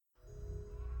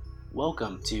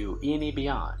Welcome to E&E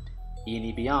Beyond.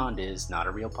 E&E Beyond is not a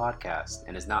real podcast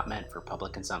and is not meant for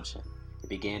public consumption. It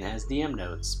began as DM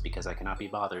notes because I cannot be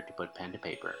bothered to put pen to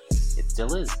paper. It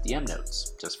still is DM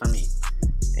notes, just for me.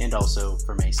 And also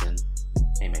for Mason.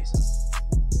 Hey Mason.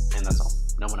 And that's all.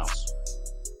 No one else.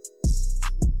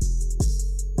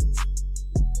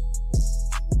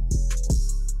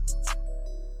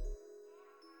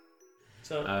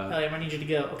 So, Elliot, I need you to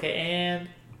go. Okay, and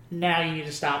now you need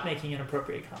to stop making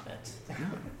inappropriate comments.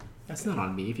 That's not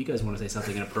on me. If you guys want to say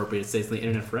something inappropriate, it stays on the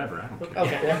internet forever. I don't care.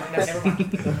 Okay, never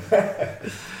mind.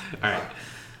 Alright.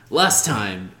 Last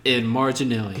time in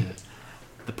Marginalia,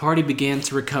 the party began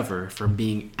to recover from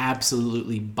being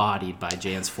absolutely bodied by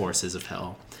Jan's forces of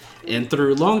hell, and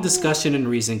through long discussion and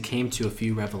reason came to a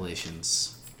few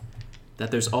revelations. That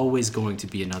there's always going to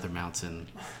be another mountain.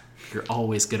 You're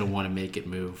always going to want to make it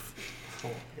move.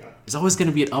 There's always going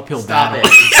to be an uphill battle.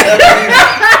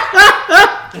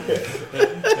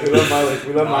 We love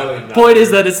Miley. Point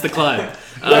is that it's the climb.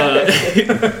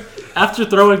 After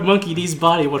throwing Monkey D's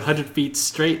body 100 feet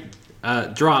straight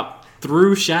drop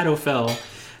through Shadowfell,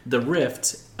 the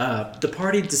rift, the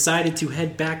party decided to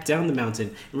head back down the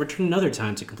mountain and return another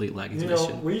time to complete Laggy's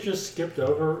mission. We just skipped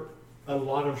over a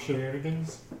lot of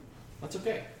shenanigans. That's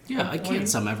okay. Yeah, I can't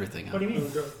sum everything up. What do you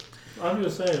mean? I'm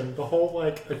just saying, the whole,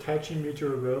 attaching me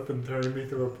to a rope and throwing me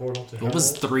through a portal to hell. It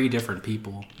was 3 different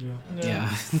people. Yeah.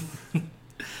 Yeah.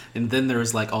 And then there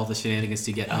was, all the shenanigans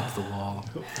to get up the wall.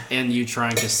 And you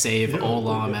trying to save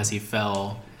Olam as he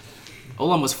fell.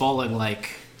 Olam was falling,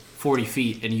 40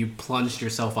 feet, and you plunged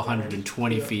yourself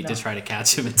 120 feet to try to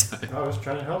catch him in time. I was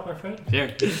trying to help my friend. Sure.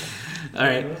 All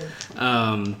right.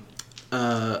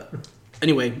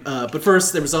 Anyway, but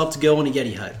first they resolved to go on a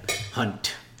Yeti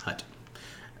hunt.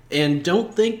 And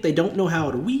don't think they don't know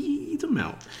how to weed them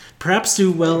out. Perhaps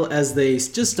too well as they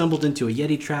just stumbled into a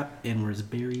Yeti trap and was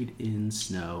buried in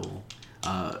snow.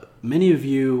 Many of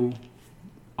you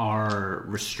are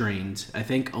restrained. I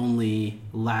think only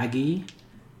Laggy,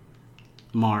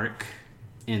 Mark,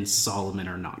 and Solomon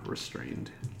are not restrained.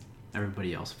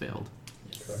 Everybody else failed.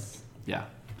 Correct. Yeah.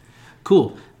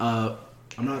 Cool. We're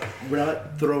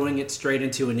not throwing it straight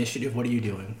into initiative. What are you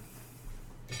doing?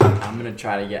 I'm gonna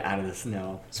try to get out of the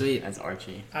snow. Sweet. As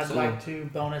Archie. I'd like to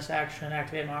bonus action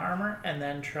activate my armor and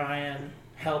then try and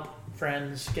help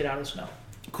friends get out of the snow.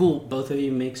 Cool. Both of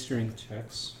you make strength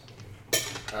checks.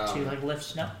 To lift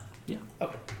snow? Yeah.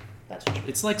 Okay. That's what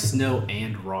It's like snow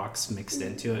and rocks mixed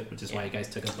into it, which is why you guys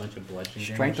took a bunch of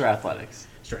bludgeoning Strength or damage. athletics?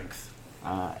 Strength.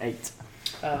 8.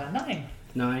 9.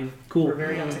 9. Cool. We're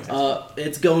very unsuccessful.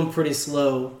 It's going pretty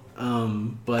slow,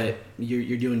 but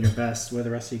you're doing your best. What are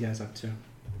the rest of you guys up to?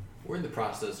 We're in the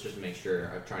process just to make sure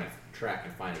of trying to track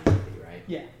and find a Yeti, right?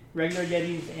 Yeah. Regular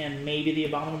Yetis and maybe the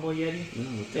Abominable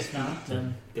Yeti. If not,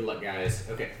 then... Good luck, guys.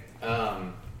 Okay.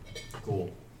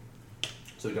 Cool.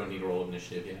 So we don't need to roll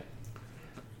initiative yet.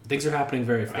 Things are happening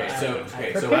very Okay, fast.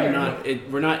 so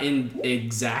We're not in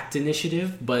exact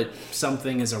initiative, but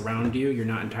something is around you. You're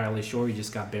not entirely sure. You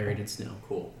just got buried in snow.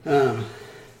 cool.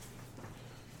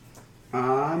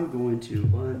 I'm going to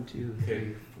 1, 2, 3,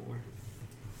 Okay. 4.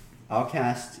 I'll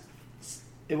cast.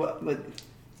 Good.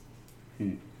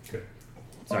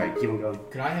 Sorry, keep on going.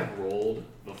 Could I have rolled,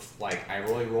 I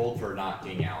really rolled for not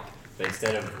being out, but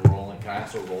instead of rolling, can I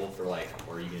also roll for or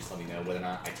you can just let me know whether or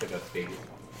not I took a big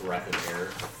breath of air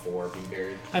before being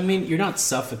buried? I mean, you're not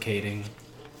suffocating.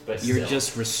 But You're still.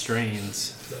 just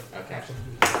restrained. Okay.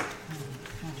 I'm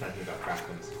trying to think about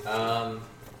crafting. I'm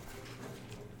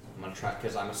gonna try,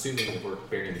 because I'm assuming if we're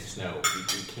buried in the snow, we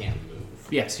can't move.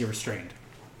 Yes, you're restrained.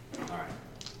 Alright.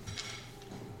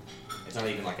 It's not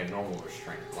even a normal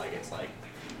restraint.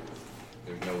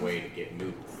 There's no way to get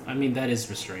moved. I mean, that is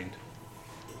restrained.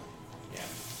 Yeah.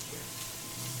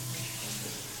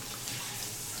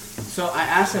 So I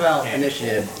asked about Okay.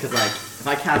 initiative because, if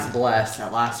I cast Bless,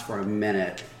 that lasts for a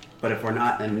minute. But if we're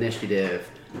not in initiative,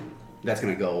 that's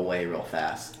going to go away real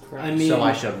fast. I mean, So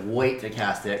I should wait to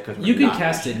cast it because you can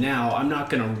cast it now. I'm not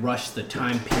going to rush the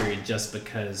time period just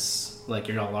because,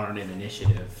 you're not aren't in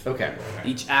initiative. Okay.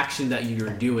 Each action that you're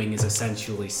doing is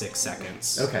essentially 6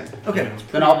 seconds. Okay.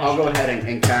 Then I'll go ahead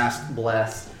and cast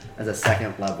Bless as a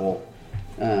 2nd level.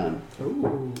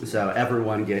 So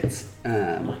everyone gets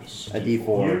a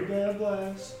D4. You get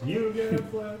blessed. You get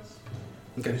blessed.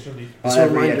 Okay. On Just a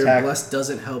every reminder, attack. Bless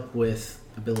doesn't help with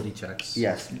ability checks.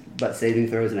 Yes, but saving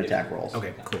throws and attack rolls.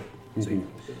 Okay, cool. Sweet.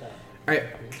 Alright.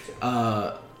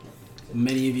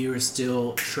 Many of you are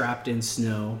still trapped in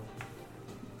snow.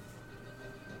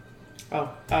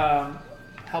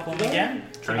 help them again?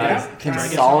 Try Yeah. again. Can Try to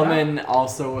get Solomon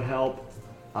also help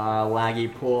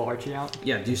Laggy, pull Archie out.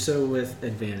 Yeah, do so with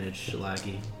advantage,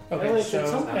 Laggy. Okay, Well, so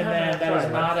it's something and I then haven't that is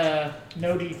tried, not a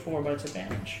no D4, but it's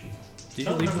advantage. Did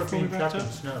I you leave remember before we being wrapped trapped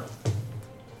in up? snow.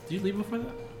 Did you leave before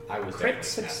that? I was Crit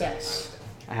definitely success.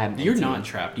 I had. You're 18. not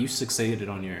trapped. You succeeded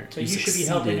on your. So you should be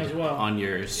helping succeeded as well. on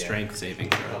your strength saving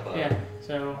throw. Up, Yeah.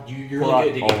 So You're Pull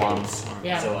really good at out digging all holes.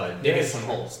 Yeah. So dig us some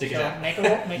holes. Dig it so out. make a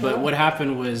roll. Make a But roll. what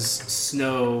happened was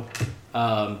snow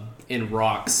in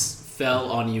rocks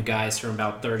fell on you guys from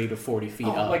about 30 to 40 feet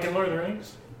Oh, up. like in Lord of the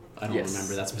Rings? I don't Yes.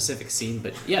 remember that specific scene,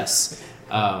 but yes.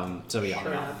 So yeah.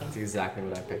 Sure happened. That's exactly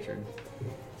what I pictured.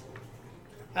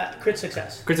 Crit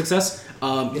success. Crit success.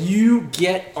 You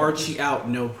get Archie out,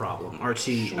 no problem.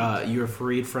 Archie, you're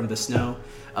freed from the snow.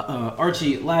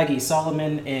 Archie, Laggy,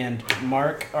 Solomon, and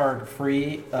Mark are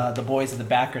free. The boys at the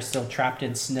back are still trapped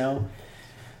in snow.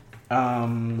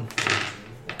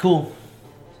 Cool.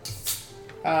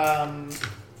 I'm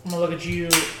gonna look at you.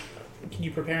 Can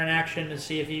you prepare an action to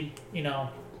see if you know?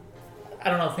 I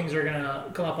don't know if things are gonna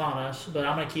come up on us, but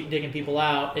I'm gonna keep digging people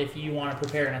out if you want to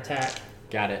prepare an attack.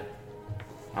 Got it.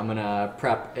 I'm gonna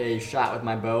prep a shot with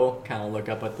my bow. Kind of look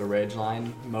up at the ridge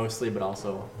line mostly, but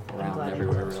also around glad you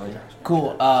everywhere brought really.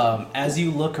 Cool. As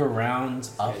you look around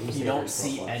up, Yeah, you you said don't there's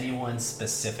see 12 anyone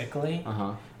specifically.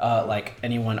 Uh-huh. Like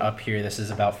anyone up here. This is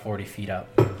about 40 feet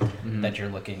up Mm-hmm. that you're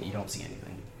looking. You don't see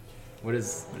anything. What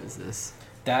is this?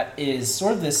 That is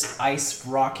sort of this ice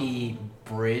rocky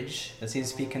bridge that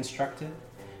seems to be constructed.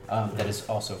 That is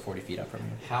also 40 feet up from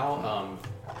you. How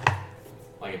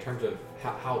like in terms of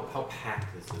how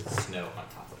packed is the snow on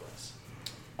top of us?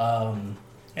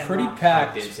 And Pretty rock.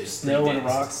 packed. Dense, it's Snow pretty and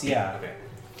dense. rocks. Yeah. Okay.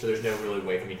 So there's no really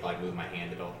way for me to like move my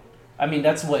hand at all. I mean,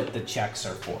 that's what the checks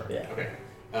are for. Yeah. Okay.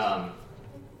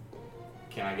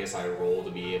 Can I guess I roll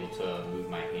to be able to move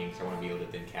my hand because I want to be able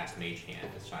to then cast Mage Hand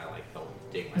to try to like help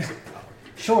dig myself up.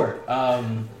 Sure.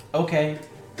 Okay.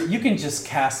 You can just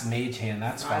cast Mage Hand.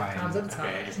 That's 5 pounds fine. at a time.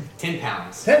 Okay, just 10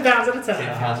 pounds. 10 pounds at a 10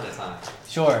 time. pounds at a time.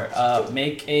 Sure.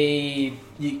 Make a.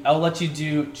 I'll let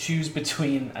you choose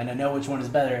between, and I know which one is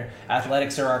better,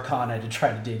 Athletics or Arcana, to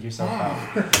try to dig yourself out.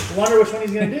 Wonder which one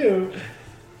he's gonna do.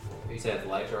 You said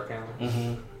athletics or arcana?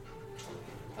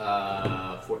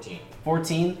 Mm-hmm. 14.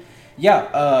 14.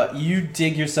 Yeah. You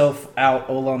dig yourself out.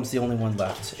 Olam's the only one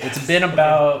left. It's been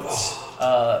about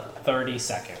 30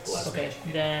 seconds. Okay,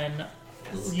 then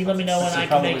you let me know when So I can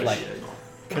probably make. like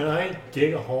Can I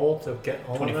dig a hole to get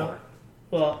all of 24. that?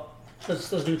 Well, let's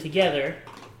do it together.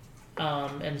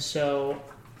 And so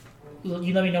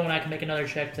you let me know when I can make another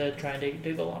check to try and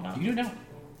dig the one out. You do now.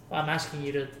 I'm asking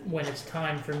you to when it's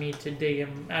time for me to dig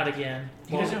him out again.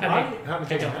 You Well, just, I I mean, haven't I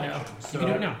taken don't know. action. So can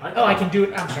do it now. Oh, I can do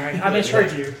it. I'm sorry. I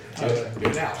misheard you. Do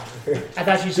it now. I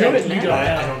thought you said Do it you now. don't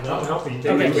I know. don't know. I'm helping you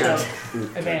dig Okay, it. so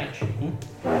advantage.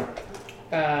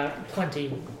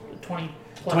 20. 20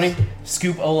 plus. 20.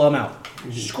 Scoop Olam out.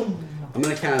 I'm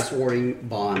gonna cast Warding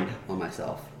Bond on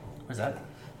myself. Where's that?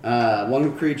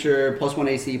 One creature, +1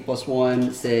 AC,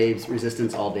 +1 saves,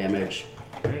 resistance, all damage.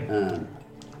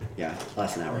 Yeah,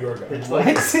 last an hour. Your guy. It's What?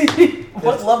 like,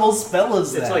 What level spell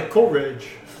is that? it's like Coleridge.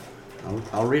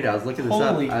 I'll read it. I was looking this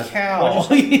Holy up. cow.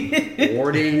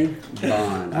 Warding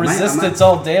Bond. Resistance,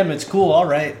 all damage. Cool,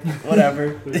 alright.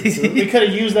 Whatever. We could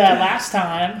have used that last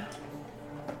time.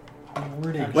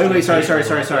 Wait,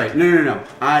 sorry. No.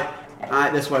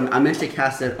 This one, I meant to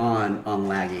cast it on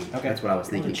Laggy. Okay. That's what I was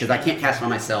thinking. Because I can't cast it on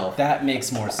myself. That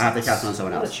makes more sense. I have to cast it on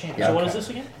someone What a else. champ. Yeah. So what is this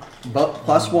again?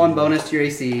 +1 bonus to your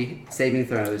AC, saving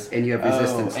throws, and you have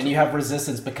resistance. Oh, and you have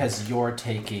resistance because you're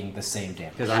taking the same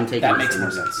damage. Because I'm taking That the makes same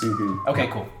more damage. sense. Mhm. Okay,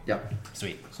 cool. Yep.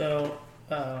 Sweet. So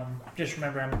just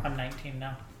remember I'm 19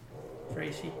 now for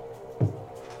AC.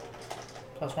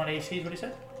 +1 AC is what he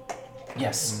said?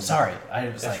 Yes. Sorry. I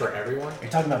was That's like, for everyone?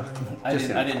 you're talking about. I Just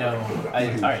didn't know.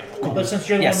 Alright, cool. But since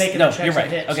you're the Yes, one making no, the checks you're right.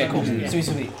 and hits, Okay, so- cool. Yeah.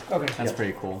 Sweet. Okay. That's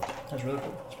pretty cool. That's really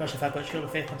cool. Especially if I put Shield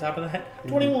of Faith on top of that.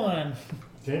 21.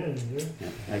 Damn, yeah.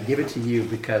 I give it to you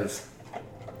because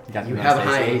Got you the have most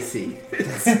high AC.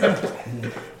 AC.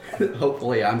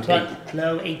 Hopefully, I'm taking. But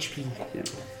low HP.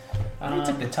 Yeah. You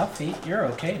took the tough feat. You're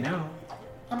okay now.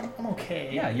 I'm okay.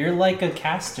 Yeah, you're like a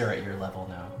caster at your level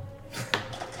now.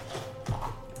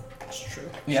 That's true.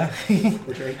 Yeah.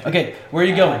 Okay, where are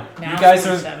you going? Now You guys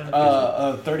 37.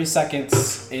 are 30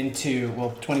 seconds into,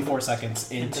 24 seconds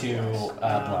into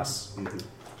Bless. Can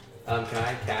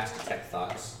I cast Detect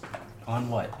Thoughts? On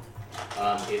what?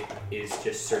 It is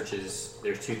just searches.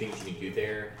 There's two things you can do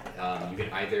there. You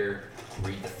can either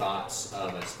read the thoughts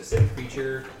of a specific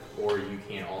creature, or you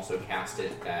can also cast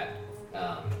it that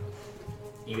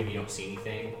even if you don't see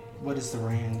anything. What is the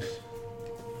range?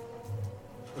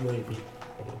 Maybe.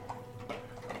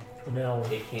 No.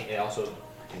 It also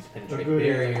can penetrate Agreed.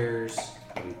 barriers.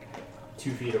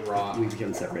 2 feet of rock. We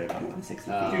become separated by more than 60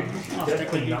 feet. Um, Dude, you should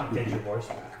definitely not get your voice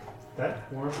back.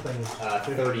 That worm thing is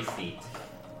 30 feet.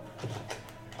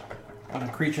 On a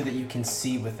creature that you can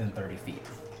see within 30 feet.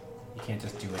 You can't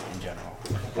just do it in general.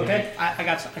 Okay, I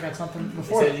got something It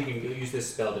before. says you can use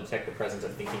this spell to detect the presence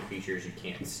of thinking creatures you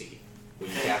can't see. When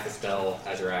you cast the spell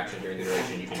as your action during the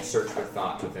duration, you can search for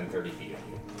thoughts within 30 feet of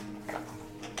you.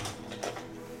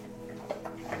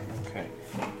 Okay.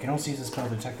 You can also use a spell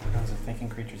to detect the presence of thinking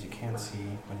creatures you can't see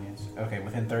when you... Okay,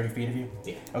 within 30 feet of you?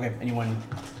 Yeah. Okay, anyone...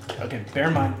 Okay, bear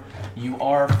in mind, you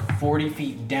are 40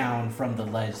 feet down from the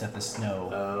ledge that the snow...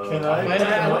 Can I- Wait,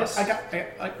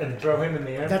 I and throw him in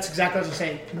the air. that's exactly what I was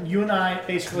saying. You and I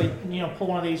basically, pull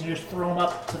one of these and just throw him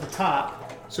up to the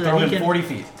top, so Throw that he him can 40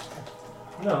 feet.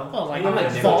 No. well, like I'm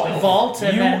not vault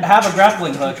and You then. have a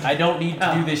grappling hook. I don't need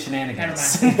to Oh, do this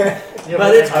shenanigans. Yeah,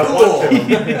 But it's I cool. want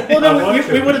to. Well, I no, want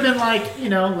we to. would have been like,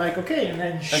 like okay, and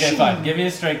then. Okay, fine. Give me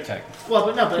a strength check. Well,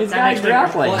 but no, but He's that got makes way more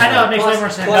grappling. sense. I know it makes way more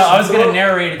sense. No, I was going to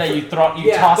narrate that you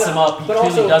Yeah, toss but- him up. He but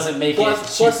clearly also doesn't make it.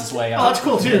 plus- Shoots his way Oh, out. that's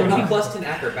cool too. Plus 10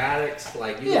 acrobatics,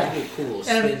 like you Yeah. can do cool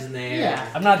And- spins in there. Yeah.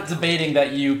 I'm not debating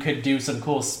that you could do some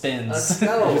cool spins.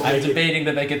 No. I'm debating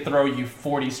that they could throw you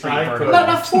 40 straight I vertical. No,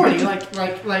 not 40, like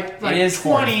It is 20,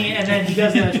 40. and then he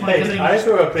does another 20. Hey, I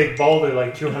threw a big boulder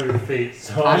like 200 feet,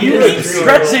 so I'm You gonna keep do a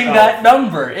stretching little- that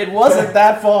number. It wasn't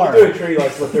that far. Do a tree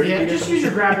like what 30 Yeah, feet just is? use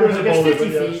your grappling hook. It's Boulder,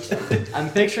 50 but feet. I'm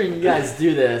picturing you guys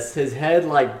do this. His head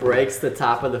like breaks the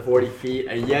top of the 40 feet.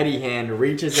 A Yeti hand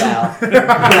reaches out.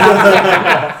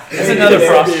 It's another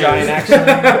frost giant, actually.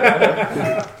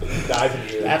 Dive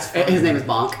into you. That's fun. His name is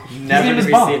Bonk. Never name to is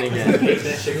be Bonk. seen again. Kate's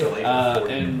at Chick-fil-A for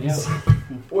 40 And minutes. yeah. Is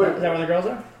that where the girls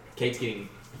are? Kate's getting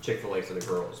Chick-fil-A for the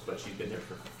girls, but she's been there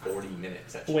for 40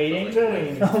 minutes at Waiting?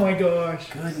 Chick-fil-A. Oh my gosh.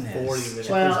 Goodness. 40 minutes.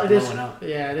 Well, It's it is. blowing up.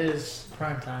 Yeah, it is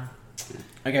prime time.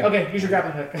 Okay. Okay, use your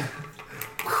grappling hook.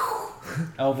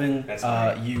 Elvin, That's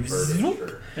my you verdict zoop,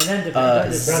 for- And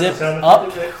then zip Sound up.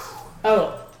 effect?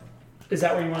 Oh, is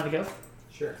that where you wanted to go?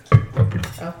 Sure. Oh,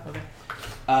 okay.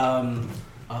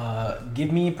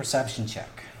 Give me a perception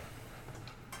check.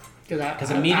 Because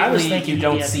Because immediately you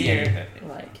don't see anything. anything.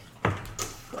 Like,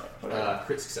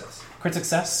 Crit success. Crit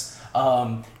success.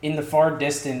 In the far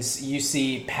distance, you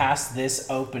see past this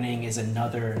opening is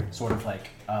another sort of like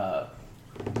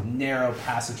narrow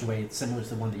passageway, similar to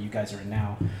the one that you guys are in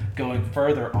now. Going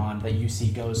further on, that you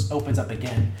see opens up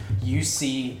again. You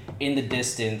see in the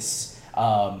distance.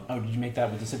 Oh, did you make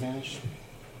that with disadvantage,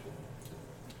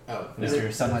 Oh, no.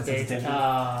 Mr. Sunlight okay. Sensitivity?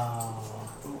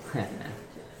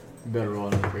 Better roll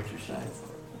on the creature size.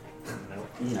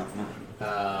 No,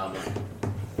 no.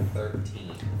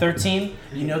 13. 13.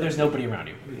 You know there's nobody around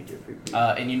you,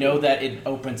 and you know that it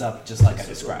opens up just like I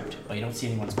described, but you don't see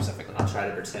anyone specifically. I'll try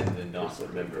to pretend and not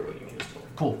remember what you just told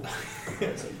me. Cool.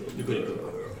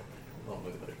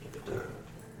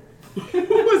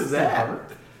 What was that?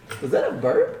 Was that a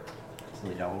burp?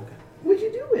 Silly dog. What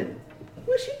you doing?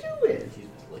 What's she doing? She's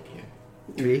just licking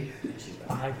it. Me?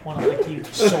 I want to lick you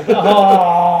so bad.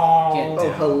 Oh.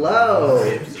 Oh, hello.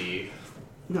 AFC.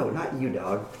 No, not you,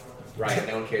 dog. Right,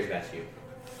 no one cares about you.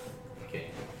 Okay.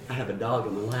 I have a dog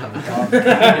in my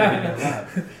lap.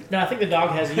 No, I think the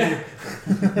dog has you.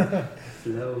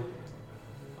 Hello.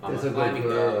 I'm There's a climbing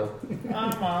good down. girl.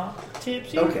 I'm a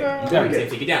tipsy Okay. girl. Very good.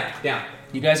 Safety, get down, down,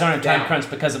 You guys aren't in time Down. crunch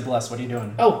because of Bless. What are you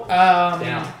doing? Oh,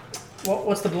 down.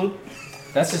 what's the blue?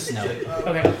 That's the snow.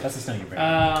 Okay. That's the snow you bring.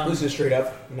 This is straight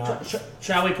up. Not.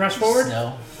 Shall we press forward?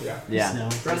 Snow. Yeah. Snow.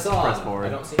 Press on. Press forward. I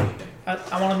don't see anything.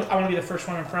 I want to be the first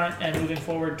one in front and moving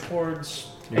forward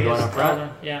towards. You're going up front?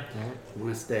 Elvin. Yeah, I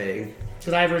want to stay.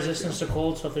 because I have resistance to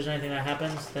cold, so if there's anything that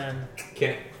happens, then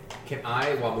Can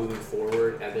I, while moving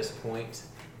forward at this point,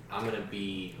 I'm going to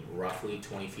be roughly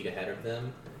 20 feet ahead of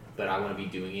them, but I want to be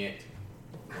doing it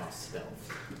while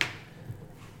stealth.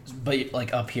 But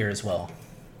like up here as well.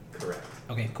 Correct.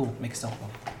 Okay, cool. Make a stealth roll.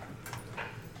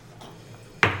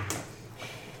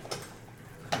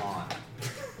 Come on.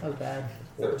 that was bad.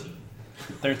 13.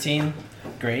 13.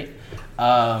 Great.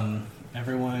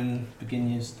 Everyone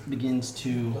begins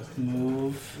to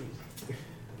move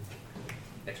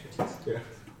Expertise. Yeah.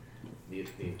 The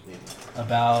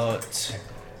about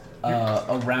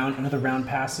another round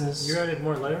passes. You added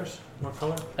more layers? More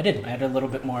color? I did. I had a little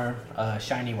bit more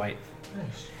shiny white.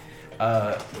 Nice.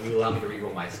 Will you allow me to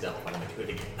reroll my stealth? I'm going to do it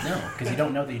again. No, because you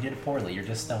don't know that you did it poorly. You're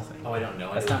just stealthing. Oh, I don't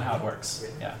know. That's not how it works.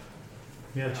 Yeah.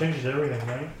 Yeah, it changes everything,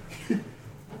 right?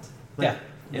 Yeah.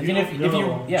 You Even if don't you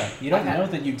know. you don't know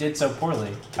that you did so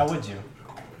poorly. How would you?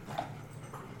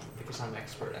 Because I'm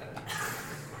expert at it.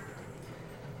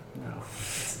 No,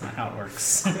 that's not how it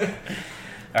works. All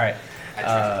right.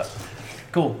 I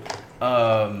Cool.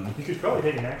 You could probably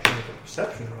take an action with a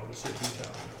perception roll to see if you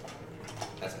tell.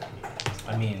 That's not me.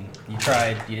 I mean, you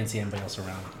tried. You didn't see anybody else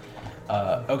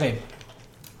around. Okay.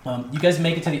 You guys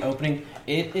make it to the opening.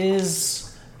 It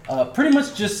is pretty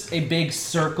much just a big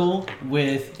circle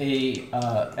with a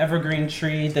evergreen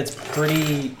tree that's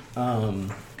pretty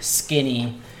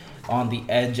skinny on the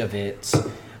edge of it,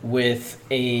 with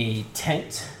a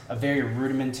tent, a very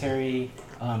rudimentary,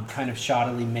 kind of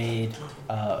shoddily made,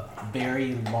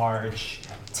 very large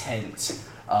tent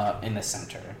in the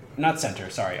center. Not center,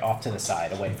 sorry, off to the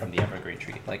side, away from the evergreen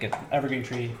tree. Like an evergreen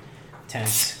tree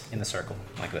tent in the circle,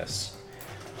 like this.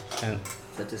 And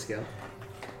Is that to scale?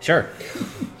 sure.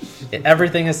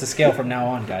 Everything is to scale from now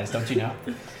on, guys. Don't you know?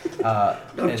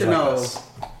 Don't it's you like know? this.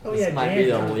 Oh, This yeah, might Dan be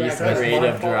the comes least back. That's my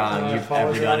creative fault. drawing I you've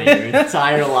ever apologize. done in your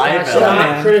entire life. Stop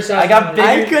Evan. criticizing I got me. big.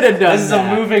 I could have done This is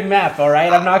that. a moving map, all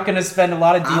right. I'm not going to spend a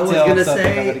lot of I detail was on gonna something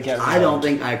I'm say, going to get. I don't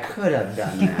think I could have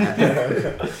done that.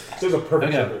 This is a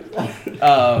perfect Okay.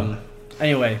 symbol.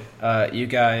 Anyway, you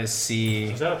guys see.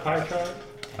 Is that a pie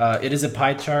chart? It is a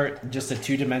pie chart, just a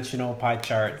two-dimensional pie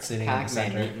chart sitting in the Pac-Man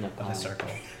center eating a of pie. the circle.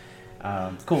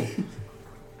 Cool.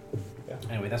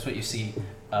 Anyway, that's what you see.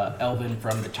 Elvin,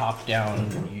 from the top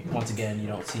down, once again, you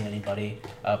don't see anybody,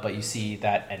 but you see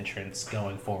that entrance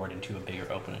going forward into a bigger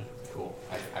opening. Cool.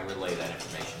 I relay that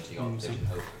information to you all. There's an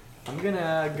open. I'm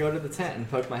gonna go to the tent and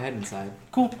poke my head inside.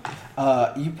 Cool.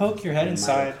 You poke your head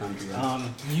inside.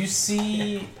 You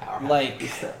see, like,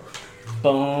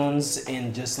 bones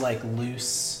and just, like,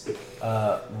 loose,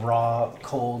 raw,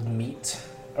 cold meat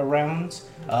around.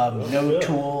 No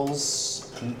tools.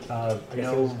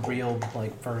 No real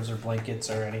like furs or blankets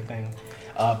or anything,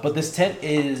 but this tent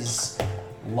is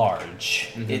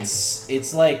large.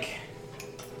 It's like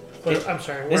But, I'm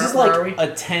sorry. this Where, is where are we? like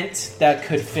a tent that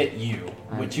could fit you,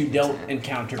 which you don't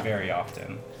encounter very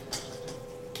often.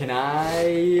 Can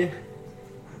I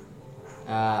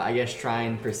guess try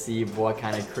and perceive what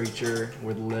kind of creature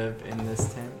would live in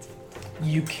this tent?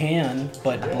 You can,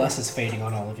 but bless is fading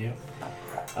on all of you.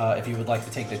 If you would like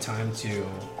to take the time to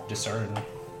discern.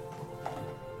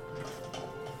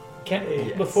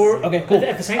 Before. Okay, cool.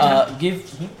 At the same time, Give.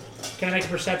 can I make a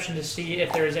perception to see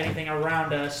if there is anything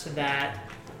around us that?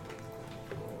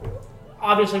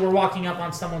 Obviously, we're walking up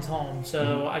on someone's home,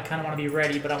 so I kind of want to be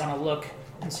ready, but I want to look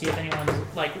and see if anyone's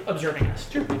like observing us.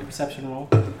 Sure. Make a perception roll.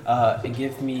 And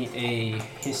give me a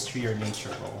history or nature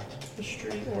roll.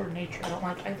 History or nature? I don't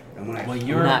like either. Well,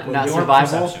 you're Not your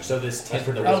survival? perception. So this tent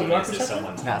for the Oh, reason you are is that perception?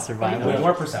 someone's Not survival. Well,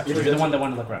 your perception. You're the one that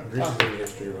wanted to look around. Read the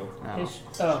history roll.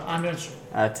 Oh, I'm doing.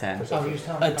 a 10. Oh, he was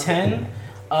telling me. A 10.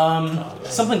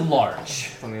 Something large.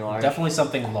 Something large. Definitely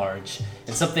something large.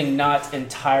 And something not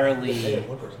entirely.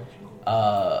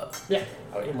 Yeah.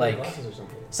 Like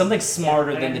something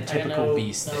smarter than the typical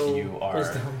beast that you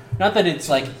are. Not that it's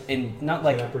like not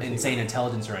like insane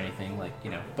intelligence or anything, like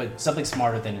but something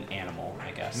smarter than an animal,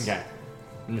 I guess. Okay.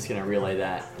 I'm just gonna relay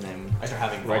that and then I start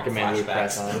having recommend we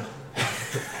flashbacks. press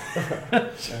on.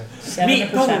 7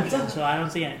 Meat, perception, so I don't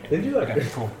see anything. Did you like Okay,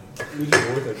 cool. we just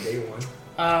worth it day one?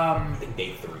 I think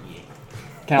day 3.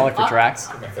 Can I look for tracks?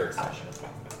 My third session.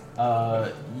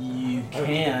 You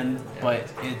can,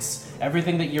 but it's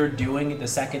everything that you're doing. The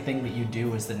second thing that you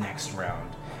do is the next round,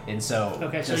 and so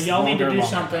Okay, so just y'all need to do longer.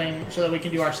 something so that we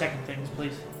can do our second things,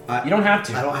 please. You don't have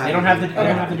to. I don't have You don't have to. anything. You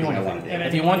don't have to do I don't anything. wanna do.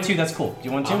 If you want to, that's cool. Do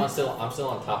you want to? I'm still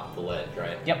on top of the ledge,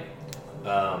 right? Yep.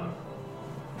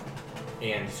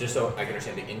 And just so I can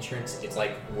understand the entrance, it's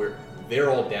like they're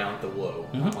all down below.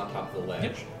 Mhm. I'm on top of the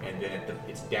ledge, and then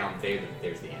it's down there that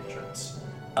there's the entrance.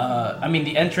 I mean,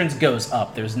 the entrance goes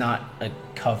up. There's not a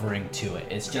covering to it.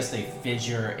 It's just a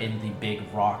fissure in the big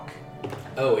rock.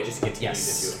 Oh, it just continues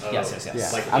Yes. into. Oh, Yes. Yeah.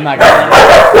 Like, I'm like, not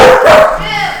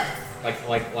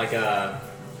gonna. like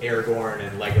Aragorn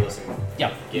and Legolas and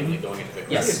Yeah. Gimli going into the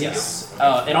Yes, yes.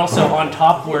 And also on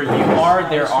top where you are,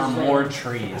 there are more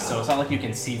trees. So it's not like you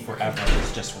can see forever.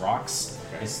 It's just rocks.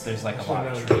 There's like a lot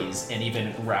of trees and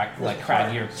even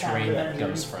craggier terrain that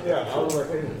goes further. Yeah, I was like,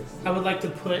 hey, I would like to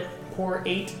pour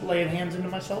 8 lay of hands into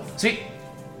myself. Sweet.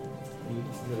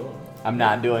 I'm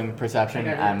not doing I perception.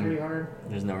 got it pretty hard.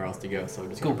 There's nowhere else to go, so we're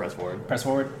just Cool. gonna press forward. Press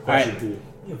forward. All right.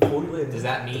 Does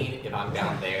that mean if I'm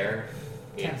down there,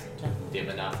 it's 10. dim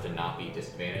enough to not be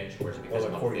disadvantaged, or is it because Oh,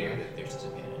 I'm like up 40. there that there's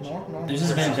disadvantage? No. There's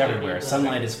disadvantage everywhere.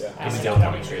 Sunlight is Yeah. I coming was down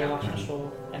down coming straight out.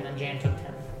 and then Jan took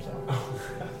 10. So.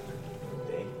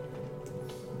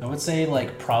 I would say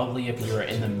probably if you were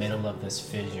in the middle of this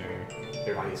fissure.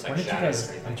 There might be like Where did you shadows guys?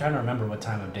 or I'm anything. trying to remember what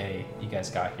time of day you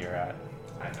guys got here at.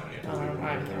 I have no idea. I don't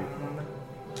remember.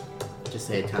 Just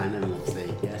say a time and we'll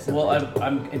say yes. Well,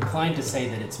 I'm inclined to say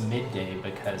that it's midday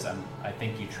because I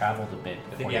think you traveled a bit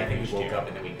I before think you we reached woke here. up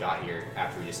and then we got here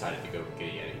after we decided to go get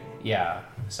a Yeti. Yeah,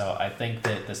 so I think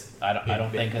that this. I don't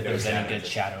think that there's any good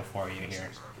shadow for you here.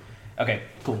 Okay,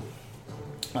 cool.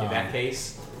 In that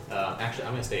case, actually,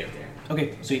 I'm gonna stay up there.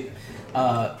 Okay, sweet.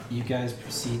 You guys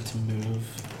proceed to move.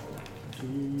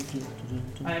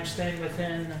 I am staying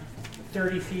within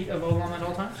 30 feet of Olam at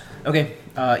all times. Okay,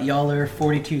 y'all are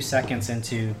 42 seconds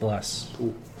into Bless.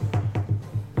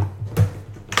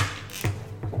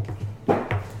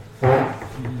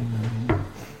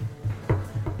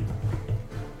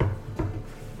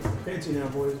 Fancy now,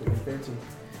 boys. We're fancy.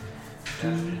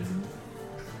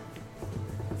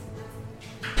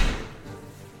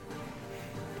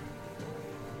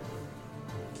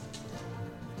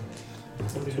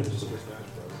 Somebody should just Super Smash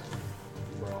Bros.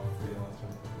 We're all feeling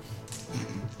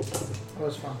That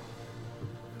was fun.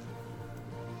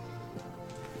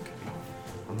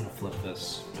 I'm gonna flip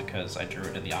this because I drew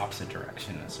it in the opposite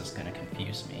direction. It's just gonna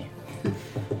confuse me.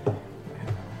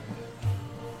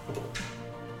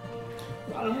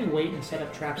 Why don't we wait and set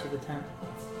up traps at the tent?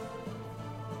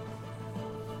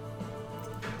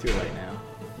 Too late now.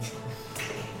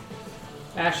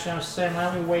 Ashton, I was saying, why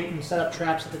don't we wait and set up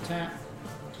traps at the tent?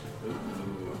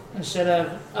 Instead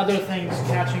of other things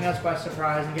catching us by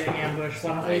surprise and getting ambushed,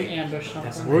 why don't we ambush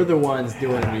something? We're the ones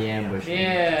doing the ambush.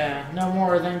 Yeah, no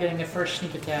more than getting the first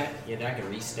sneak attack. Yeah, then I can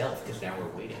re-stealth because now we're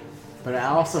waiting. But I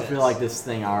also feel like this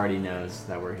thing already knows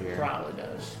that we're here. Probably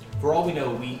does. For all we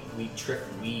know, we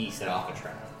set off a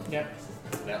trap. Yep.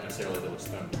 Not necessarily that was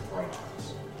thrown on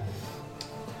us.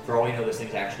 For all we know, this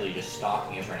thing's actually just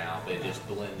stalking us right now, but it just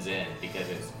blends in because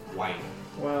it's white.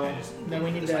 Well, And just then we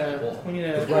need decides, to well, we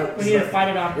need to fight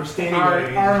it on We're standing our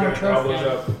there. armor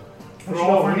trophy. For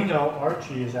all we know,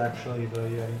 Archie is actually the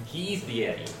Yeti. He's the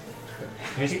Yeti.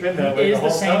 He's been He that way is the the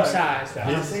whole same time. size.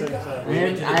 He's the same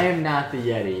size. I am not the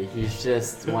Yeti. He's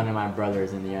just one of my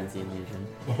brothers in the Unseen Legion.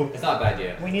 It's not a bad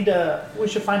idea. We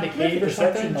should find a cave or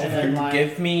something and then like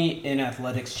Give me an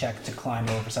athletics check to climb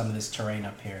over some of this terrain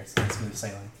up here. It's smooth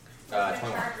sailing.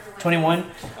 21. 21.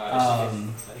 I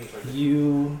think it's right there.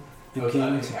 You begin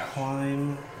in the to couch.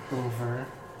 climb over.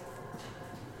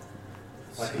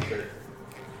 Like a shirt.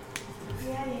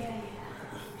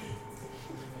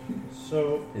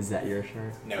 So, Is that your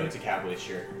shirt? No, it's a Cowboys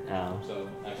shirt. Oh. So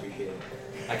I appreciate it.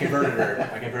 I converted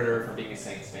her. from being a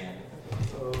Saints fan.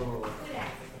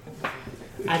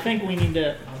 I think we need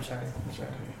to. I'm sorry.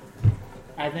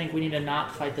 I think we need to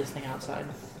not fight this thing outside.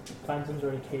 Find some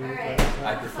sort of cave.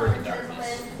 I prefer the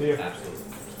darkness. Yeah. Absolutely.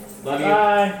 Love you.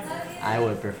 Bye. I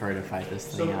would prefer to fight this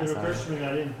so thing it outside. occurs to me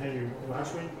that I didn't pay you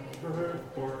last week for her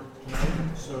or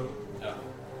tonight. So, Oh.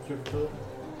 did you fill it?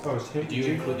 Oh, it's him. Did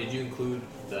you include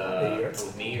the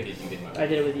with me or did you get my? I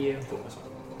did it with you. Cool, that's fine.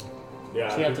 Yeah.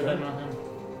 So you have to bet on him.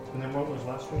 And then what was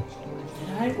last week's? Did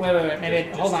I? Wait. Maybe.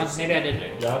 Hold on. Maybe I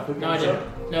didn't. Yeah. No, I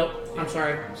didn't. Nope. I'm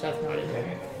sorry, Seth. No, I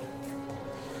didn't.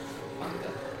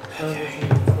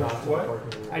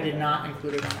 What? I did not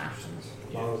include it on actions.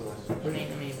 Yeah. Let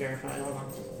me verify. Hold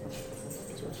on.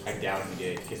 I doubt you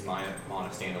did because mine on a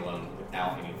standalone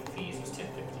without any fees was 10.50.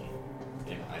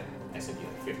 And I said you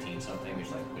like 15 something.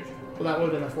 There's like there's. Well, that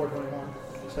would have been the 421.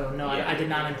 So no, Yeah. I did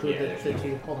not include Yeah, the there's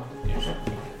two. Hold on.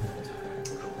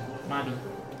 Mobby.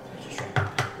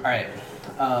 Alright.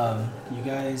 You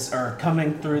guys are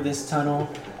coming through this tunnel,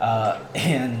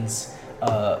 and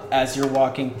as you're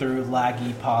walking through,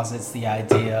 Laggy posits the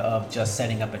idea of just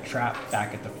setting up a trap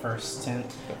back at the first tent.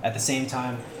 At the same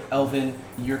time, Elvin,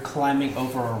 you're climbing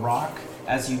over a rock.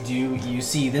 As you do, you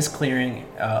see this clearing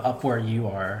up where you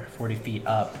are, 40 feet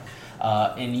up,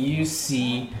 and you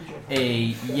see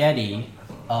a Yeti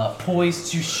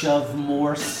poised to shove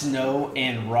more snow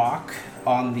and rock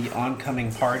on the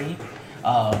oncoming party.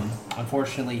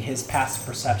 Unfortunately, his passive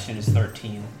perception is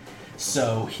 13,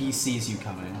 so he sees you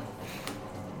coming.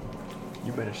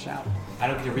 You better shout. I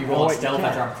don't get to Oh, reroll wait, stealth you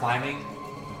after can't. I'm climbing.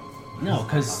 No,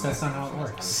 because that's not how it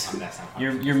works. I'm messing.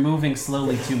 You're moving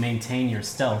slowly to maintain your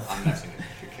stealth. I'm messing with you.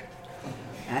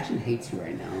 Ashton hates you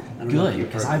right now. I don't know if Good, you've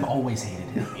because heard. I've always hated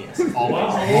him. Yes,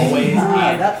 always.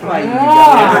 Ah, that's why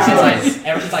you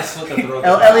Ever since I slit the throat.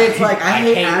 Elliot's like, I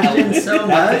hate Ashton Elliot. so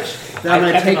much that I'm I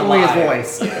gonna kept take him away his alive.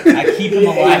 voice. I keep him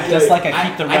alive just like I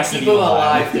keep the rest I of keep you him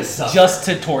alive to suffer. just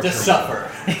to torture to him. suffer.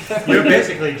 You're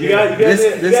basically This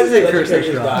isn't Curse of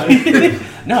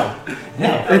Strahd. No.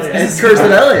 It's Curse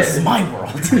of Elliot. This is my world.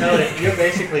 Elliot, you're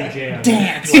basically Jam.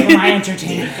 Dance for my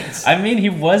entertainment. I mean, he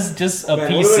was just a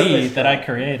Man, PC that I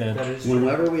created. That is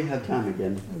Whenever we have time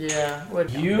again. Yeah.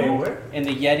 What? You and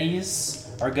the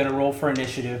Yetis are gonna roll for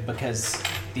initiative because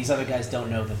These other guys don't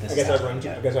know that this I is guess I happening run.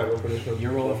 yet. I guess I roll for this.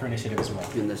 You're rolling for initiative as well.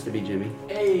 And this to be Jimmy.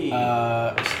 Hey,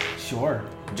 Sure.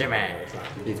 Jimmy.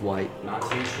 He's white. not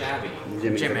too shabby.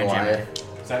 Jimmy's Jimmy, a Goliath.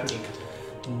 17.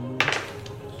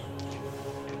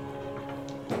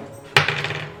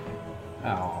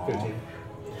 Oh. 15.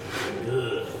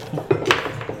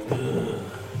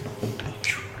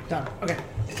 Done. Okay.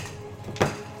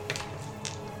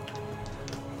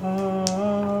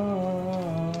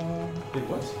 Wait,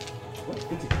 what? What?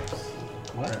 50 bucks.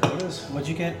 What'd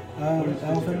you get, Elvin?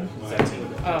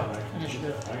 17. Oh,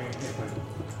 initiative.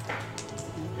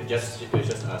 It was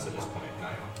just us at this point.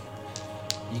 Not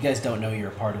You guys don't know you're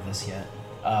a part of this yet.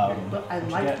 But I what'd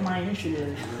you like get? my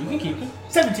initiative. You can keep it.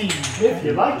 17. If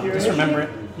you like your Just initiative, remember it.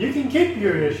 you can keep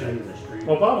your initiative.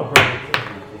 Obama project.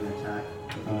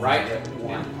 Right. On a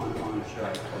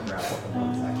strike or grapple for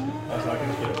bonus action. Oh, so I can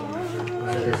just get it. So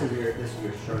this is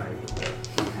your strike.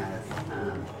 It has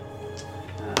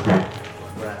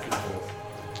brass knuckles.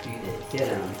 You hit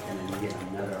him, and then you get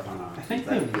another unarmed. I think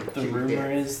Like, you get the two rumor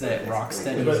hits. is that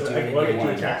Rocksteady But is doing what did you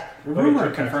a attack? rumor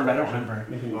confirmed. I don't remember.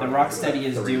 The Rocksteady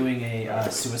is doing a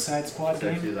Suicide Squad So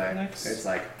it's game like, next. it's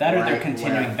like That or they're right,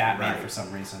 continuing left, Batman right. for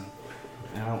some reason.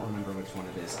 I don't remember which one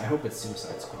it is. I hope it's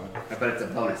Suicide Squad. But it's a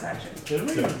bonus action. Did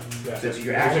we? Yeah. So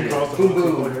your action is Cross the boom box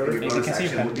boom. and Your Maybe bonus can see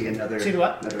action your would be another See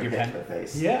what? another Your hit pen? to the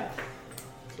face. Yeah.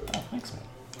 Oh, thanks, man.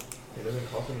 It doesn't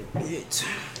cost any.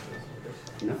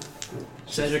 No.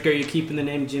 Cedric, are you keeping the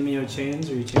name Jimmy O'Chains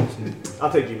or are you changing it?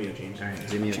 I'll take Jimmy O'Chains. Alright,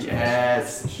 Jimmy O'Chains.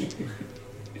 Yes.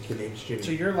 The name's Jimmy.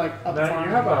 So you're like up Now, front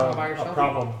you have by a yourself?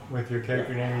 problem with your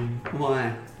character name.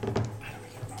 Why?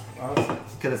 Honestly.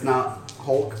 Because it's not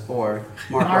Hulk or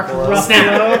Mark Mark Ruffalo.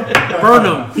 Ruffalo. Burn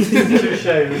him! Touche,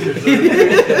 Mr.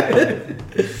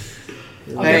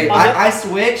 Hey, I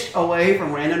switch away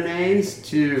from random names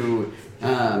to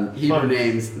Hebrew Fun.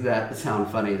 names that sound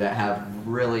funny that have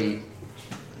really.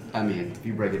 I mean, if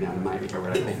you break it down, it might be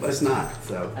heretical, but it's not.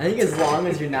 So I think as long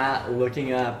as you're not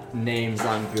looking up names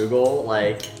on Google,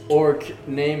 like orc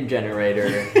name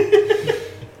generator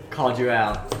called you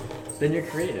out, then you're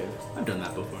creative. I've done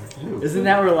that before. Isn't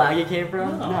that where Laggy came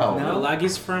from? no, No,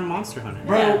 Laggy's from Monster Hunter.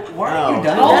 bro, why are you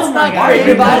done? Oh That's my not God.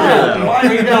 creative Why either. Why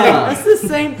are you done? That's the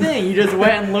same thing. You just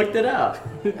went and looked it up.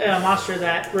 A monster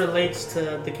that relates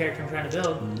to the character I'm trying to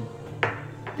build.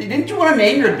 Didn't you want to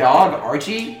name your dog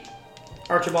Archie?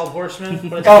 Archibald Horseman.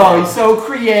 What is Oh, it? he's so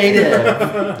creative.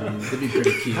 That'd be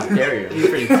pretty cute. How dare you? That'd be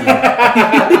pretty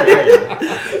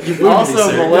cute. Also,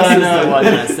 sir. Melissa's the one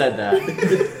that said that.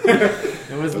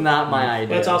 It was not my idea.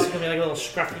 But it's also gonna be like a little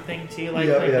scruffy thing too, like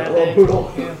Yeah, like yeah, that. a little thing.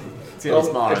 poodle. Yeah. It's gonna be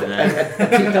smaller than that. A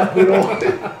teacup poodle.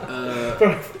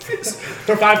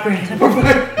 For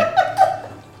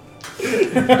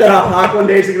 $5,000. Got a hawk one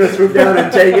day, she's gonna swoop down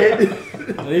and take it.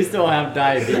 At least they'll have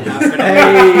diabetes.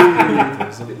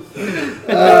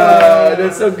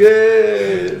 That's so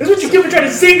good. That's what you get for trying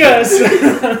to sing us.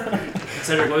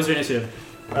 Cedric, what was your initiative?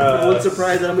 I'm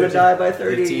surprised that I'm gonna die by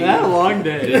 30. 13. That a long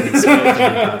day.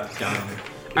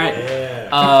 Alright.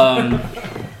 Yeah.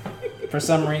 For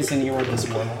some reason, you were this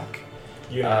warlock.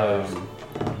 You know,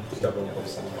 double up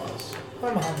some boss.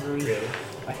 I'm hungry. Really?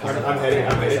 I I'm heading.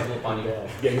 I'm heading. Up on you.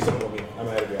 Yeah, you stumbled on me. I'm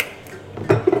ahead of you.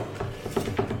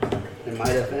 In my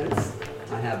defense,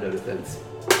 I have no defense.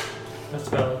 Let's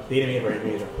go. The enemy of our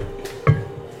enemy is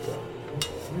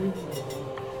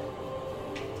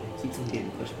Keeps on getting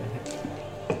pushed back.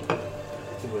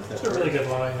 That's a really good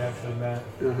line, actually, Matt.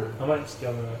 Uh-huh. I might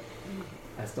steal that.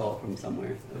 I stole it from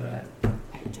somewhere.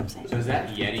 So is that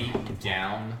Yeti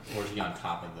down, or is he on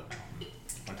top of the?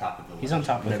 On top of the. He's on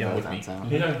top of They're you. both with me. on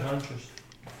sound. He's unconscious.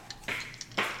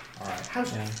 All right.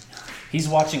 How's Yeah. He's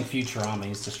watching Futurama.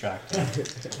 He's distracted.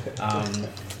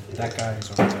 That guy is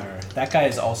over there. That guy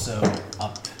is also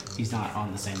up. He's not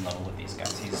on the same level with these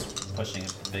guys. He's pushing a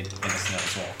big thing of snow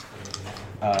as well.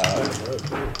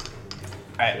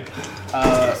 Alright.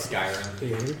 Skyrim.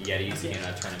 Yetis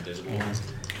can turn invisible.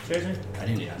 Seriously? I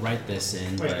didn't write this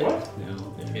in, Wait, but what? no,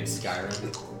 In Skyrim,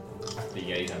 the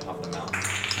Yetis on top of the mountain I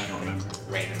don't remember.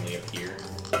 randomly appear.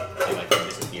 They like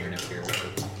disappear and appear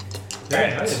with them.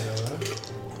 Dang, I didn't know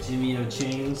that. Jimmy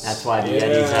O'Chains. That's why the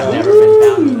Yetis have never been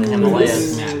found in the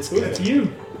Himalayas. It's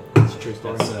you. It's a true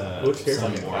story. That's Looks scary.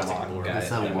 Some some warlock warlock guy. That's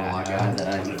some warlock guy that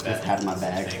I just had in my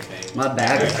bag. Same thing. My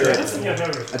bag is I don't think I've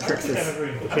ever. A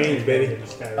Trixis. Change, baby.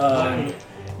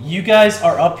 You guys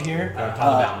are up here. On top of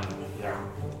the mountain.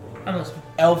 I'm listening.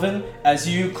 Elvin, as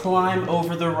you climb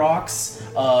over the rocks,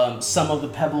 some of the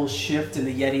pebbles shift and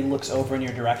the Yeti looks over in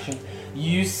your direction.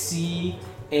 You see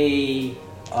a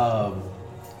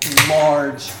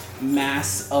large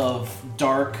mass of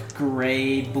dark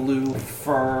gray blue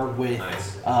fur with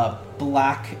Nice.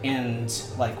 black and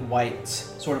like white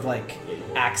sort of like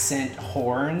accent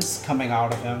horns coming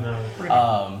out of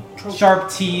him. Sharp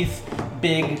teeth,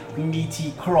 big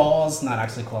meaty claws, not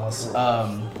actually claws,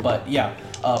 but yeah,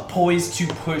 poised to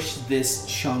push this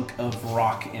chunk of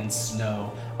rock and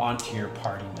snow onto your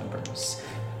party members.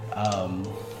 And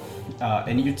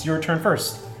it's your turn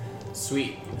first.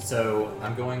 Sweet. So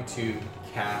I'm going to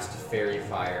cast Fairy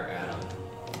Fire at him.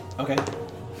 Okay.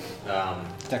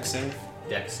 Dex save.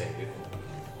 Dex save.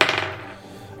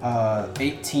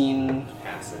 18.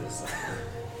 Passes.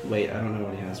 Wait, I don't know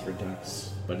what he has for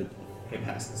dex, but It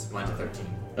passes. Mine's a 13.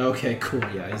 Okay, cool.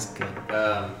 Yeah, he's good.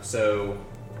 So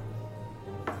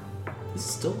This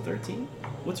is still 13?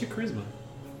 What's your charisma?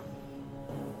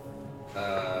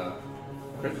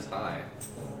 Charisma's high.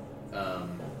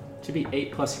 Should be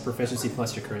 8 plus your proficiency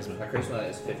plus your charisma. My charisma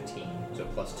is 15, so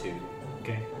plus 2.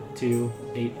 Okay. 2,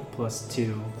 8 plus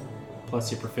 2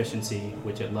 plus your proficiency,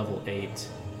 which at level 8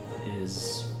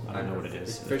 is I don't know what it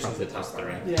is. Proficiency is plus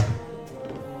 3. Yeah.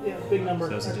 Yeah, big number.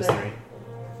 So is it right just there.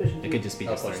 3? It could just be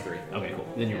Oh, just plus 3. 3. Okay, cool.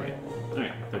 Then you're right.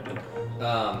 Alright, they're good.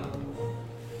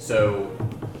 So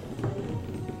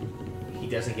he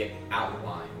doesn't get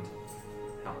outlined.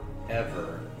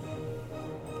 However,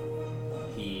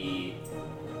 he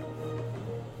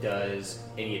does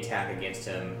any attack against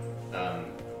him. I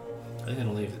think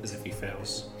it'll leave as if he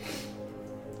fails.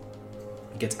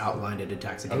 He gets outlined and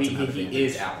attacks against him. He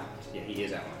is outlined. Yeah, he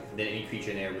is outlined. Then any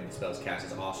creature in there with the spells cast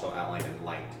is also outlined in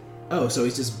light. Oh, so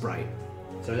he's just bright.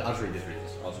 So I'll just read this.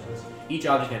 I'll just read this. Each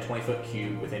object in a 20-foot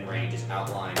cube within range is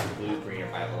outlined with blue, green, or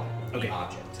violet light. Any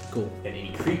object. Cool. Then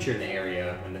any creature in the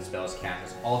area when the spell is cast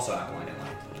is also outlined in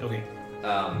light. Okay.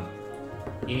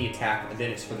 Any attack, and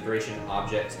then it's for the duration,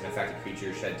 objects and affected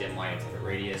creatures shed dim light into the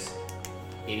radius.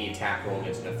 Any attack roll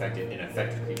against an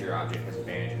affected creature or object has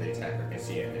advantage if the attacker can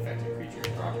see an affected creature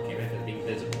or object can benefit being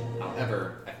visible.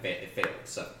 However, it failed,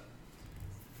 so.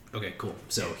 Okay, cool.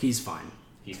 So he's fine.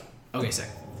 He's fine. Okay, sick.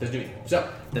 Doesn't do anything.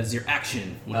 So. That's your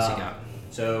action. What else you got?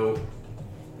 So,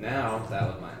 now that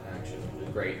was my action. Which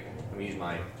is great. I'm going to use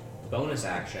my bonus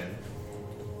action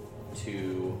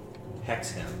to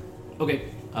hex him. Okay.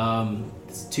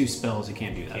 It's 2 spells. You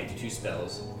can't do that. Can't do 2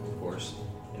 spells, of course.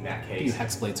 In that You can case. do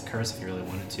Hexblade's Curse if you really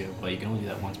wanted to, but you can only do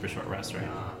that once per short rest, right?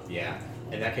 Yeah.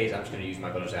 In that case, I'm just going to use my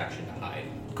bonus action to hide.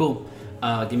 Cool.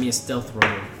 Give me a stealth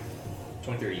roll.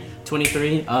 23.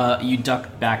 23. You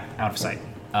duck back out of sight.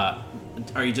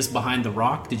 Are you just behind the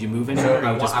rock? Did you move anywhere? So or are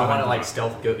I you just want behind to the like rock?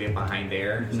 stealth go get behind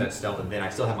there, so that's stealth, and then I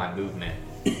still have my movement.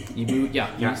 You move, yeah.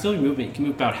 You Yeah. can still move. You can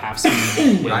move about half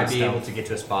speed. Would I be able to get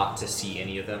to a spot to see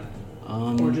any of them?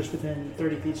 Or just within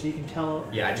 30 feet so you can tell.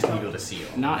 Yeah, I just need to be able to see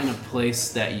them. Not in a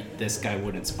place that this guy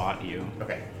wouldn't spot you.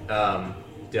 Okay.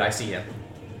 Did I see him?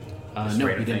 Just No,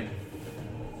 random you didn't. thing?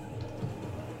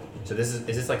 So is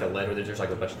this like a lead where there's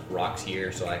like a bunch of rocks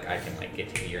here, so like I can like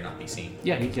get to here and not be seen?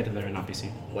 Yeah, you can get to there and not be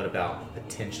seen. What about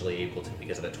potentially able to,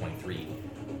 because of that 23,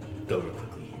 go real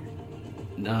quickly here?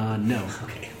 No.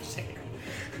 Okay, I'm just saying.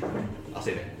 I'll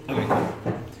stay there. Okay,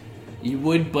 cool. You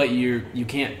would, but you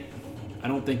can't. I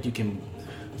don't think you can.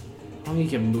 I don't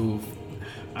think you can move.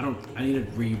 I need to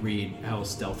reread how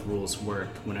stealth rules work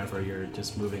whenever you're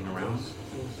just moving around.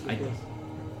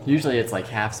 Usually it's like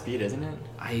half speed, isn't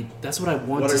it? That's what I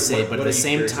want What to are- say, what- but what at are the you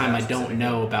same curious time, about I don't specifically?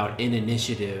 know about in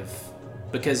initiative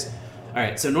because. All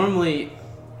right, so normally,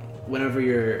 whenever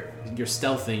you're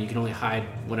stealthing, you can only hide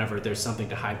whenever there's something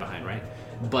to hide behind, right?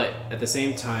 But at the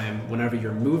same time, whenever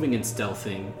you're moving and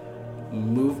stealthing,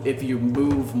 if you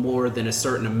move more than a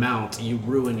certain amount, you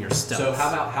ruin your stealth. So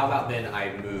how about then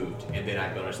I moved and then I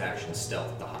bonus action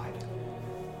stealth to hide?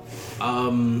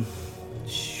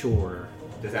 Sure.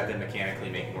 Does that then mechanically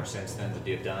make more sense than to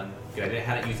do it done? Because I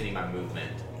hadn't used any of my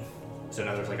movement. So in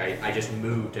other words, like I just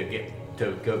moved to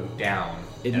go down.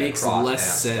 It and makes across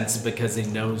less and sense because it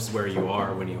knows where you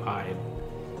are when you hide.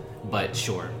 But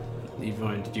sure. Do you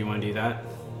want to do that?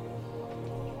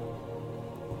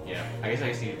 Yeah, I guess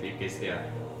I see because yeah.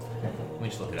 Let me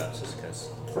just look it up just because.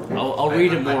 I'll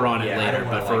read it more on it I later, don't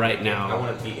wanna, but for right I now,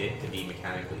 want it to be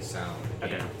mechanically sound.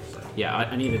 Okay. Yeah, so. yeah,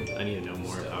 I need to know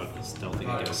more about stealthing.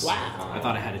 I guess. Wow. I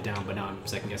thought I had it down, but now I'm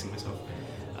second guessing myself.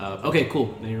 Okay,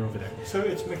 cool. Then you're over there. So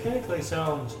it's mechanically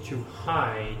sound to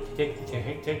hide, take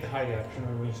the hide action,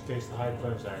 or in this case the hide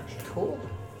bonus action. Cool.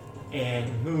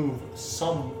 And move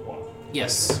somewhat.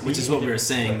 Yes, which is what we were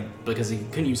saying, because he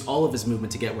couldn't use all of his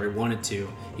movement to get where he wanted to.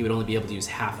 He would only be able to use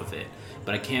half of it.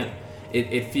 But I can't.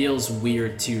 It feels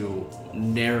weird to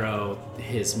narrow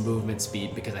his movement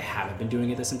speed because I haven't been doing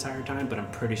it this entire time, but I'm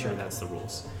pretty sure that's the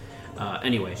rules.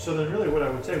 Anyway, So then really what I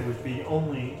would say would be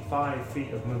only 5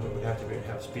 feet of movement would have to be at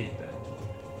half speed then.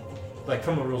 Like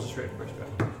from a rules of straight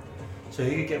perspective. So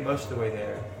he could get most of the way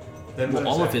there. Then well,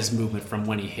 bonus all of action. his movement from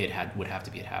when he hit would have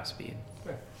to be at half speed.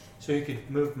 So he could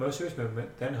move most of his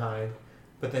movement, then hide,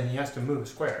 but then he has to move a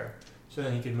square. So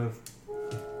then he could move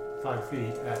 5 feet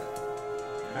at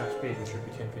half speed, which would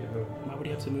be 10 feet of movement. Why would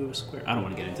he have to move a square? I don't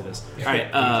want to get into this. Yeah.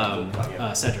 All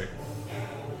right, Cedric.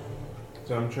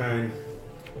 So I'm trying.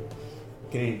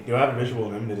 Do I have a visual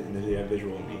on him? Does he have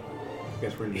visual on me? I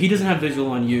guess we're in He doesn't have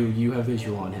visual on you. You have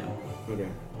visual on him. Okay.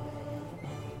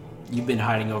 You've been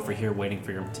hiding over here, waiting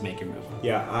for to make your move.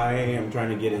 Yeah, I am trying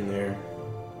to get in there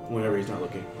whenever he's not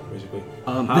looking, basically.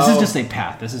 This is just a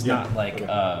path. This is Yeah, not like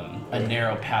okay. a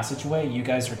narrow passageway. You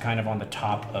guys are kind of on the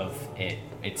top of it.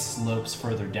 It slopes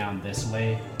further down this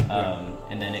way,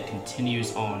 and then it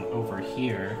continues on over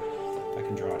here. If I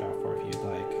can draw it out for you if you'd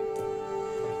like.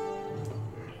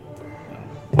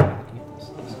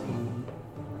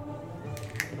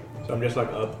 So I'm just like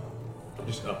up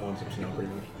on some snow, pretty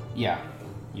much. Yeah,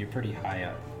 you're pretty high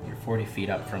up. You're 40 feet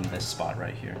up from this spot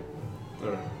right here.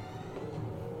 Alright.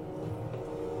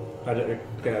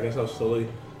 Okay, I guess I'll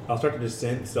start to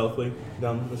descend stealthily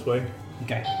down this way.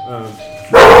 Okay. Fine.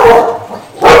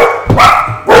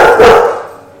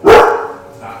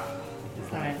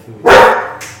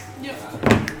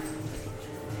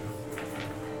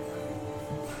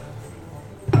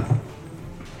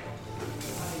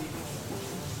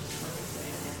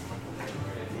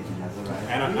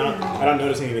 I don't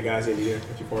notice any of the guys yet either.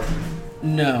 Too far.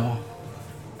 No.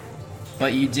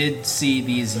 But you did see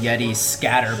these Yetis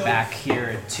scatter back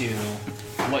here to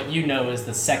what you know is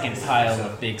the second pile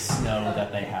of big snow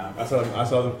that they have. I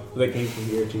saw them. They came from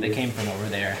here too. They came from over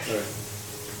there. Alright.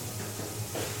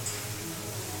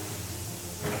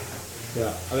 Yeah,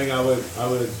 I think I would.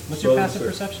 What's your slowly passive search.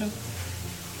 perception?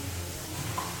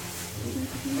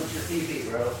 What's your TV,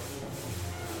 bro?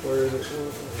 Where is it?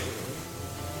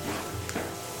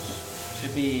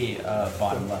 Should be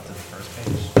bottom left of the first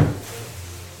page.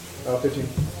 Oh, 15.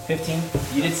 15.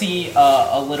 You did see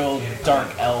a little dark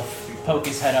elf poke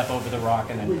his head up over the rock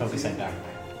and then poke his head back.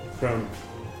 From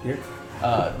here?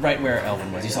 Right where Elvin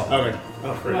was. You saw it. Okay.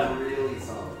 Oh, great.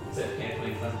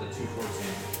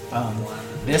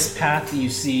 This path you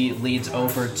see leads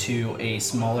over to a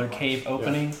smaller cave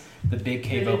opening. The big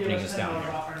cave opening is down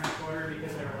here.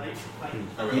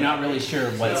 You're not really sure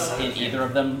what's in either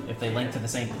of them. If they link to the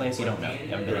same place, you don't know. You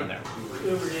haven't been in there.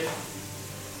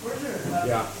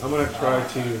 Yeah, I'm gonna try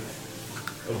to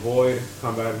avoid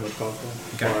combat as much as possible.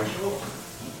 Okay. Alright.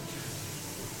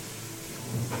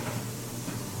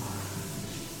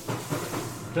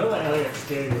 Don't let Elliot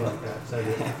scare you like that. So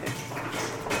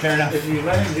Fair enough. if you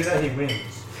let him do that, he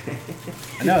wins.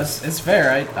 No, it's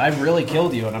fair. I really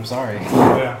killed you, and I'm sorry.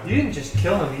 Yeah. You didn't just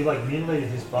kill him. You like mutilated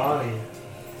his body,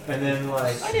 and then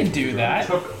like I didn't do that.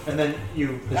 and then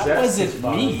you possessed That his wasn't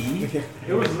body. me.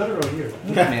 It was literally you.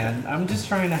 Look, man, I'm just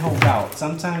trying to help out.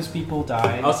 Sometimes people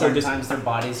die, and Also, just- sometimes their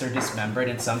bodies are dismembered,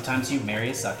 and sometimes you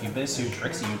marry a succubus who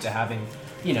tricks you into having,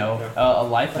 a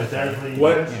life with her. Deadly.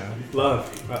 What? You know. Love.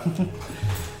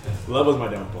 Love was my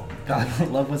downfall. God,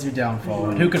 love was your downfall.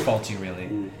 And who could fault you, really?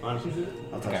 Honestly.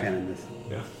 I'll tell Okay. Shannon this.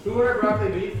 Yeah. Who ordered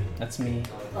broccoli beef? That's me.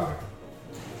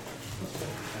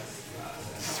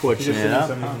 Switching it up.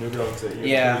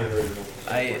 Yeah.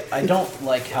 I don't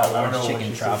like how orange chicken I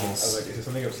was travels. like, is there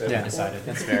something upset? Yeah, decided.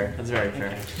 That's fair. That's very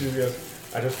fair. She goes,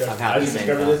 I just I've had the same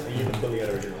discovered thought. this and you completely got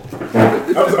original.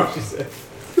 That was all she said.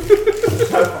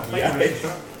 Yeah.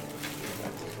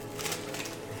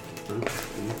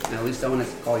 At least I want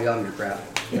to call you out on your crap.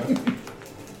 Yeah.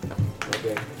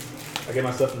 Okay. I get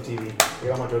my stuff from TV. I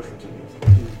get all my jokes from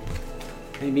TV.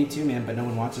 Hey, me too, man, but no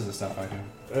one watches the stuff I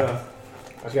do.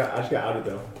 I just got outed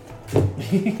though.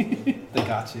 They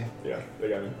got you. Yeah, they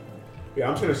got me. Yeah,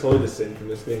 I'm just gonna slowly descend from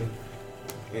this thing,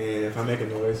 and if I make a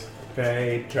noise, can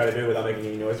I try to do it without making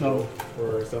any noise No.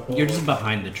 for stuff? You're just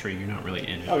behind the tree. You're not really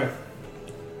in it. okay.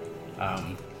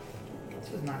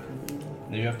 This is not gonna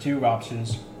be. You have two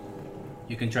options.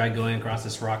 You can try going across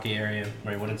this rocky area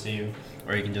where he wouldn't see you,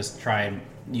 or you can just try and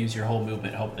use your whole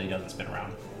movement, hope that he doesn't spin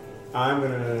around. I'm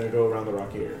gonna go around the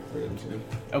rocky area for them to.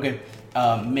 Okay,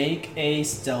 make a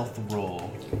stealth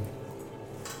roll.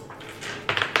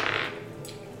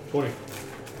 20.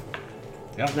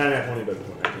 Yeah. Not 20,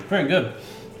 but 20. Very good.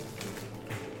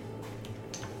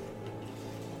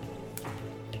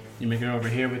 You make it over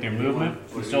here with your movement.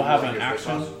 You still have an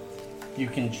action. You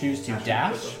can choose to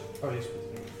dash What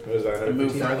is that? and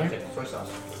move further.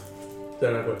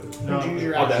 Then I put. No, use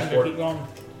your I'll action dash to for keep it. going.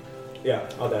 Yeah,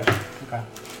 I'll dash. Okay.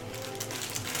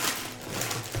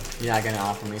 You're not gonna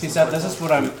offer me. See, some Seth, this is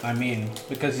what I mean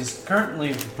because he's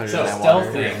currently Put it So, in that stealthing.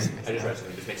 water. I just read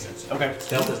something. This makes sense. Okay.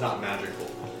 Stealth is not magical,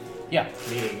 Yeah,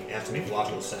 meaning it has to make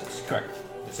logical sense. correct.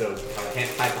 And so if I can't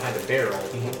hide behind the barrel,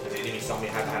 and the enemy saw me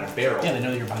hide behind a barrel, Yeah, they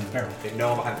know you're behind the barrel. they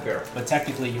know I'm behind the barrel. But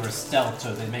technically, you're a stealth, so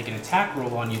if they make an attack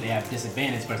roll on you, they have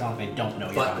disadvantage. But it's not like they don't know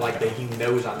you're But behind like the barrel. he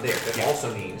knows I'm there. That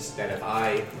also means that if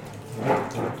I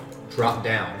drop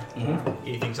down,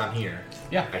 he thinks I'm here.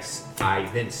 Yeah. I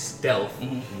then stealth,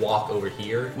 walk over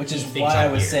here. Which he is thinks why I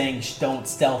I'm was here. saying don't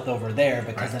stealth over there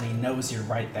because Right. then he knows you're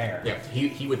right there. Yeah,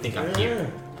 he would think I'm here.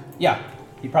 Yeah,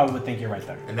 he probably would think you're right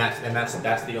there. And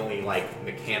that's the only like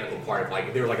mechanical part of like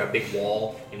if there was like a big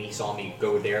wall and he saw me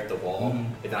go there at the wall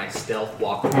and then I stealth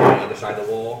walk over to the other side of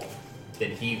the wall,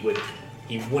 then he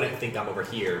wouldn't think I'm over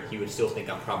here. He would still think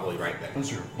I'm probably right there. That's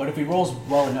true. But if he rolls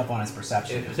well enough on his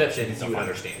perception, In perception, he's he would fine.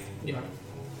 understand. Yeah.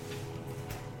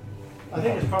 I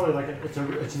think it's probably like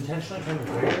it's intentionally kind of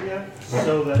gray area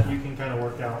so that you can kind of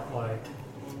work out like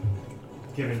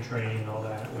giving training and all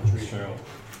that. Which we True.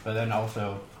 But then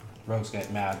also, rogues get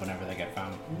mad whenever they get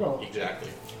found. Well, Exactly.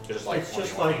 Just like it's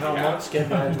just like how monks get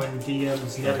mad when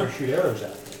DMs never shoot arrows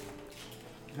at them.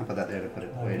 I'll put that there to put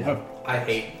it way Yeah. down. I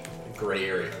hate gray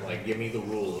area. Like, give me the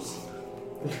rules,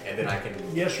 and then I can.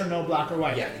 Yes or no, black or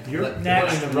white. Yeah. You're let-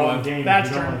 Next. playing the wrong game. Bad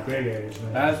if you don't turn. like gray areas,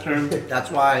 man. That's true. That's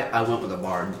why I went with a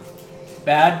bard.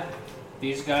 Bad.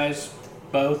 These guys,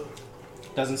 both,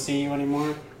 doesn't see you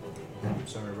anymore.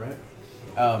 Sorry, right?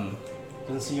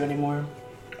 Doesn't see you anymore.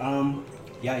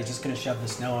 Yeah, he's just gonna shove the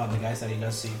snow on the guys that he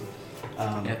does see.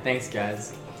 Yeah, thanks,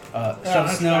 guys. Shove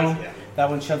nice snow. guys, yeah. That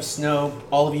one shoves snow.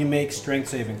 All of you make strength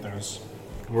saving throws.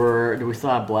 Do we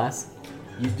still have bless?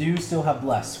 You do still have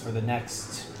bless for the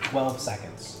next 12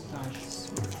 seconds. Nice.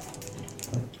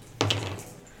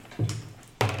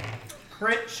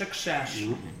 Crit success.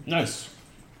 Nice.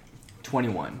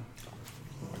 21.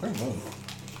 Very good.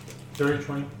 30,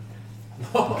 20.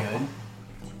 Good.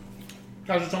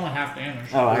 Guys, it's only half damage.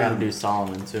 Oh, I gotta do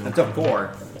Solomon too. That's a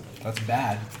 4. That's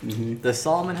bad. Does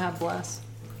Solomon have bless?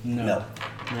 No. No.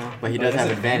 No, but he But does it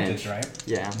have is advantage. right?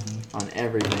 Yeah, on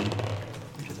everything,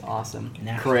 which is awesome.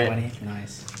 Natural Crit, 20.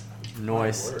 Nice.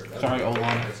 noise. Sorry,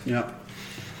 Olan. Yep.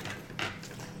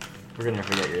 We're gonna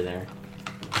forget you're there.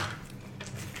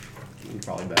 You're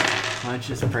probably better. Why don't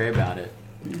you just pray about it?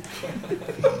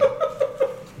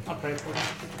 I'll pray for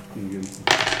it.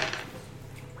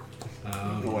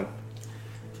 No way.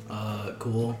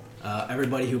 Cool.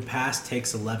 Everybody who passed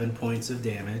takes 11 points of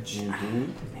damage,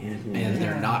 Mm-hmm. and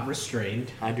they're not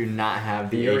restrained. I do not have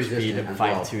the You're HP to resistant as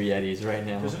fight well. 2 Yetis right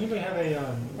now. Does anybody have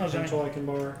a pencil I can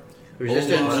borrow?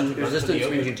 Resistance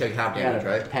means you take half damage,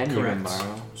 right? Pen you can Correct.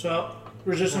 borrow. So,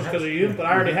 resistance because of you, but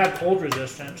I already had cold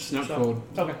resistance. It's not so. cold.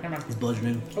 Okay, never mind. It's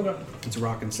bludgeoning. Okay, It's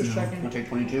rock and just snow. You checking. take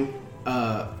 22?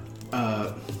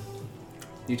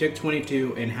 You take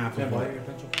 22 and half Can I of borrow what your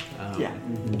pencil? Yeah.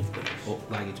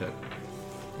 Laggy took.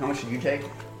 How much did you take?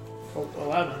 Oh,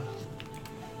 11.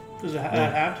 Is it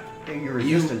halved? Your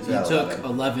You resistance is at took 11.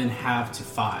 11 half to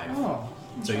 5. Oh.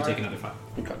 So you sorry. take another 5.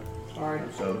 Okay. Sorry.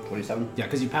 So 27? Yeah,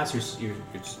 because you pass your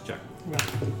check.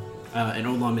 Okay. And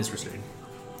Olam is restrained.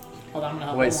 Hold on, I'm gonna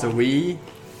help Wait, you so along. we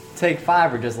take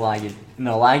 5 or just Laggy?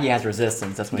 No, Laggy has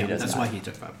resistance. That's what Yeah, he does. that's now. why he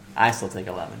took 5. I still take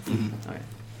 11. Okay.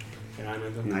 Can I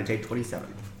move And I take 27.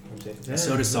 them?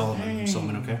 So does Solomon.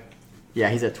 Solomon, okay? Yeah,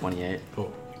 he's at 28.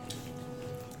 Cool.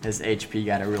 His HP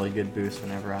got a really good boost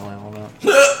whenever I leveled up.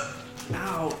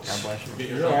 Ouch. God bless you.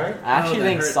 You're alright? I actually that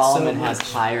think hurts Solomon so has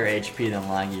much. higher HP than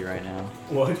Laggy right now.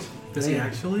 What? Does he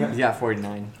actually? He's got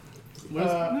 49. I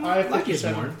have Lucky's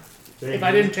 57. more. If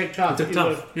I didn't take tough, Took you tough.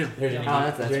 would've- Yeah. There's Yeah. any, Oh,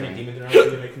 that's is there any right. demons around here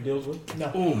that making deals with? No.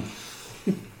 Boom.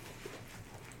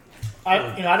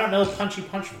 I don't know punchy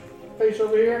punch face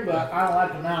over here, but I don't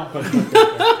like him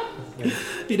now.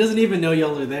 He doesn't even know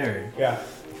y'all are there. Yeah.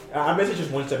 I'm basically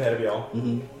just one step ahead of y'all.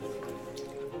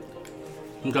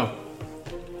 Okay.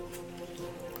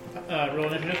 Roll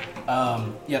initiative.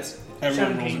 Yes.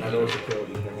 Everyone 17. I know it's a kill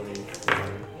either one of you.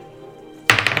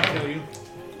 I'll kill you.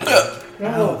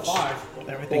 No, roll Ouch. 5.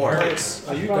 Everything Four. hurts.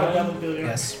 Are you Probably done? double kill you.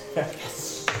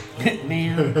 Yes.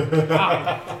 Man.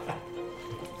 Wow.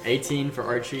 18 for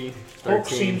Archie. Hulk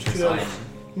 13 seems for to Simon.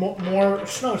 have more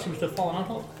snow seems to have fallen on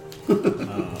Hulk.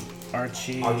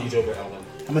 Archie. Archie's over Ellen.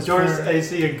 How much Yours for,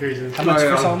 AC increases. how much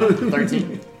for Solomon?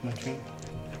 13?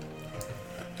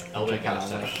 Ellen got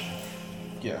stuff.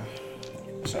 Yeah.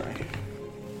 Sorry.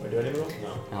 Wait, do I need to roll?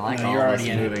 No. I like No, all you're of us already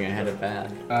in it. moving ahead of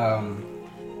bad.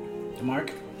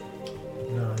 Mark?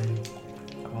 9.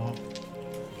 Cool.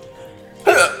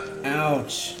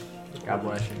 Ouch. God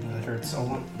bless you. That hurts so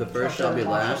much. The first shall be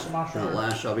last, and the Marshall.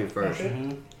 last shall be first.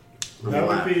 Okay. That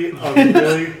would be a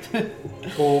really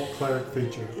cool cleric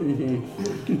feature.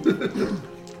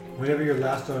 Whenever you're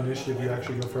last on initiative, you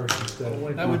actually go first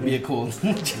instead. That would be a cool.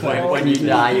 When you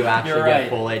die, you actually You're get right.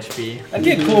 full HP. That'd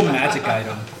be a cool magic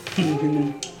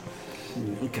item.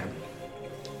 Okay.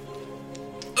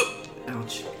 Oh,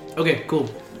 ouch. Okay, cool.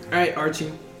 All right,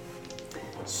 Archie.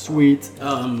 Sweet.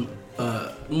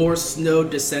 More snow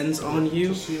descends on you,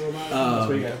 That's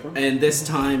where you got it from? and this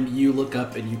time you look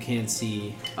up and you can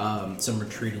see some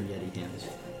retreating Yeti hands.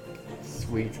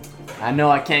 Sweet. I know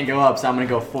I can't go up, so I'm gonna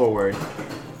go forward.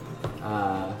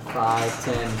 5,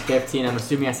 10, 15. I'm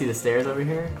assuming I see the stairs over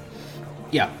here.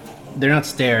 Yeah, they're not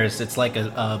stairs. It's like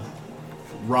a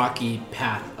rocky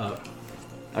path up.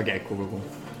 Okay, cool.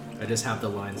 I just have the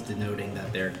lines denoting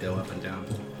that they go up and down.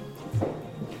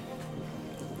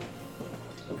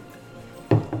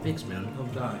 Thanks, man.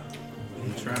 I'm dying.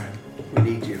 I'm trying. We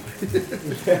need you.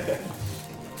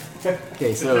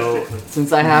 Okay, so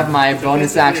since I have my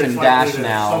bonus action dash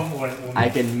now, I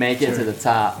can make it to the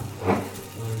top.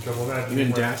 You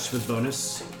can dash with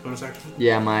bonus action.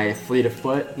 Yeah, my fleet of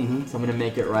foot. Mhm. So I'm gonna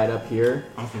make it right up here.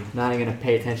 Awesome. Not even gonna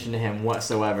pay attention to him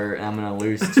whatsoever, and I'm gonna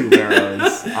lose 2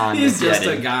 arrows on He's this just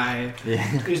a Yeti. guy. Yeah.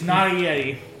 He's not a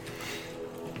Yeti.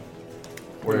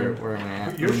 Where am I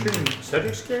at? You're shooting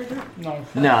Cedric's character? No.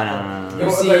 No. I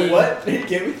was see- like, what? Are you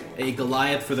kidding me? A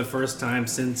Goliath for the first time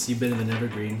since you've been in the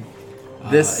Nevergreen.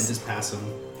 This- and just pass him.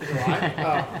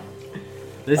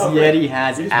 This Oh, Yeti great.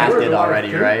 has You just acted murdered a lot of already,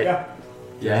 people. right? Yeah.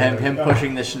 Yeah, him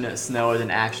pushing the snow is an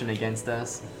action against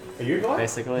us, Are you going?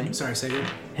 basically. I'm sorry, say again?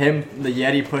 Him, the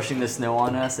Yeti pushing the snow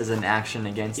on us is an action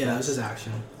against Yeah, us. this is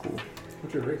action.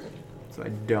 What's your reason? So I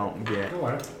don't get Don't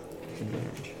worry.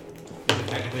 advantage. Is it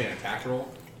technically an attack roll?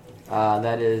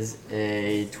 That is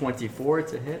a 24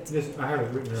 to hit. This, I have it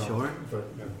written down. Sure. But,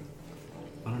 no.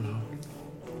 I don't know.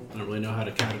 I don't really know how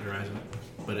to categorize it,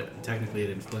 but technically it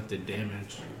inflicted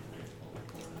damage.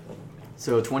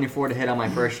 So 24 to hit on my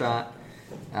first shot,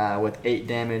 with 8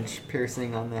 damage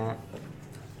piercing on that.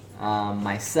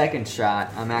 My second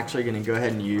shot, I'm actually going to go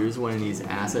ahead and use one of these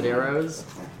acid arrows.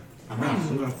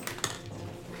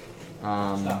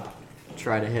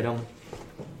 Try to hit him.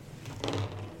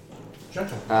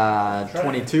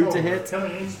 22 to hit.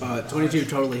 22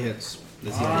 totally hits.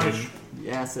 This Nice.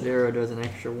 The acid arrow does an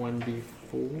extra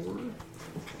 1d4.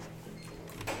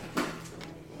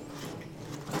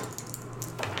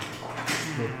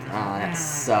 That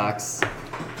sucks.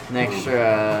 An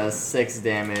extra 6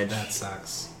 damage. That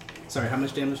sucks. Sorry, how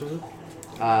much damage was it?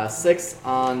 6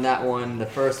 on that one. The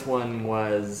first one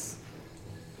was,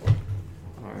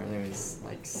 or I think it was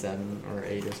like 7 or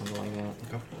 8 or something like that.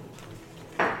 Okay.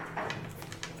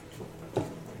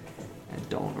 I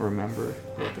don't remember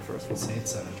what the first one was. Say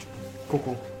it's 7.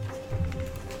 Cool.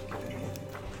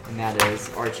 And that is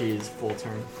Archie's full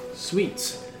turn.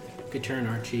 Sweet. Good turn,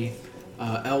 Archie.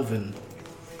 Elvin.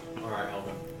 Alright,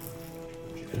 Elvin.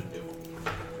 What you gonna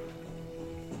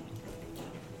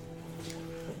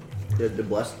do? The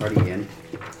blessed already in.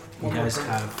 You guys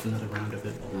have another round of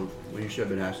it. Well, you should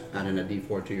have been adding a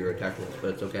D4 to your attack rolls, but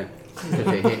it's okay. Because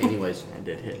they hit anyways. I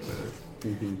did hit both.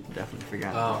 Definitely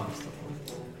forgot.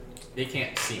 They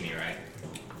can't see me, right?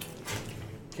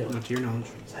 Not to your knowledge.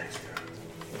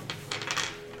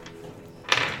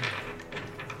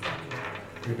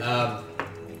 Um,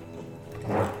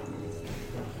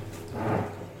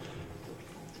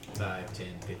 5, 10,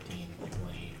 15,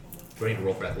 20. Do I need to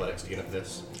roll for athletics to get up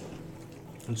this?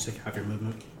 I'll just take half your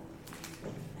movement.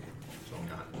 So I'm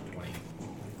not 20,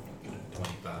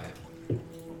 25,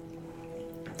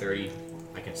 30.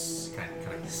 I can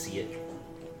kind of see it.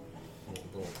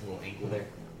 Little angle there.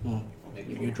 Well,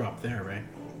 Maybe you drop there, right?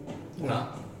 Huh?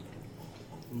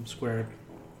 Square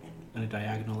and a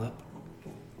diagonal up.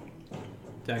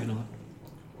 Diagonal up.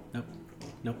 Nope.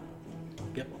 Nope.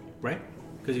 Yep. Right?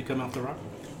 Because you come off the rock?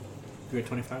 You're at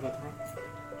 25 off the rock?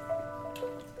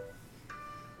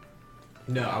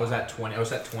 No, I was at 20. I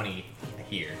was at 20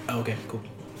 here. Oh, okay, cool.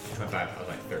 25. I was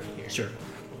like 30 here. Sure.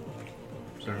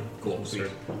 Sorry. Cool. Sweet.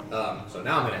 So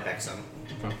now I'm gonna hex him.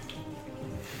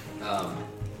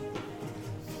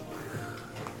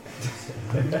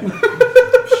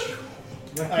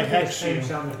 I hex Same you.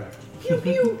 sound effect.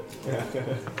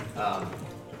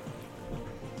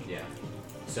 Yeah.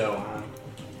 So,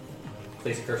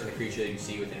 place a curse on the creature that you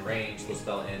see within range. The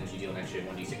spell ends. You deal an extra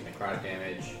 1d6 necrotic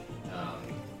damage.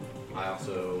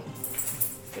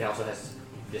 It also has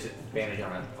disadvantage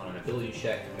on an ability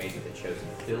check made with a chosen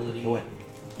ability. What?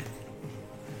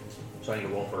 So I need to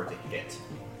roll for it to hit.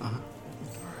 Uh-huh.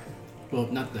 Alright. Well,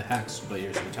 not the hex, but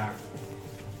your attack.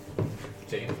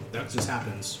 Say again. That just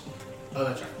happens. Oh,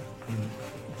 that's right.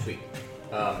 Sweet.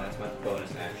 That's my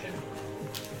bonus action.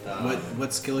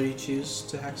 What skill do you choose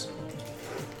to hex?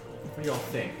 What do y'all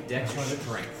think? Dex or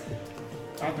strength?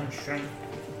 I'll do strength.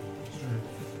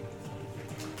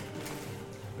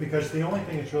 Because the only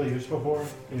thing it's really useful for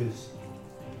is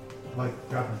like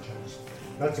grappling checks.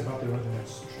 That's about the only thing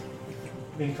that's.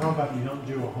 In combat, you don't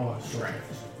do a whole lot of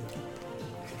Strength.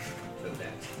 So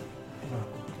Dex.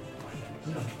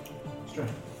 No,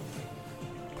 strength.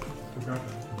 For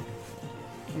grappling.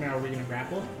 I mean, are we gonna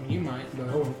grapple? I mean, you might,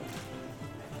 but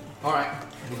Alright,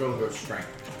 we'll go strength.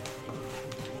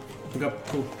 Okay,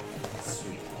 cool.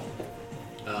 Sweet.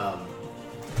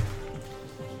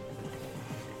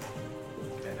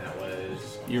 And that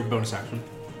was Your bonus action.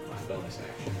 my bonus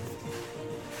action.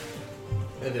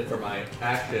 And then for my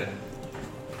action,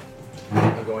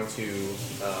 I'm going to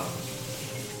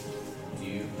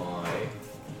do my.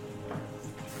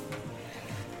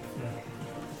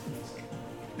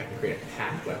 I can create a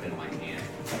packed weapon in my hand.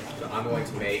 So I'm going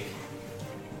to make.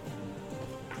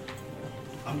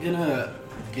 I'm gonna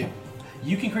give.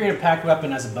 You can create a packed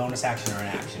weapon as a bonus action or an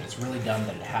action. It's really dumb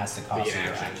that it has to cost Be you an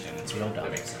your action. action. It's real dumb.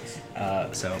 That makes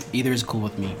sense. So either is cool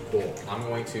with me. Cool. I'm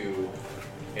going to,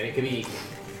 and it could be,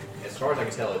 as far as I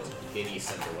can tell, it's any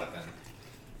simple weapon.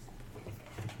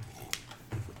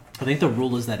 I think the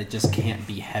rule is that it just can't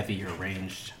be heavy or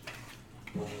ranged.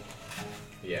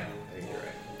 Yeah, I think you're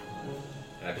right.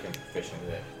 And I become proficient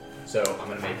with it. So I'm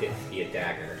gonna make it be a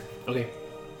dagger. Okay.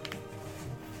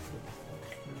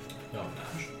 No, I'm not.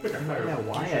 Yeah,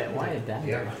 why a dagger?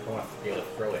 Yeah, I want to be able to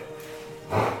throw it.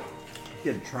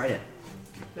 You had tried it.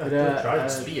 Yeah, But, try A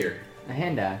this. spear. A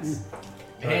hand axe.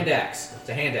 A hand axe. It's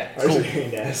a hand axe. I said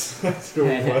hand ass. That's cool.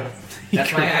 What?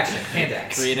 That's my action. Hand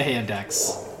axe. Create a hand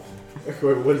axe.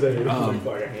 What does that mean? Um,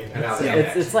 Like a hand Now, ass. yeah.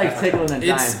 It's like tickling a It's-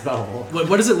 giant's bubble.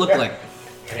 What does it look like?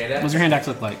 A hand What axe. does your hand axe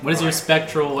look like? What does your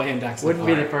spectral hand axe look Wouldn't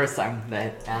be like? the first time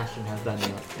that Ashton has done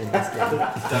in this game.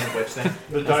 Done which thing?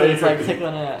 The So it's like diagram-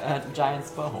 tickling a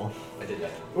giant's butthole. I did that.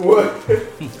 What?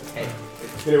 Hey.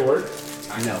 Did it work?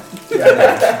 No.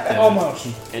 almost.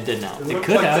 It did not. It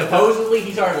could have. Supposedly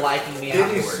he started liking me Did you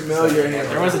afterwards. smell your hand?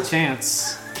 There was a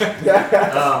chance.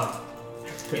 Oh,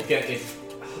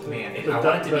 man, The I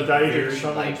want it to the be diagram very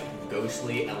summoned- like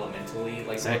ghostly, elementally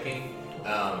like Sick. looking.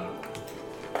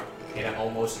 And I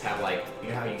almost have like, you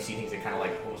know how you see things that kind of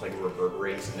like almost like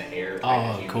reverberates in the air. Right,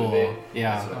 as Oh, you cool. move it.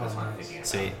 Yeah. That's what I'm thinking about.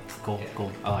 Sweet. Cool. Yeah.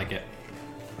 Cool. I like it.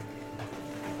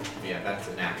 Yeah, that's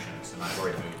an action, so I've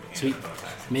already moved. and Sweet. a bonus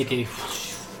action. Make a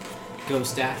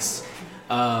ghost axe.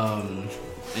 And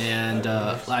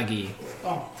Laggy.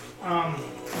 Oh,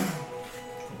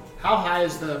 how high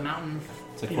is the mountain?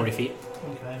 It's like 40 feet.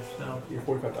 Okay, so You're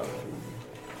 45,000 feet.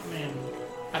 I mean,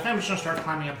 I think I'm just gonna start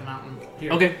climbing up the mountain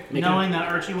here. Okay, make Knowing that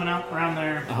Archie went up around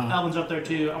there, Uh-huh. Elvin's up there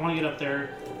too. I want to get up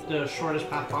there the shortest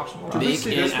path possible. Did we Make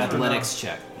see an this one or no? athletics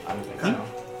check. I don't think so.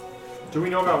 Do we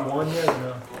know about one yet? Or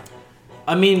no.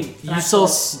 I mean, you That's saw.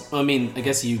 all. I mean, I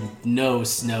guess you know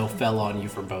snow fell on you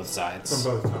from both sides.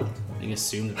 From both sides. I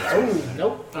assume that. Oh,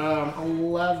 nope.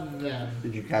 11.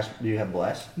 Did you cast? Do you have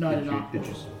bless? No, I did you, not.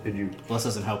 Did you? Bless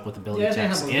doesn't help with ability Yeah, it doesn't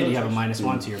checks, help with and you ability have a checks.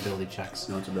 -1 to your ability checks.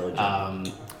 No, it's ability.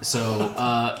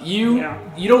 You Yeah.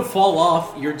 you don't fall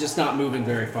off. You're just not moving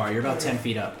very far. You're about 10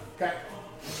 feet up. Okay.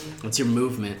 What's your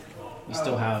movement? You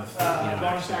still have Bonus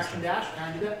actions. action dash. Can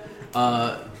I do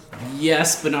that?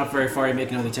 Yes, but not very far. You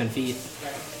make another 10 feet.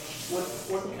 Okay.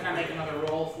 What can I make another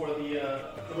roll for the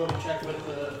ability check with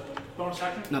the bonus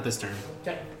action? Not this turn.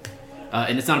 Okay.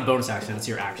 And it's not a bonus action. It's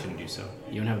your action to do so.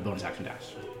 You don't have a bonus action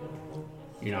dash.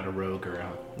 You're not a rogue or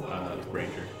a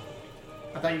ranger.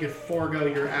 I thought you could forego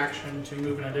your action to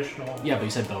move an additional. Yeah, but you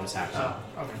said bonus action.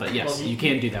 Oh, okay. But yes, Well, you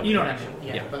can do that. You with know your what I action.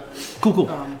 mean. Yeah, but Cool, cool.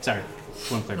 no, Sorry.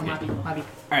 One might clarification. be. All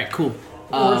right, cool.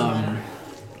 Doesn't matter.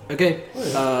 Okay.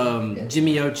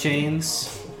 Jimmy O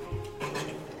Chains.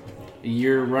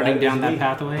 You're running That is down that me.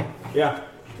 pathway. Yeah.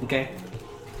 Okay.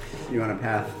 You on a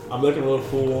path? I'm looking a little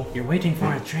fool. You're waiting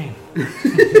for a train.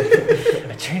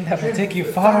 A train that will take you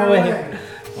far away.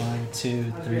 1,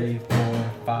 2, 3,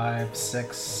 4, 5,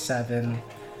 6, 7,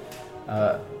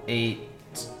 8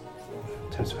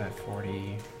 times 5,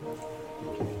 40,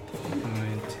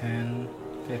 9, 10,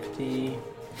 50,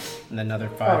 and another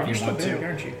 5 Oh, if you're you still want big, to.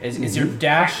 aren't you? Is your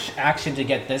dash action to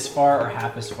get this far or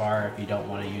half as far if you don't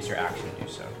want to use your action to do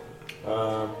so?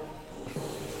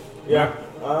 Yeah.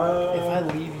 If I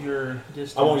leave your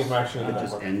distance. I won't use my action to It get that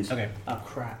just far. ends. Okay, Oh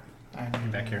crap!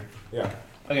 back here. Yeah.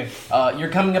 Okay, you're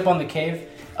coming up on the cave.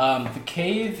 The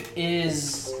cave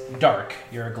is dark.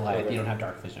 You're a Goliath. Okay. You don't have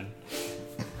dark vision.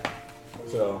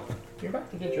 So, You're about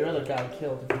to get your other guy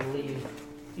killed if you leave.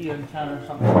 you encounter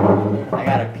something. I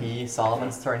gotta pee.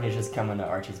 Solomon's turn. He's just coming to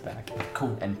Archie's back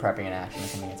Cool. and prepping an action if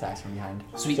something attacks from behind.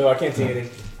 Sweet. So I can't see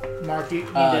anything. Mark, you need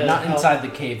to Not help. inside the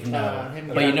cave, no. him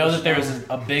But you grab know the that there's stone.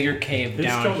 a bigger cave Who's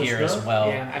down still the here as stone? well.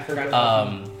 Yeah, I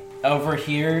forgot. Over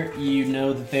here, you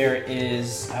know that there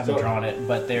is. I haven't So- drawn it,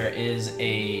 but there is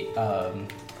a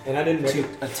And I didn't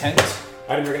a tent.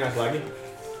 I didn't recognize Laggy.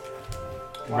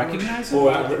 Recognize it?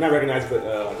 Well, not recognize, but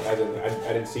I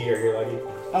didn't see or hear Laggy.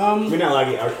 I mean, not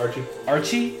Laggy, Archie.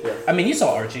 Archie? Yeah. I mean, you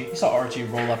saw Archie. You saw Archie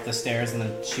roll up the stairs and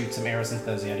then shoot some arrows into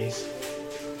those yetis.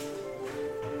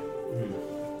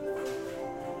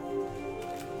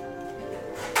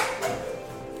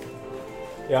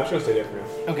 Yeah, I'm just gonna stay there for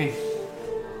now. Okay.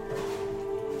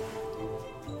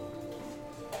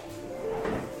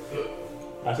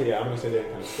 Actually, yeah, I'm gonna stay there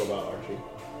and kind of scope out Archie.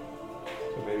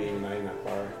 So maybe even not even that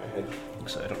far ahead.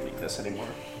 So I don't need this anymore.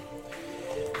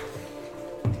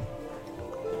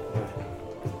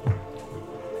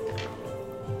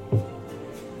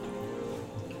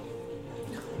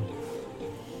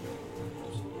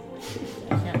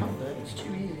 I can't help it. It's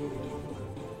too easy.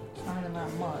 It's not even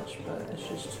that much, but it's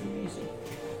just too easy.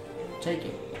 Take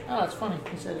it. Oh, it's funny.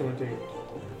 He said I'm it. gonna take it.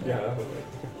 Yeah, that's okay.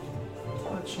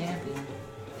 What a champion.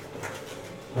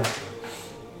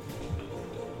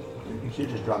 You should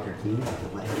just drop your keys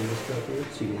and let him just go through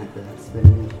so you can have to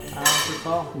spin it. Good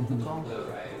call. Good call.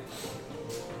 Alright.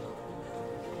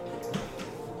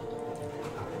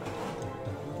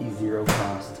 These zero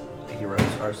cost heroes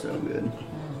are so good.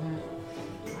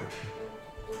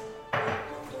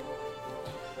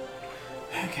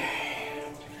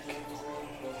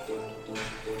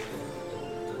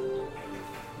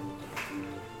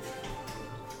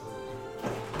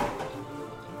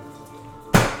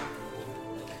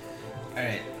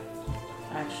 Alright.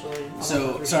 Actually. I'm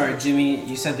So, gonna sorry, Jimmy,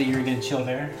 you said that you were gonna chill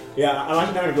there? Yeah, I'm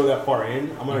actually not gonna go that far in.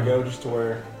 I'm gonna go just to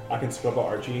where I can scope out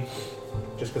Archie,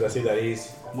 just because I see that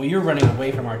he's. Well, you were running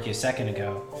away from Archie a second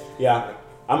ago. Yeah,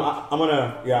 I'm not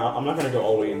gonna go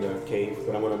all the way in the cave,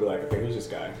 but I'm gonna be like, okay, who's this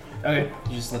guy? Okay.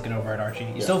 You're just looking over at Archie.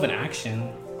 You still have an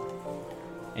action.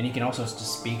 And you can also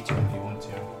just speak to him if you want to.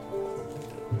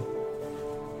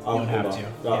 You don't have to.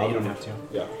 Yeah, you don't have to.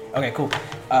 Yeah. Okay, cool.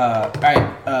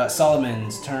 Alright,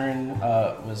 Solomon's turn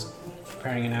was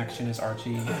preparing an action as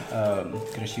Archie.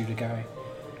 Gonna shoot a guy.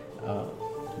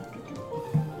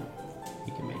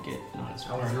 He can make it not as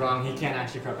I was far. wrong. He can't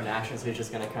actually prep an action, so he's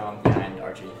just gonna come behind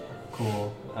Archie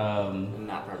Cool. and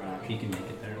not prep an action. He can make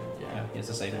it there. Yeah. Yeah, he has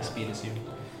the same speed as you.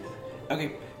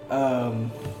 Okay,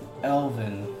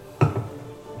 Elvin.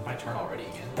 My turn already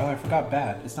again. Oh, I forgot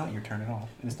Bad. It's not your turn at all.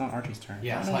 And it's not Archie's turn.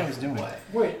 Yeah, I it's don't know what like I was doing. what?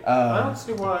 Wait, I Um, don't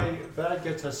see why Bad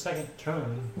gets a second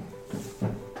turn.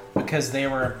 Because they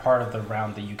were a part of the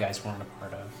round that you guys weren't a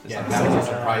part of. Is Yeah, that that what was it a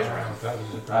is? surprise round. That was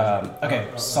a surprise. Okay,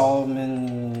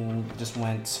 Solomon just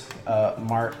went.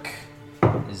 Mark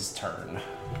is turn.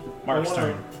 Mark's I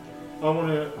wanna- turn. I want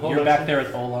to hold You're back action. there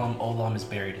with Olam. Olam is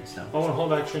buried in snow. I want to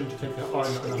hold action to take the. Oh,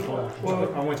 no, not hold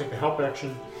action. I want to take the help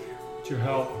action to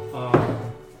help.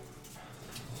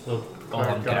 The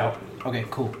Olam, get out. Okay,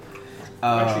 cool.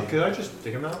 Actually, could I just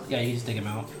dig him out? Yeah, you just dig him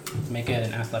out. Make it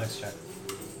an athletics check.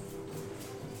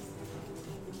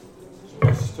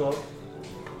 It's still.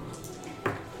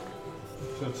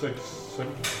 So it's like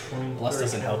 20. Bless 30.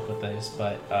 doesn't help with this,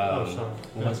 but Oh, sorry.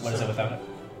 what is it without it?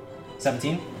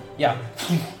 17? Yeah.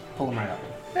 Pull him right up.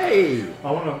 Hey!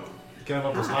 I want to get him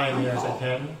up as high in the air as I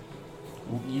can.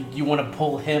 You want to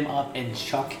pull him up and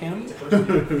chuck him?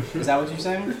 Is that what you're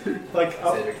saying? Like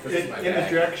up Cedric pushes my in the back,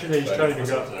 direction that he's but trying to it's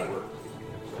go. something that worked.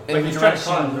 In Like the he's trying to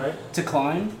direction climb, right? to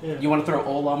climb? Yeah. You want to throw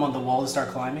Olam on the wall to start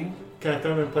climbing? Can I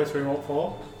throw him in a place where he won't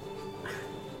fall?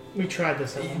 We tried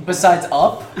this at one Besides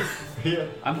up? Yeah.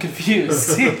 I'm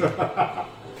confused. Never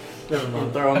You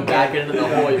mind. throw him back into the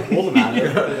hole you pulled him out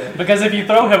of. Because if you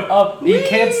throw him up, he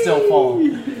can still fall.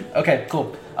 Okay,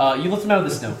 cool. You lift him out of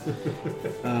the snow.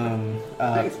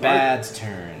 Thanks, Mark. Bad's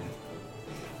turn.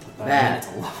 Bad.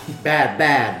 Bad,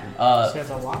 bad. He has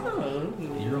a lot.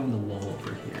 You're on the wall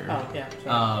over here. Oh, yeah.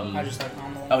 Sorry. I just like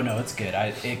on the wall. Oh no, it's good.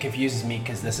 It confuses me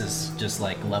because this is just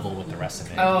like level with the rest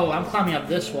of it. Oh, I'm climbing up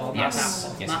this wall, not Yes. that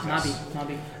wall. Yes, not yes.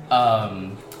 Nobby.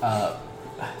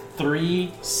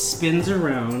 3 spins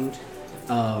around.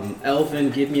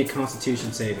 Elvin, give me a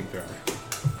Constitution saving throw.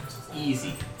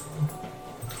 Easy.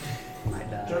 My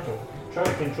dad. Gentle. Try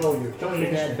to control you. Don't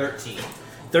use 13.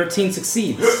 13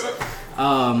 succeeds.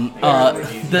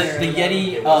 The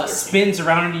Yeti spins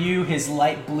around into you. His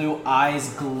light blue eyes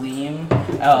gleam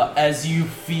as you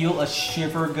feel a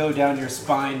shiver go down your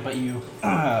spine, but you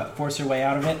force your way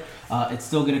out of it. It's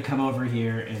still going to come over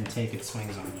here and take its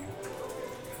swings on you.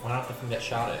 Why not the thing that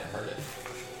shot it and hurt it?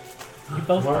 You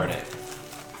both What? heard it.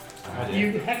 I did.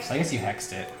 You hexed I guess you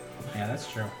hexed it. Yeah, that's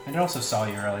true. And it also saw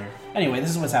you earlier. Anyway, this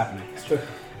is what's happening.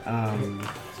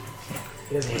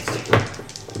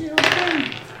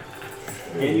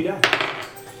 And you die.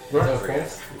 It's over,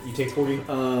 guys. You take 40.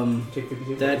 Take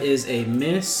 52. That is a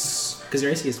miss. Because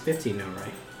your AC is 15 now,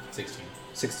 right? 16.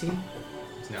 16?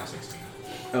 It's now 16.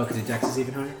 Oh, because your dex is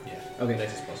even higher? Yeah. Okay.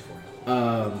 Dex is plus 4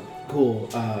 now. Cool.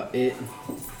 It.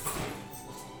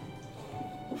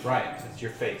 Right. It's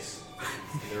your face.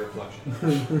 The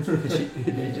reflection.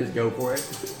 Did you just go for it?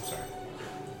 Sorry.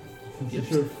 Your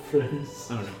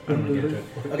face. I don't know. I don't want to get into it.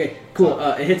 Okay, cool.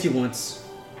 It hits you once.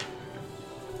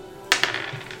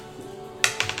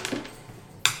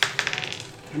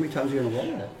 How many times are you gonna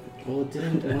roll that? Well, it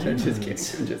didn't. Just kidding.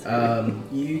 Just You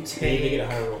You need to take get a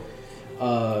higher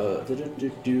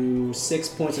roll. do 6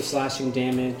 points of slashing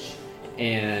damage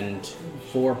and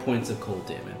 4 points of cold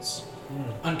damage.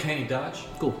 Uncanny dodge.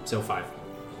 Cool. So 5.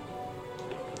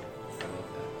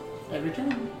 every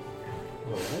turn.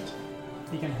 What?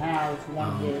 You can have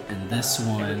one hit. And this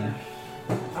every one. turn.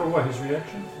 For what? His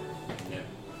reaction? Yeah.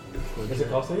 Does it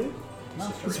cost anything?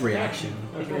 No, It's reaction.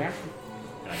 it's reaction.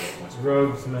 And I get points.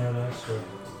 Rogues, man, I swear.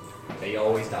 They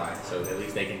always die, so at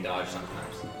least they can dodge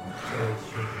sometimes. That's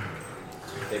true.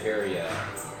 They're very easy.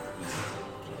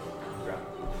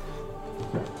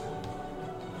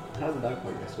 How's the dog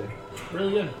park yesterday?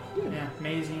 Really good. Yeah,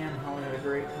 Maisie and Holly had a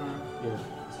great time.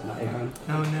 Not Akon?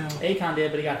 Oh no. Akon did,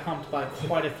 but he got humped by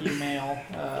quite a few male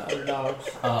other dogs.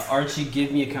 Archie,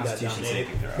 give me a Constitution dominated.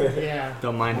 saving throw. Yeah.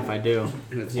 Don't mind if I do.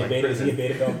 It's Is he a like beta? Is he a prison.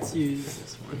 beta dog?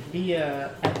 He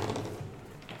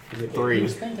he 3.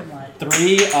 was thinking like 3.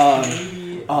 maybe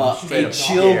Straight A up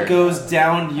chill here. goes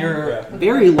down your Yeah.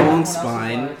 very long Everyone else is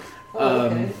spine. like, oh,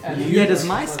 okay. And Yeah, does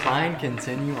my spine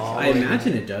continue all the I way?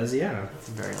 imagine it does, yeah. It's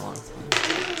a very long spine.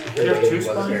 You have two He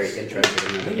wasn't very spines? interested in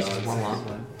I the think it's just dogs. one long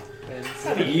one.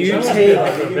 You Sounds take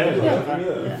like a bed, Yeah. like,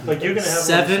 Yeah. like you're gonna have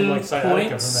 7 some like sciatica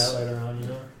points. from that later on, you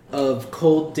know. of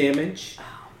cold damage,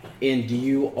 and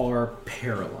you are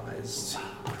paralyzed.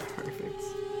 Perfect.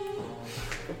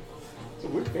 It's a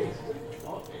weird face.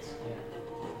 Odd face, yeah.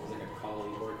 It's like a collie,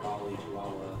 border collie,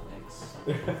 chihuahua mix.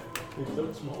 It's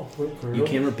so small. Wait, for You real?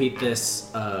 can repeat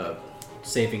this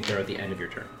saving throw at the end of your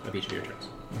turn, of each of your turns.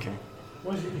 Okay.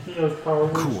 What is he knows power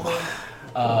moves, Cool.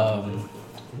 so-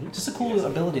 Just a cool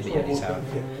ability that Yetis have.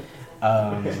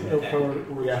 No power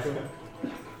moves, Yeah. so-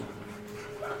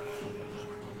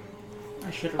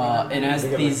 I should have And as They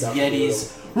got these like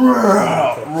Yetis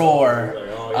Dr. roar, Like,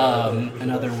 oh, yeah.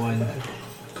 another one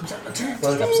steps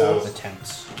out of the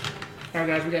tent. Alright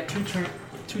guys, we got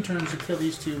two turns to kill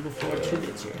these two before 2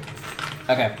 gets here.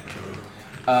 Okay.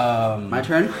 My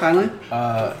turn, finally?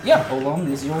 Yeah, Olom,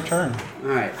 it is your turn.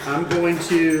 Alright, I'm going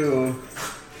to.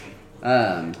 Hold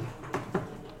on.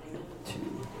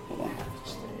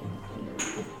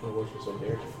 Oh, what's this over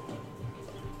there?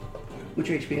 What's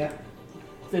your HP at?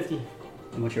 50.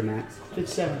 And what's your max?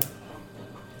 57.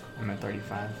 I'm at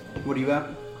 35. What are you at?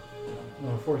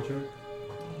 No, 42.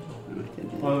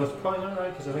 Well, that's probably not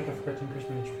right because I think I forgot to increase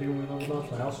my HP when we leveled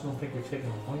up. I also don't think we've taken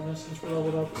a point since we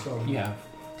leveled up, so. You have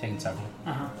taken several.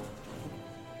 Uh huh.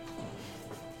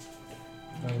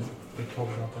 They told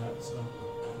me about that, so.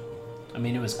 I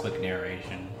mean, it was quick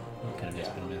narration. It could have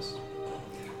just been missed.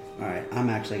 Alright, I'm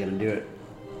actually going to do it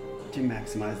to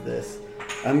maximize this.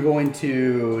 I'm going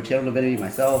to Channel Divinity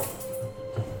myself.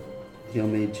 Heal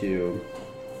me to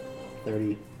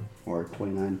 30 or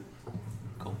 29.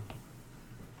 Cool.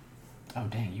 Oh,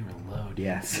 dang, you were low, dude.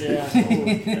 Yes. Yeah.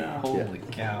 Holy cow. Holy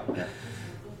cow.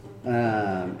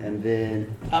 And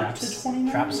then. Up to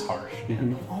 29? Trap's harsh.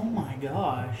 Mhm. Oh my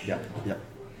gosh. Yep.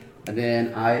 And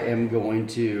then I am going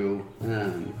to.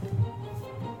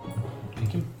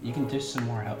 You can dish some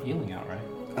more healing out,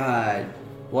 right?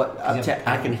 What up to,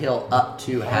 I can heal up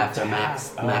to half the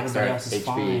max Oh, max our everybody else is HP.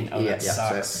 fine. Oh, that so-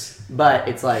 sucks. but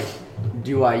it's like,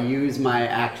 do I use my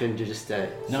action to just No,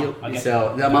 heal? I get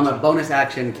So you. I'm on a bonus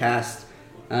action cast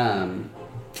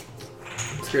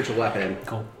spiritual weapon.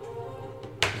 Cool.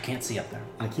 You can't see up there.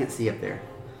 I can't see up there.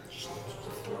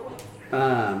 Where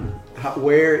I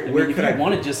where mean, if could you I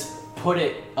want to just put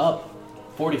it up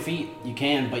 40 feet, you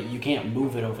can, but you can't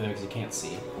move it over there because you can't see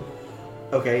it.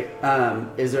 Okay.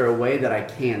 Is there a way that I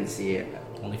can see it?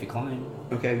 Only if you climb.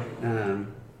 Okay.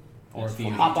 Or if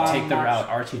you Hop on take the March. route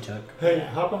Archie took. Hey,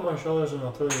 hop on my shoulders and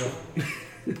I'll throw you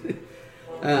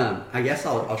up. I guess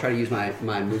I'll try to use my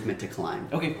movement to climb.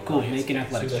 Okay, cool. Make an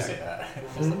athletics As soon as I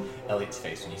check. say that. Elliot's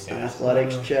face when you say that.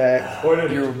 Athletics check. Or no,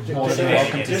 You're just- more just than squat,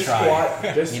 welcome to just try.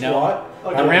 Squat, just You know,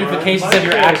 squat. The ramifications of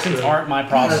your actions aren't my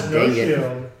problem. Dang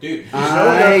it. Dude,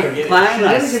 I Get it. climb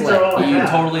a Shenanigans are all slip. You Yeah.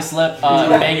 totally slip,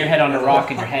 bang your head on a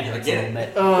rock, and your head hurts a little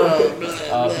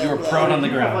bit. You are prone on the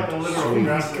You have like ground. a literal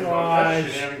grappling hook.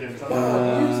 That's shenanigans.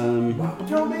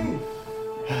 Tell me.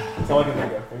 That's all I can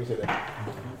think of when you say that.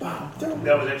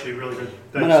 That was actually really good.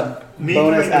 I'm gonna Me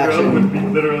bonus doing the drill would be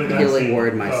action literally that healing scene.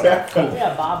 word myself.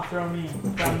 Yeah, Bob throw me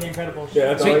from the Incredibles. Yeah,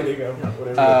 that's all I Sweet. think of.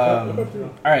 Whatever.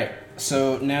 Alright,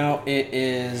 so now it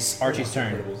is Archie's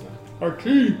turn.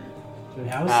 Archie.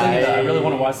 I was thinking that I really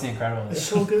want to watch The Incredibles. It's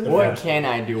so good. What can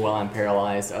I do while I'm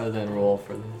paralyzed other than roll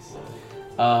for this?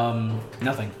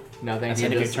 Nothing. Nothing. That's You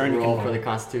it, if you just turn, you can roll roll. for the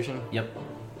Constitution. Yep.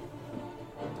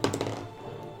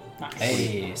 Nice.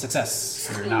 Hey,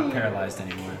 success. You're not paralyzed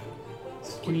anymore.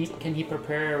 Can he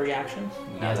prepare a reaction?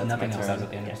 He has that's nothing my else turn. out at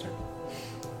the end of his turn.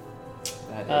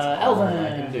 That is all Elvin. I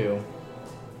can do.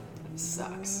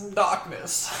 Sucks.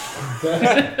 Darkness.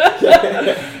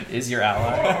 Is your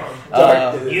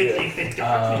ally. You think the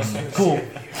darkness Cool.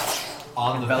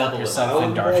 on the Envelop level yourself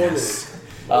in darkness.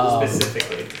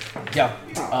 specifically. Yeah.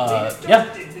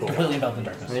 Completely enveloped in I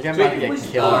darkness. think I'm about to get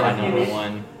killed by number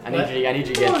one. I need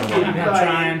you to get to I'm one. not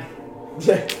trying.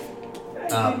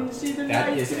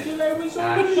 That is an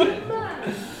action.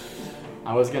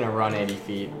 I was gonna run 80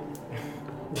 feet,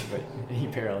 but he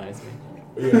paralyzed me.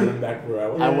 You're gonna run back where I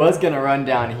was. I was gonna run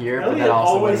down here, but Elliot that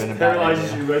also would always have been a bad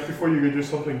paralyzes idea. you right before you can do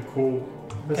something cool.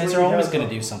 Guys are always going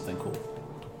to do something cool.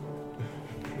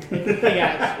 Hey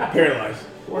guys, Paralyzed.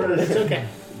 it's okay.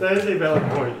 That is a valid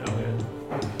point, Elliot.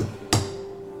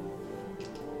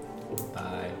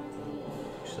 I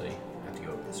actually have to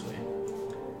go this way.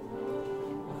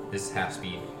 This is half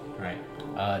speed, right?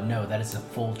 No, that is a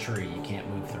full tree. You can't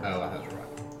move through. Oh, I thought it was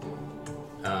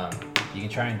right. You can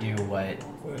try and do what,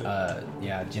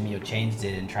 Jimmy O'Chains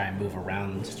did and try and move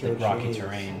around the rocky O'Chains.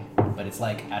 terrain, but it's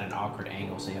like at an awkward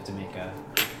angle, so you have to make a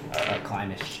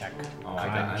climbish check. Oh, I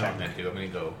know what I'm gonna do. I'm gonna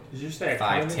go Did you say a 5,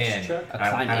 climbing 10. check? A And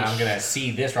I'm climbish. gonna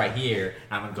see this right here.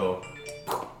 I'm gonna go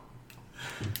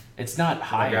It's not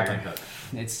grappling higher. hook.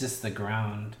 It's just the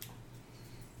ground.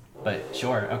 But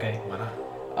sure, okay. Why not?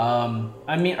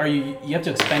 I mean, you have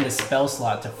to expend a spell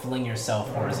slot to fling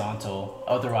yourself horizontal.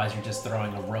 Otherwise, you're just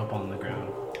throwing a rope on the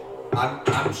ground.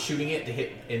 I'm shooting it to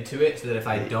hit into it so that if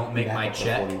I don't make my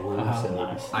check,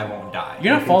 I won't die.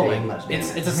 You're not falling.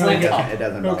 It's a sling up. It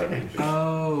doesn't bother me.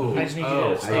 Oh. I just need you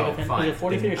to stay within- fine. is it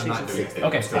 40 feet or I'm not 60 doing feet? it.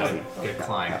 Okay, I'm just gonna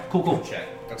climb. Cool. Check.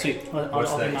 Okay. Sweet.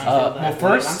 What's I'll the be next? mindful of Well, that.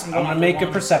 first, I'm going gonna for make a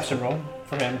one. perception roll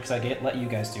for him because I let you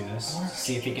guys do this.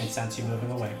 See if he can sense you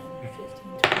moving away.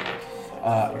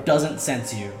 Doesn't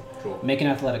sense you. Cool. Make an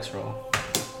athletics roll.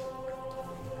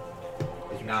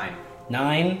 9.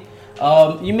 9.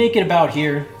 You make it about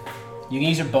here. You can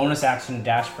use your bonus action to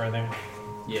dash further.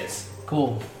 Yes.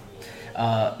 Cool.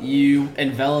 You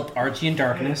envelop Archie in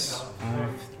darkness.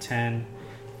 5, 10,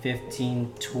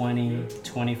 15, 20,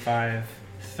 25,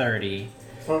 30.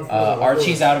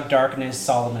 Archie's out of darkness.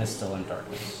 Solomon is still in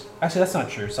darkness. Actually, that's not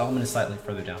true. Solomon is slightly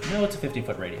further down. No, it's a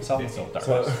 50-foot radius. Solomon's still in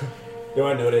darkness. So, do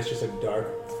I notice just a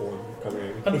dark form coming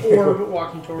in? An orb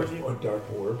walking towards you. A dark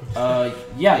orb.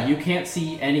 Yeah, you can't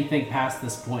see anything past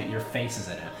this point. Your face is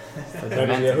in it.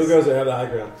 Yeah, who goes to have the high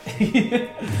ground?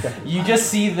 You just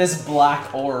see this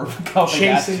black orb coming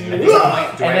Chasing at you. you. Do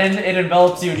And I- then it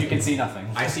envelops you and you can see nothing.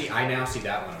 I now see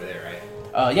that one over there,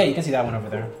 right? Yeah, you can see that one over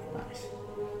there.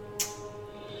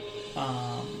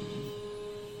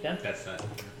 Yeah, That's not.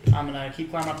 I'm gonna keep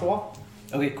climbing up the wall.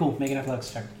 Okay, cool. Make an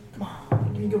athletics check. Come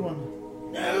on, give me a good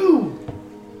one. No!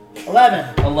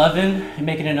 11. 11. You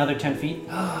make it another 10 feet.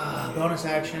 Bonus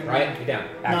action. Right? Get down.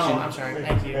 Action. No, I'm sorry.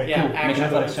 Thank you. Cool. Yeah, Cool. Make an action.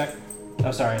 athletics check.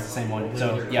 Oh, sorry, it's the same one.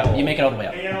 So, yeah, you make it all the way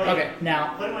up. Hey, Elliot, Okay,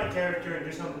 now, play my character and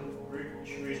do some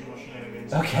reasonable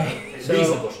shenanigans. Okay. So-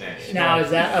 Reasonable shenanigans. now is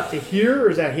that up to here or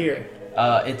is that here?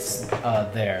 It's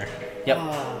there. Yep.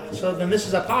 So then this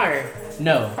is up higher.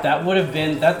 No, that would have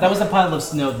been that was the pile of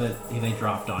snow that they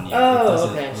dropped on you. It Oh, doesn't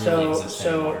okay. really exist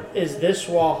So anymore. is this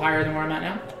wall higher than where I'm at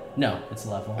now? No, it's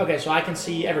level. Okay, so I can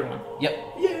see everyone. Yep.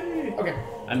 Yay! Okay.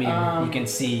 I mean, Um, you can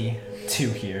see 2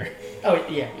 here. Oh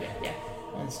yeah.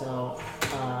 And so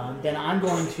then I'm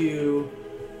going to.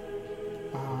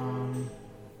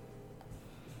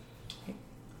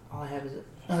 All I have is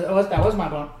that was my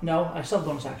bonus. No, I still have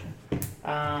bonus action.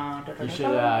 You should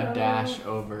dash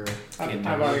over. I've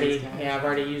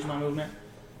already used my movement.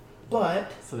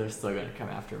 But So they're still gonna come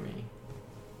after me.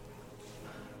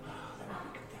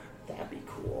 that'd be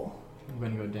cool. I'm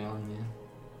gonna go down, yeah.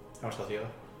 How much health do you have?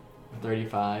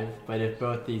 35. But if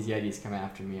both these Yetis come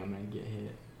after me, I'm gonna get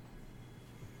hit.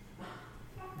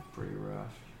 Pretty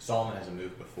rough. Solomon has a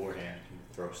move beforehand. You can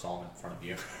throw Solomon in front of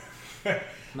you.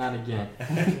 Not again.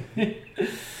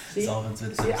 See, Solvents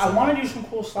with see, I want to do some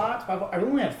cool slots, but I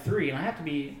only have 3, and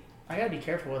I gotta be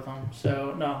careful with them.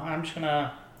 So no, I'm just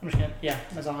gonna, yeah,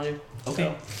 that's all I do.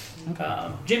 Okay.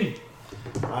 So, Jimmy.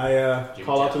 I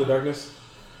call out to the darkness.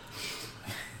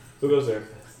 Who goes there?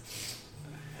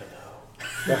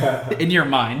 In your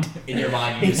mind, In your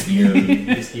mind, you just hear. You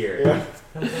just hear.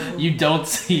 Yeah. you don't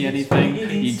see anything.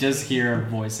 You just hear a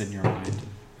voice in your mind.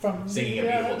 From Singing a the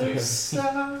beautiful other tune.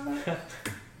 side.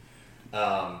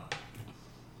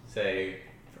 Say,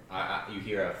 you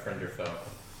hear a friend or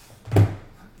foe.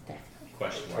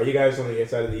 Question mark. Are you guys on the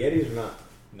inside of the Yetis or not?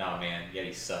 Nah, man,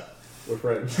 Yetis suck. We're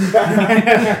friends.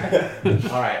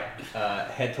 All right,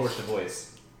 head towards the voice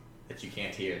that you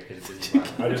can't hear because it's busy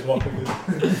running. I just walk into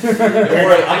Don't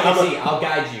worry, I can see. I'll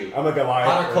guide you. I'm a Goliath.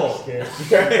 Hot or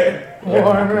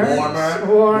cold?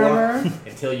 Warmer.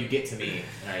 Until you get to me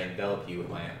and I envelop you with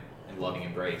my loving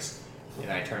embrace, and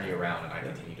I turn you around and I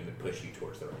continue to push you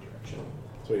towards the right direction.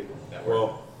 Sweet. That work?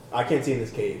 Well, I can't see in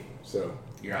this cave, so.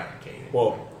 You're not in a cave.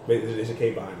 Well, there's a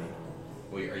cave behind me.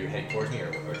 Well, are you heading towards me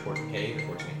or towards the cave or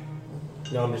towards me?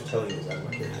 No, I'm just telling you this out of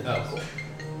my cave. Oh, cool.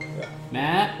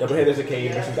 Matt, Up ahead, there's a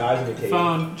cave. There's some guys in the cave.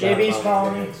 Phone. JB's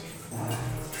calling.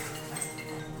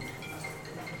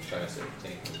 Trying to say,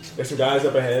 There's some guys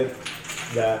up ahead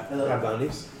that have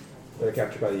bounties that are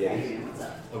captured by the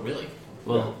Yetis. oh, really?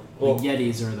 well, Well, the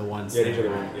Yetis are the ones. Yetis that are the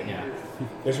ones, yeah. Yeah.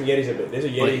 There's some Yetis up there. There's a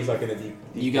Yetis like in the deep.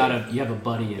 You have a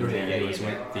buddy in There was a there Yeti who was in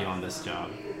there. with you on this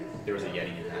job. There was a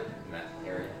Yeti in that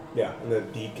area. Yeah, in the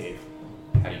deep cave.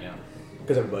 How do you know?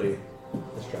 Because I'm a buddy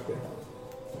that's trapped there.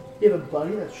 You have a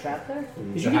buddy that's trapped there?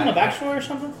 Did you So give him a how- backstory or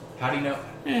something? How do you know?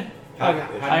 Eh, How, Okay. how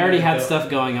do you I already know had that- stuff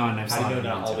going on. I've How do you know slotted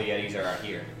not them all the into. Yetis are out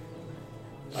here?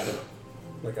 I don't.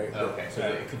 Like I. Oh, okay,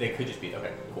 so they could just be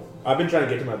okay. Cool. I've been trying to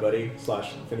get to my buddy /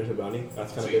 finish the bounty.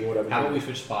 That's kind of been what I've been How about doing. we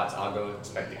switch spots? I'll go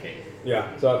inspect the cave.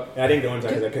 Yeah. So I didn't go inside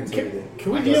because I couldn't see anything.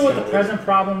 Can we I deal guess with the so. present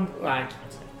problem? Never mind.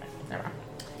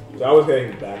 So I was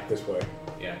heading back this way.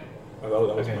 Yeah. That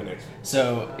was Okay. my next.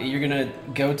 So you're gonna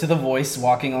go to the voice,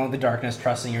 walking along the darkness,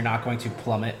 trusting you're not going to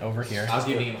plummet over here. I was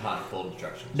giving him hot and cold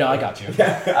instructions. No, I got you.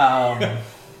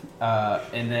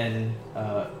 And then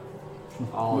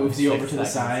All moves in you 6 over to the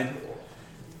seconds. side,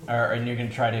 and you're gonna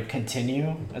try to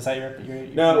continue. Is that your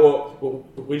No, well,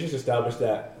 we just established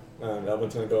that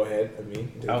Elvin's gonna go ahead of me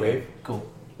into the Okay, cave. cool.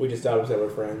 We just established that we're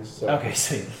friends. So Okay,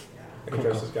 sweet. I can cool,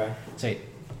 trust cool. this guy. Sweet.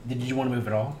 Did you want to move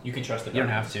at all? You can trust the You don't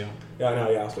darkness. have to. Yeah,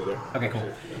 no, yeah, I'll stay there. Okay, cool.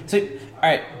 Sweet. All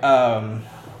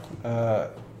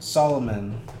right.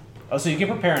 Solomon. Oh, so you can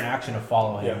prepare an action to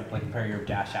follow him, Yeah. like prepare your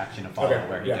dash action to follow Okay,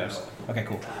 where he yeah. goes. Okay,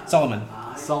 cool. Solomon.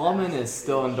 Solomon is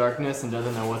still in darkness and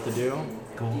doesn't know what to do.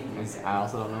 Cool. I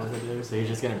also don't know what to do, so he's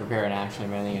just gonna prepare an action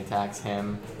if anything attacks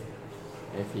him,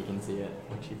 if he can see it,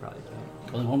 which he probably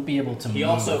can't. Well, he won't be able to He move.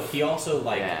 also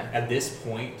like Yeah. at this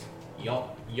point,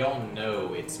 y'all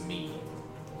know it's me.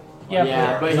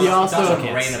 Yeah, but It's he not- also it's not some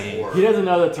can't random see. orb. He doesn't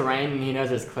know the terrain and he knows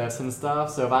there's cliffs and stuff,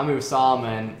 so if I move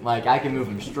Solomon, like I can move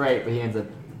him straight, but he ends up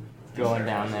going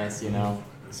down this, you know.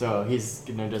 So he's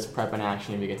gonna just prep an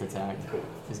action if he gets attacked.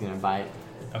 He's gonna bite.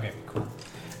 Okay, cool.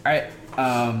 All right.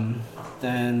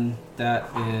 Then that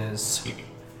is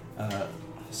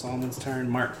Solomon's turn.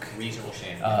 Mark. Reasonable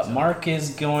shenanigans. Mark is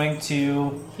going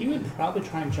to. He would probably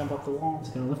try and jump up the wall.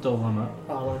 He's gonna lift Olam up,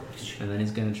 Oh, and then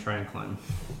he's gonna try and climb.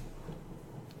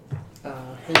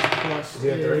 his plus Is he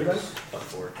at 30 then? Plus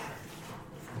 4.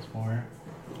 Plus 4.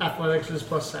 athletics is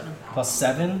 +7. Plus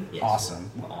 7? Yes.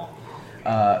 Awesome.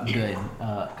 Good,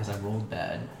 because I rolled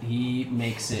bad. He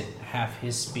makes it half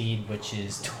his speed, which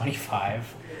is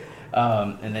 25.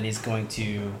 And then he's going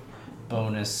to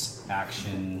bonus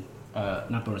action,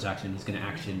 not bonus action, he's going to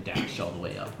action dash all the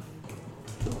way up.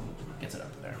 Gets it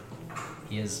up there.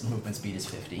 His movement speed is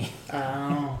 50.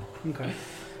 Oh, okay.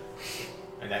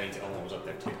 And that means Owen was up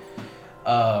there too.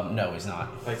 No, he's not.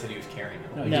 I said he was carrying him.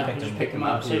 No, No, you just pick him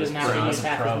up, so he doesn't have to prone. use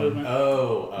half his Prone. movement.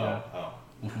 Oh, Yeah.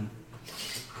 oh.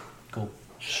 Cool.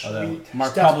 Although Sweet.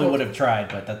 Mark Steph's probably about- would have tried,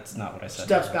 but that's not what I said.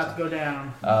 Stuff's about to go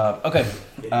down. Okay.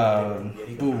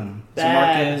 Boom. So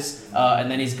Bad. Mark is,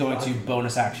 and then he's going to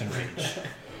bonus action rage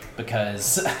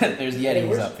because there's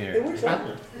Yetis up here.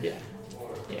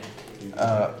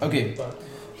 Yeah. Okay.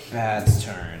 Bad's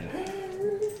turn.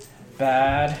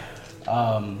 Bad.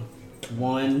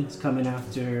 One's coming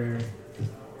after.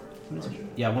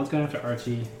 Yeah, one's going after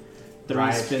Archie. 3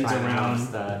 Riot's spins trying to around. announce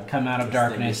the Come out of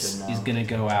darkness. distinguished He's now. gonna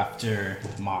go after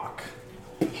Mock.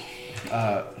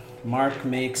 Mark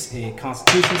makes a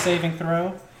Constitution saving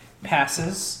throw,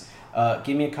 passes.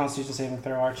 Give me a Constitution saving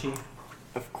throw, Archie.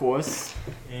 Of course.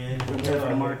 And Turn for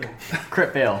the mark.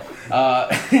 Crit fail.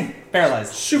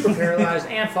 Paralyzed. Super paralyzed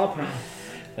and fall prone.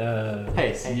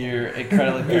 Hey. You're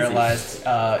incredibly paralyzed.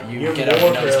 You You're get up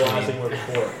more no paralyzing speed. with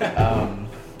before.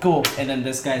 Cool. And then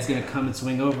this guy's gonna come and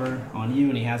swing over on you,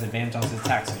 and he has advantage on his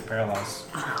attacks, so you're paralyzed.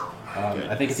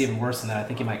 I think it's even worse than that. I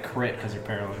think he might crit because you're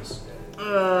paralyzed.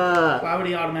 Why would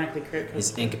he automatically crit?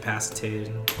 He's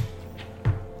incapacitated.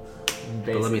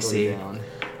 Basically let me see. down.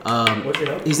 What's your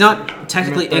health? He's not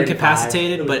technically 35.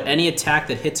 incapacitated, but any attack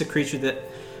that hits a creature that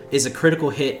is a critical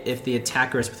hit if the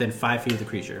attacker is within 5 feet of the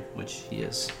creature, which he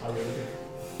is.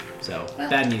 So,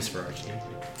 bad news for Archie.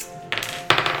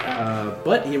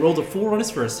 But he rolled a 4 on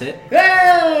his first hit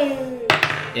Hey!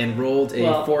 and rolled a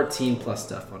Well, 14 plus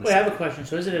stuff on his Wait, I have a question.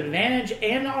 So is it advantage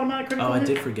and automatic critical Oh, I hit?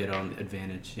 did forget on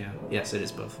advantage. Yeah. Yes, it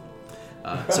is both.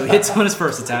 So he hits on his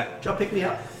first attack. Did y'all pick me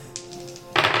up?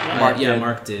 Mark did.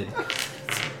 Mark did.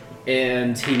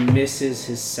 And he misses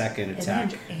his second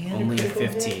attack. Advantage and Only a critical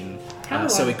hit? 15. How do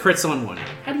So I- he crits on 1.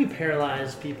 How do you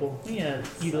paralyze people? We need to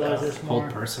utilize this more.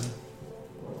 Hold person.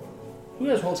 Who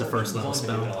has hold It's a person? first level Doing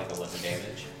spell. like 11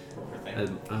 damage.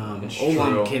 It's It's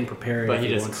Olam true. can prepare it But if he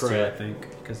he just wants crit. to, I think.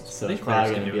 Because So it's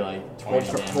probably going to be like 20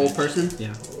 damage. Whole person?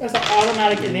 Yeah. That's an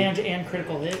automatic advantage and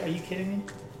critical hit. Are you kidding me?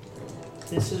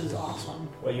 This is awesome.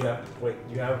 Wait, you have.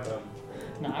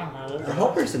 No, I don't know. The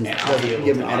whole person And I'll be doesn't able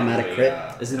give to an automatic actually,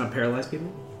 crit. Is it on paralyzed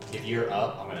people? if you're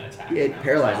up, I'm gonna attack. It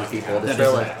paralyzes people. That Just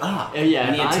is like, right. Yeah,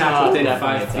 Any if I attack know, within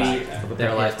definitely 5 attack. feet of a that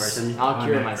paralyzed hits person. I'll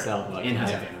cure automatic myself. crit. Like, And has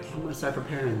Yeah. advantage. I'm gonna start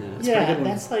preparing that. It's Yeah, pretty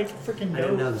good. that's like freaking I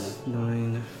didn't know dope. that.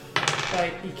 9.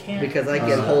 Like you can't. Because I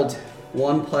can hold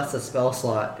 1 plus a spell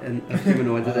slot and a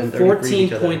humanoid within 30 feet of 14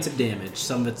 each other. points of damage.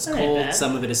 Some of it's That ain't cold, bad.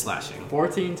 some of it is slashing.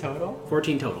 14 total?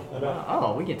 14 total.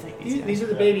 Oh, we can take these guys. These are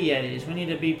the baby yetis. We need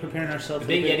to be preparing ourselves.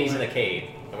 The for big big Yeti's in one. the cave,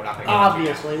 and we're not gonna get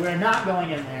Obviously, we're not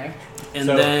going in there. And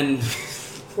So- then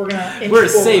We're gonna. inch we're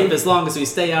forward. safe as long as we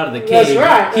stay out of the That's cave.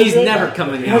 right, He's that's never right.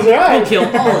 coming out. That's right. He'll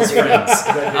kill all his friends.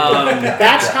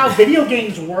 That's how video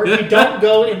games work. You don't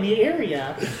go in the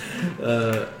area.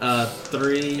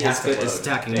 3 is, Half the good, is load.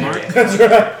 attacking Yeah, Mark. yeah. That's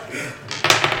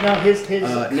right. No, his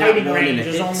Nat kiting 1 and range it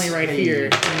is hits. only right Hey. here. You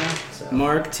know? So.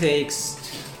 Mark takes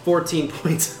 14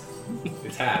 points.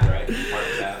 It's half, right? Part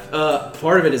of half.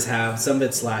 Part of it is half, some of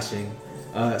it's slashing.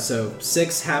 So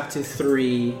 6 half to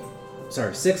 3.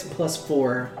 Sorry, 6 plus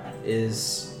 4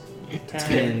 is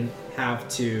 10 half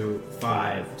to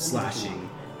 5 slashing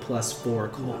plus 4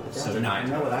 cold. So 9.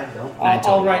 No, I don't.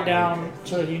 I'll write down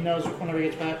so that he knows whenever he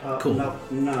gets back. Cool. No.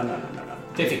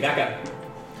 50, back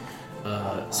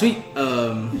up. Sweet.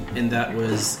 And that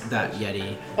was that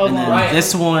Yeti. Oh, and then Ryan,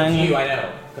 this one You, I know.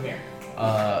 Come here.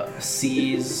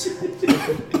 sees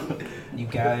you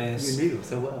guys. You knew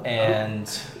so well. And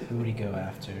who would he go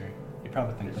after? You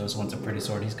probably think those ones are pretty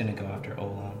sword. He's gonna go after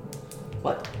Olam.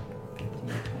 What?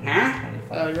 15, Huh?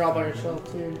 25. You're all by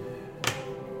yourself too.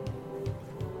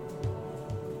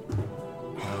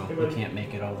 Oh, we can't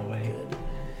make it all the way.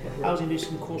 I was gonna do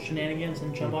some cool shenanigans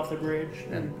and jump off the bridge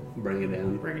and Bring it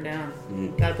down. bring it down.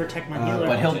 Mm. Gotta protect my healer.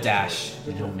 But he'll dash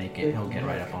and he'll make it. He'll get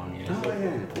right up on you. Oh,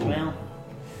 yeah.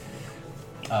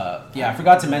 Well, Yeah, I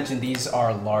forgot to mention these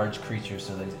are large creatures,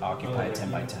 so they occupy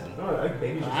 10 by 10. No, I think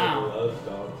babies just Wow. love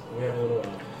dogs. We have a little.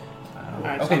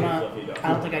 alright, so Okay. I'm I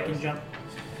don't think I can jump.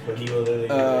 But he will literally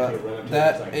run up to it,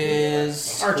 That it's like-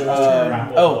 is. Archer's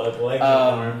Grapple, legs and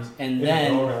arms, and they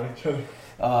then go around each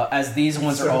other. as these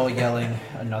ones are all yelling,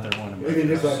 another one We can emerges.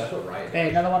 just like, That's what right. Hey,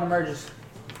 another one emerges.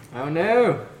 Oh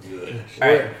no! Good.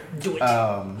 Alright. Do it.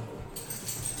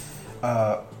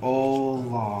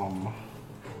 Olam.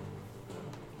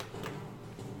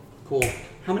 Cool.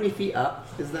 How many feet up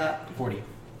is that? 40.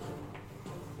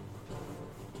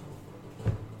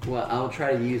 Well, I'll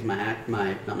try to use my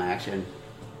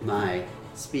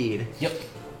speed Yep.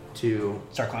 to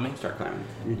Start climbing. start climbing.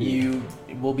 You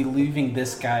will be leaving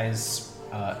this guy's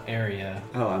area.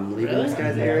 Oh, I'm leaving Really? this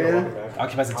guy's Yeah, area. walking back.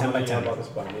 Occupies a 10 by I'll let you know 10. about this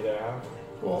bunny that I have.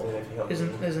 Well, And if you help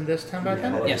me- isn't this 10 by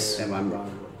 10? I'll let Yes. you know. Am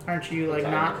I- Aren't you like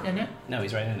not in it? No,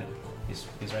 he's right in it. He's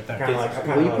right there. Kinda like, I Will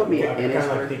kinda you put me like, in I his kinda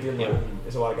like order? thinking like,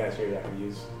 there's a lot of guys here that I can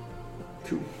use.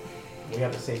 Cool. We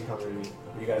have the same company.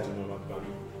 You guys don't know about the bunny.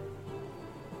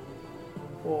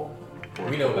 Well,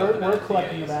 We know about the we're bounties,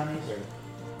 collecting the yeah, bounties.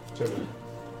 So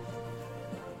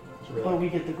we're But like, we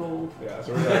get the gold. yeah,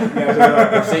 so we're like, yeah, so we're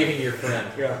like, We're saving your friend.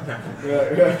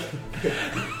 yeah.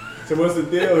 So what's the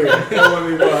deal here?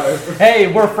 1v5.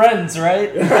 Hey, we're friends,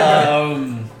 right?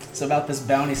 It's about this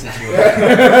bounty situation.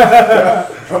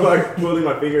 I'm like twiddling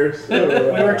my fingers. We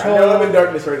were I know I'm in told,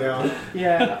 darkness right now.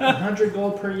 yeah, 100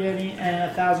 gold per Yeti and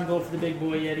 1,000 gold for the big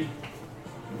boy Yeti.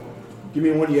 Give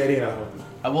me one Yeti and I'll help you.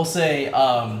 I will say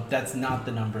that's not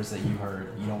the numbers that you heard.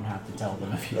 You don't have to tell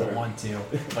them if you don't want to,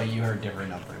 but you heard different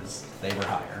numbers. They were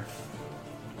higher.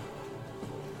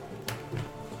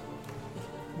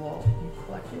 Well, you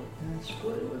collect it and then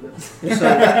split it with it.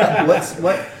 So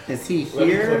what is he Let me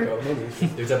here? click on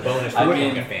movies. There's a bonus for I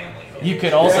being mean, a family. You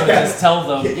could also just tell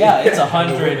them, yeah, it's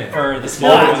 100 for the small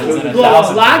Well, ones and 1,000. well,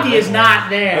 for Lagi the is big not ones.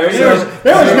 there. There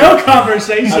There was no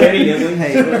conversation. Lady Yingling.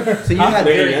 Hey, so you had.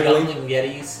 Lady Very Yingling. young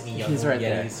Yetis. Young He's right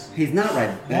there. Yetis. He's not right.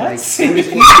 What? Like, he's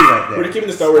right We're there. keeping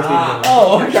the Star Wars theme Stop. going.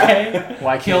 Oh, okay.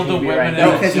 Why Kill can't the he be women right and No,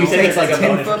 there? because You you said say it's it's like like a 10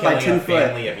 bonus foot for by killing 10 a foot.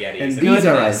 family of Yetis. And The these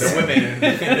are goodness. right. women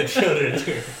and the children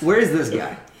too. Where is this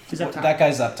guy? He's up top. That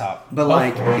guy's up top. But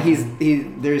like,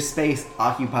 there's space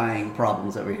occupying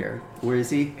problems over here. Where is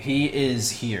he? He is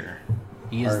here.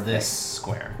 He is Perfect. this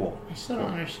square. Cool. I still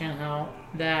don't understand how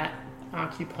that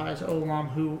occupies Olam,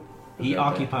 who... He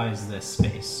occupies this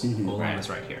space. Mhm. Olam Right. is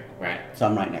right here. Right. So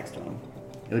I'm right next to him.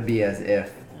 It would be as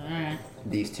if Alright.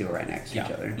 these two are right next to Yeah.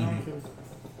 each other. Okay.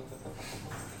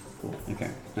 Cool. Okay.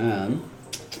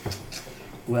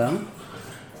 Well,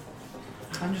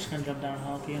 I'm just gonna jump down and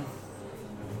help you.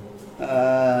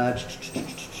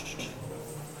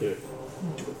 Do it.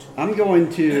 I'm going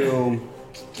to.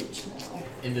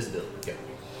 Invisibility. Go.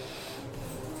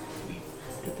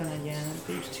 But then again,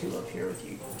 there's two up here with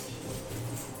you.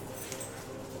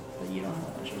 But you don't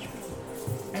have much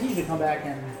HP. I need you to come back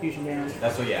and fusion damage.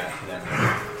 That's what. Yeah.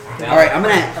 Then. All right. I'm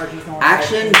gonna Archie's going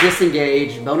action,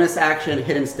 disengage, bonus action,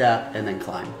 hidden step, and then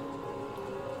climb.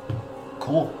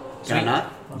 Cool. Can I Sweet.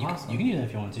 not? You can do that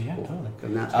if you want to, yeah, totally.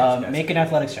 Good enough. Make an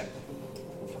athletics check.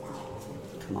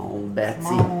 Come on, Betsy.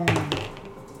 Come on.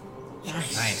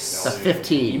 Nice. It's a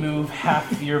 15. You move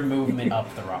half your movement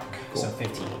up the rock, so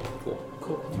 15. Cool.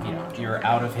 Yeah, you're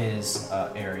out of his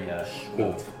area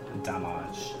of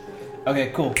damage.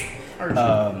 Okay, cool.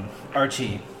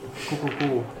 Archie.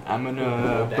 Cool. I'm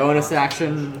gonna bonus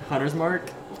action Hunter's Mark.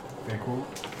 Very cool.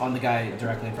 On the guy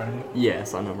directly in front of you.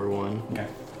 Yes, on number 1. Okay.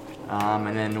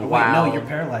 And then Oh, wow. wait, no, you're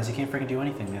paralyzed. You can't freaking do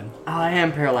anything, man. Oh, I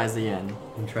am paralyzed again.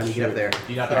 I'm trying to get up there. Do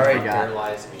you not Sorry, become God.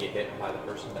 paralyzed if you get hit by the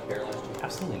person that paralyzed you?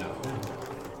 Absolutely not. No.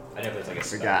 I know if it's like a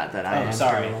spell. Forgot that I am. Oh,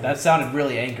 sorry. paralyzed. That sounded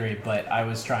really angry, but I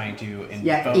was trying to invoke.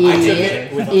 Yeah, I took idiot.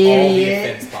 it with all the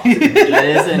Idiot. offense possible. That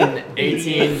is an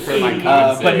 18 for my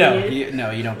con But save.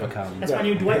 no, you don't become. That's my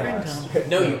new Dwight ringtone.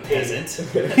 No, you peasant.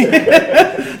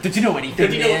 Did you know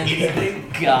anything? Did you know man?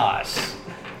 anything? Gosh.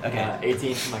 Okay.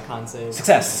 18 for my con save.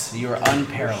 Success. You are Small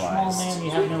unparalyzed. man, you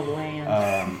have no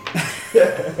land.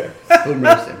 Who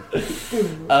knows him?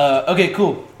 Okay,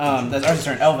 cool. That's Archie's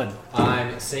turn. Elvin.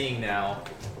 I'm seeing now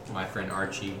my friend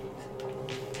Archie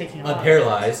Taking a lot.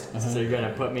 unparalyzed. So you're gonna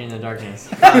put me in the darkness.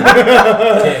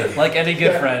 10, Like any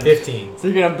good friend. 15, So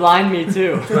you're gonna blind me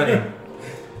too. 20.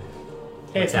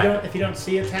 Hey, Attack. if you don't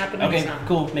see it's happening, Okay, it's not.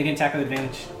 cool. Make an attack with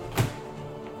advantage.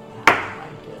 My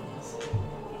goodness.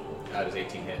 That was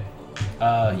 18 hit.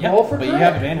 Yeah, Roll for but crit. you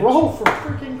have advantage. Roll for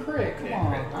freaking crit. Come Yeah, on.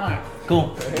 crit. Alright.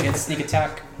 Cool. Against sneak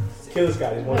attack. Kill this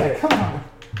guy. He's one Yeah, hit. come on.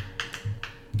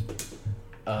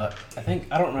 I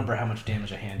don't remember how much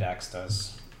damage a hand axe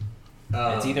does.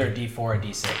 It's either a D4 or a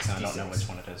D6, and I don't know D6. which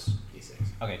one it is. D6.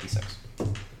 Okay, D6.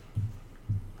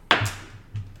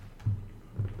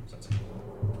 Sounds like-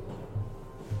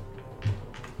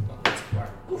 Oh, that's a fire.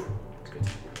 Whew. That's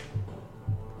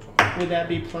good. Would that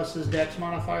be plus his dex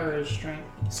modifier or his strength?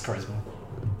 It's charisma.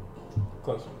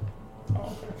 Close.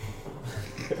 Oh,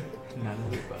 okay.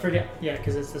 Forget. Yeah,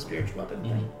 because it's the spiritual weapon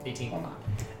thing. 18. Well, not.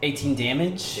 18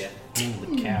 damage? Yeah.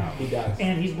 Holy cow. He dies.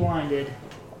 And he's blinded.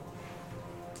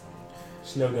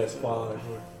 Snow guys fall out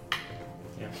everywhere.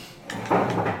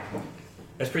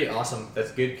 That's pretty awesome.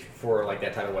 That's good for like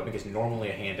that type of weapon because normally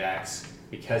a hand axe,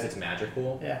 because it's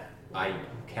magical, Yeah, I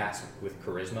cast with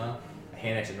charisma. A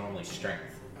hand axe is normally strength.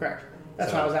 correct.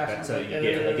 That's so what I was asking. So you get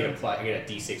a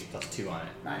D6 plus 2 on it.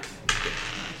 Nice.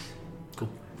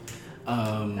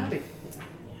 Um,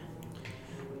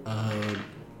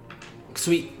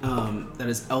 sweet. That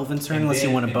is Elvin's turn, And unless you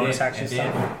then- want a and bonus then- action and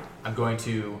then stuff. I'm going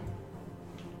to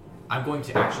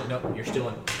actually no. You're still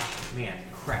in. Man,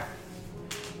 crap.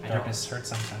 I don't. Darkness hurts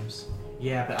sometimes.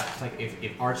 Yeah, but it's like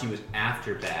if Archie was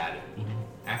after bad,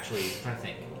 actually, I'm trying to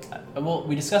think. Well,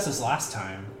 we discussed this last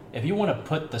time. If you want to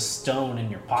put the stone in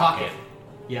your Pocket. pocket,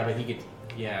 Yeah, but he could.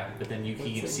 Yeah, but then he What's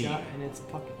could it see, got in its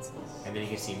pockets? and then he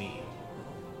can see me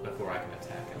before I can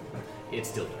attack him. It's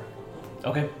still dark.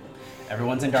 okay.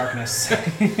 Everyone's in darkness.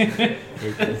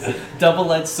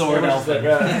 Double-edged sword, Everyone's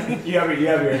Elvin. like, you have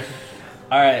your.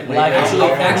 All right, Wait,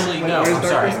 Lagi. Actually, no. Where's I'm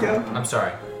sorry. darkness go? I'm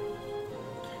sorry.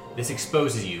 this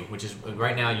exposes you, which is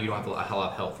right now you don't have a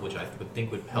lot of health, which I would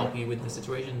think would help you with the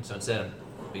situation. So instead,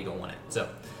 but you don't want it. So,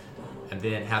 and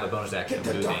then have a bonus action of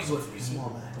moving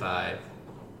 5,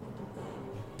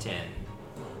 10,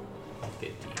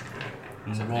 15.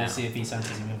 So We'll now, see if he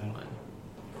senses you moving.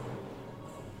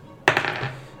 You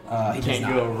He does can't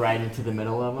not. go right into the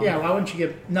middle of them. Yeah, why wouldn't you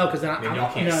get no? Because then Maybe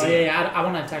y'all can't no, see. I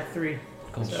want to attack 3.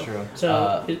 Cool. That's true.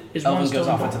 So is Elvin one still goes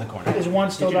off into the corner. Is one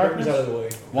still Get your darkness darkness? out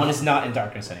of the way. One is not in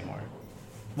darkness anymore.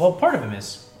 Well, part of him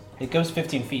is. It goes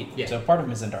 15 feet, Yeah. so part of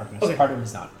him is in darkness. Okay. Part of him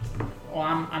is not. Well,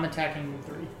 I'm attacking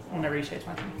 3. Whenever you say it's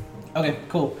my turn. Okay,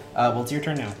 cool. Well, it's your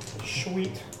turn now.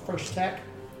 Sweet. First attack.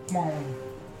 Come on.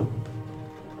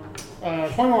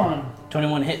 21.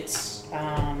 21 hits.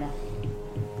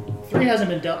 3 hasn't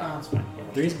been dealt. Oh, it's fine.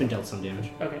 3's been dealt some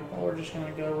damage. Okay, well, we're just gonna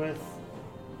go with.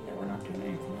 Yeah, we're not doing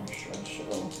anything extra,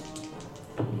 so.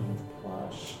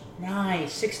 Plus.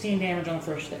 Nice! 16 damage on the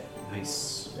first hit.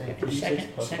 Nice. Okay,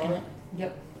 second hit.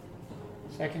 Yep.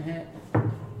 Second hit.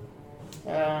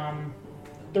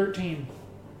 13.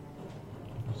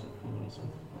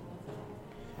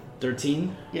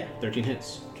 13? Yeah. 13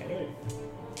 hits. Okay.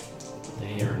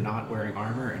 They are not wearing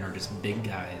armor and are just big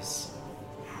guys.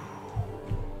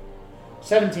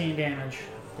 17 damage.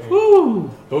 Woo!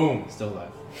 boom. Still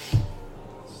alive.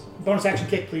 Bonus action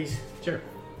kick, please. Sure.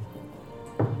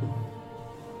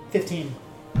 15.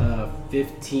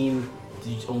 15. Did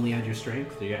you only add your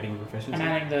strength? Are you adding your proficiency? I'm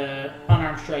adding the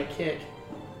unarmed strike kick.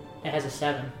 It has a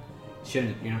 7.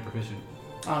 Shouldn't. You're not proficient.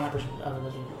 Oh, my person. Oh,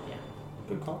 those are, yeah.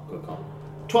 Good call. Good call.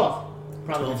 12.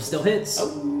 Probably. 12 still hits.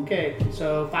 Okay,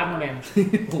 so 5 more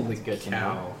damage. Holy good to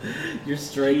cow. Your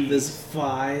strength is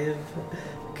 5.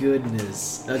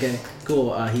 Goodness. Okay,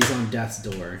 cool. He's on death's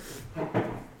door.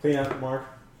 Clean up, Mark.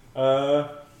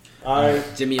 I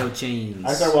Jimmy O'Chains.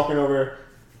 I start walking over.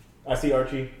 I see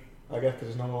Archie, I guess,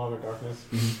 because there's no longer darkness.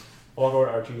 I walk over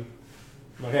to Archie.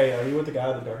 I'm like, hey, are you with the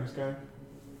guy, the darkness guy?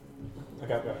 I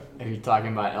got that. Are you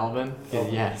talking about Elvin?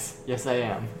 Elvin. Yes. Yes, I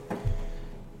am.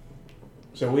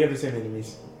 So we have the same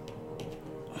enemies.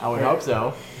 I would hope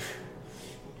so.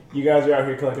 You guys are out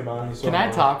here collecting bounties. So Can I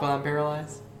I'm talk while I'm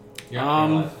paralyzed? You're not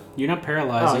paralyzed. You're not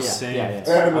paralyzed. Oh, You're yeah, saved.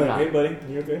 yeah. I'm I'm like, not. hey, buddy,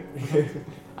 you okay?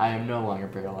 I am no longer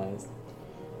paralyzed.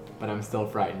 But I'm still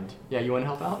frightened. Yeah, you want to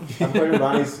help out? I'm collecting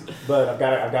bounties, but I've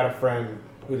got a friend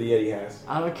who the Yeti has.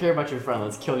 I don't care about your friend.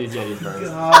 Let's kill these Yetis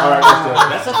first. All right, let's do it.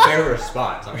 That's a fair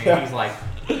response. I mean, he's like,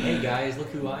 hey guys, look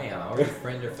who I am. Are you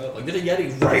friend or foe? Like, there's a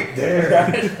Yeti right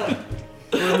there.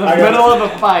 We're in the middle of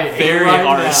a fight. Very right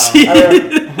harsh.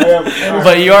 now.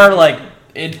 But you are like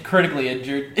critically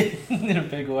injured in a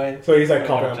big way. So he's like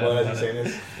coughing up blood as he's saying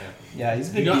this. Yeah, he's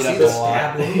You been don't beat see up the a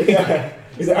lot. stab wound? Yeah.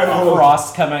 He's like, I don't know.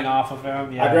 Frost coming off of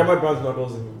him. Yeah. I grab my bronze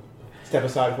knuckles and step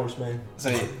aside, horseman. So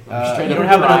Straight you up don't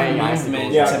have crying enough icicles.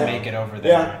 movement Yeah. to make it over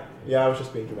there. Yeah, I was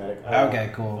just being dramatic.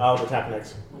 Okay, cool. I'll attack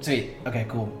next. Sweet. Okay,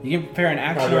 cool. You can prepare an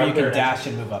action, yeah, or you prepare can an dash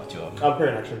and move up to him. I'll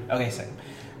prepare an action. Okay, sick.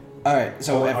 All right.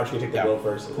 So I'll Archie take the yeah. blow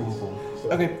first. Cool, cool.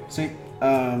 So- Okay, sweet.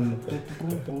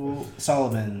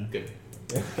 Solomon. Good.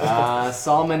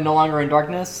 Solomon no longer in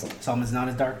darkness. Solomon's not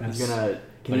in darkness. He's gonna.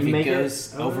 Can but if you he make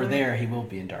goes it over there, he will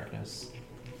be in darkness.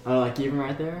 Oh, like even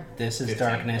right there. This is 15,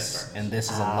 darkness, that's and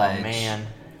this is a Oh, ledge. man.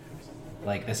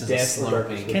 Like this is Dance a in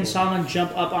darkness. sloping. Can Solomon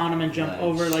jump up on him and jump Ledge.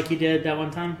 over like he did that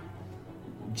one time?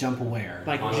 Jump where?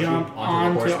 Like Onto- jump onto the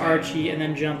onto horseman. Archie and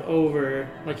then jump over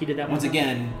like he did that Once one time?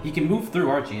 again, he can move through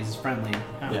Archie. He's friendly. Oh.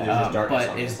 Yeah. There's just darkness but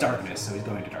on it's this side. darkness, so he's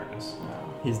going to darkness.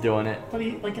 He's doing it. But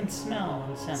he can smell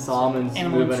and sense. Solomon's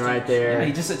Animal moving instinct. right there. Yeah,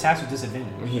 he just attacks with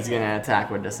disadvantage. He's gonna attack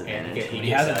with And disadvantage. But he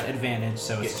has an advantage,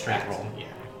 so it's a straight roll. Yeah.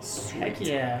 Heck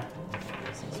yeah.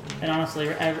 And honestly,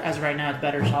 as of right now, it's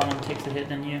better Solomon takes the hit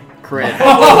than you. Crit.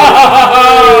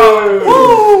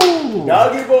 Woo!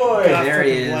 Doggy boy! God There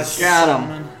he freaking is. bless Got him.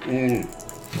 Solomon.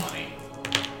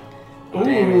 Money.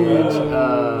 Damage.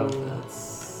 Ooh. That's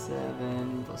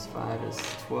 7 plus 5 is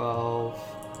 12.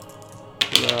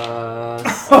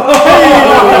 Plus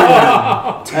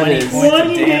 20 is points of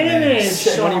 20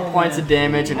 damage. 20 points of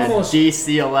damage and a Almost.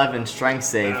 DC 11 strength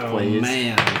save, Oh please.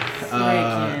 man.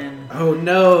 Freaking. Oh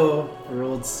no.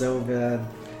 Rolled so bad.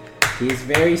 He's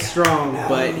very strong,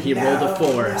 but he rolled a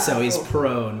 4, so he's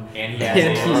prone. And he has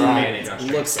And a advantage on he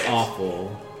strength looks saves.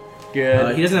 awful.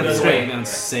 Good. He doesn't have Good. strength on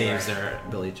saves or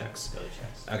ability checks.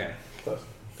 Okay. Cool.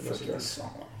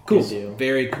 Good deal.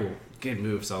 Very cool. Good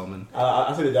move, Solomon.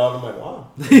 I see the dog. I'm like, wow.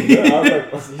 Yeah,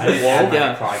 I was like, I didn't add that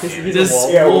Yeah. product He's- damage. he's a This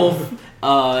wolf.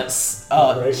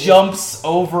 wolf jumps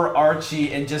over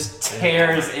Archie and just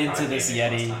tears into this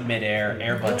Yeti midair,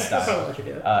 airbud I'll style, probably let you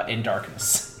do it. in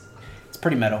darkness. It's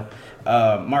pretty metal.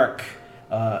 Mark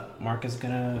is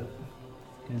gonna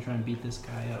try and beat this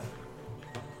guy up.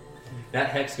 That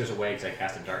hex goes away because I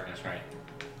casted darkness, right?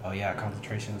 Oh yeah,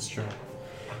 concentration is true.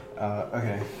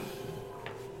 Okay.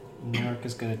 Mark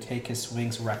is gonna take his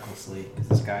swings recklessly because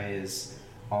this guy is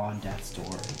on death's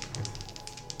door.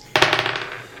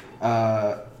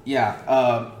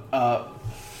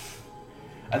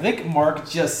 I think Mark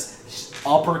just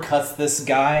uppercuts this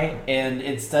guy, and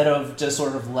instead of just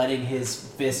sort of letting his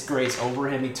fist graze over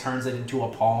him, he turns it into a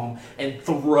palm and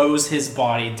throws his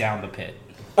body down the pit.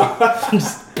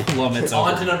 Just plummets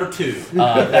On over. to number 2.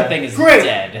 That thing is Great.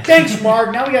 dead. Thanks,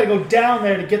 Mark. Now we gotta go down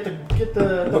there to get the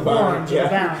barn, horns yeah.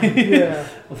 of the bound. Yeah.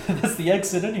 That's the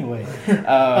exit anyway.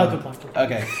 Oh, good point.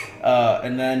 Okay.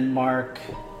 And then Mark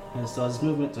still has his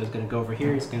movement, so he's going to go over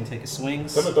here. He's going to take his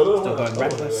swings. Still going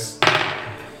reckless.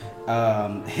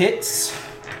 Hits,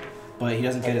 but he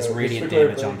doesn't get his radiant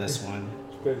damage on this one.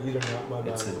 These are not my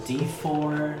It's a bodies.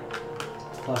 D4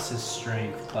 plus his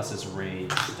strength plus his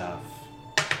rage stuff.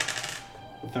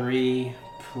 3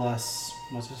 plus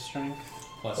what's his strength?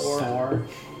 Plus 4.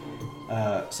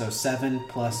 So 7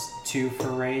 plus 2 for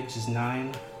rage is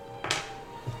 9.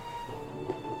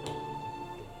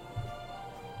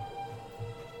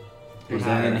 And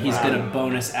then he's gonna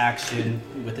bonus action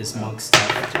with his monk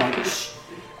stuff punch,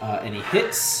 and he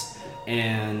hits,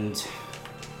 and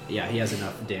yeah, he has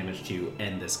enough damage to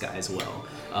end this guy as well.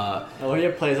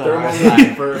 Alodia plays on our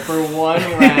side for one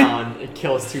round. It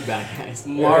kills 2 bad guys.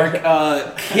 Mark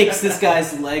kicks this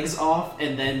guy's legs off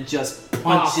and then just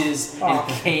punches and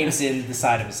caves in the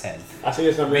side of his head. I see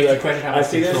this, I'm Makes you like, question how I much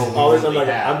see this, control all this, we I'm like,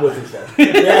 really have. I'm with this guy.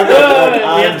 We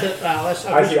Yeah, have to, let's,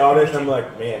 I see all this, I'm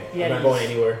like, man, Yeah, I'm not going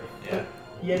anywhere. Yeah.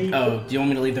 Yeti. Oh, do you want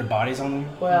me to leave their bodies on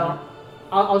them? Well,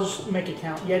 I'll just make it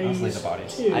count. I'll just leave Yetis. the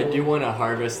bodies. 2. I do want to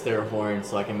harvest their horn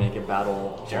so I can make a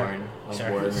battle Sure. horn like Sure.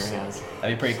 Boromir has.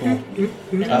 That'd be pretty cool.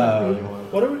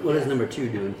 What are we? What is number 2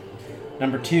 doing?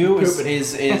 Number 2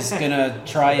 is gonna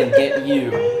try and get you.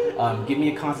 Give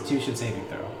me a Constitution saving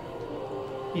throw.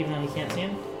 Even though you can't see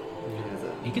him.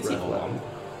 You can see Rough Olam. weapon.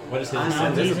 What is his?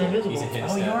 No, he's invisible. He's a hit Oh,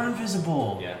 step. you're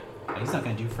invisible. Yeah. He's not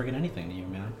gonna do friggin' anything to you,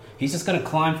 man. He's just gonna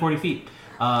climb 40 feet,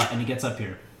 and he gets up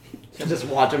here. Just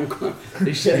watch him.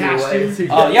 He's shitting Has away. to.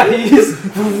 Oh yeah, he just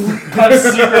comes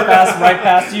super fast right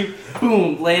past you.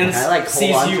 Boom, lands, I, like, hold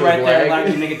sees on you to right his there. leg. Allow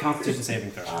you to make a Constitution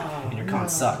saving throw, and your con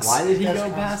sucks. Why did he That's go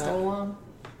past concept. Olam?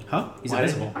 Huh? He's Why did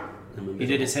invisible. He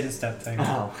did his hidden step thing.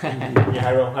 Oh. Yeah,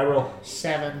 high roll.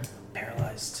 7.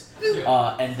 Paralyzed.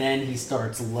 And then he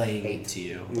starts laying into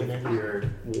you. With your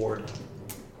ward.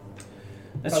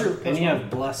 That's true. And you have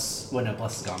bless. Well, no,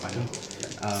 bless is gone by now.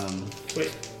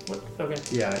 Wait. What? Okay.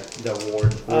 Yeah, the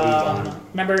ward will be gone.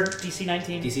 Remember DC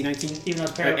 19. DC 19. Even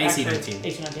though it's AC actually, 19.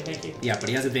 AC 19. Thank you. Yeah, but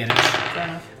he has advantage.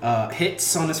 Fair enough.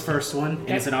 Hits on his first one, and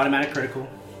it's an automatic critical.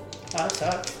 That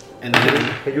sucks. And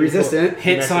then Are you resistant?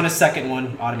 hits on his second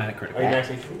one, automatic critical. Are you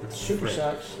actually? Super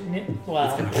sucks. It's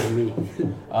Wow. gonna kill me.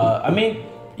 I mean,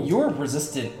 you're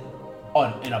resistant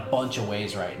in a bunch of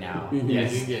ways right now. Yeah,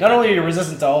 you can get. Not only are you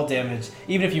resistant to all damage,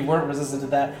 even if you weren't resistant to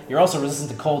that, you're also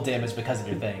resistant to cold damage because of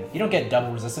your thing. You don't get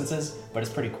double resistances, but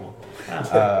it's pretty cool.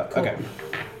 Okay.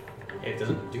 It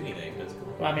doesn't do anything. That's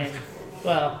cool.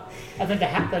 Well, I mean,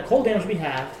 I think the cold damage we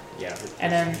have, Yeah.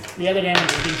 and then the other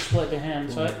damage is being split to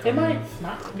him, so it might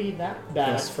not be that bad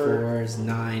Plus for. 4 is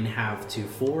 9, half to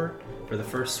 4 for the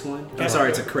first one. Okay. I'm sorry,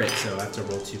 it's a crit, so I have to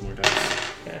roll 2 more dice.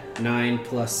 Okay. 9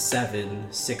 plus 7,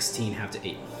 16, half to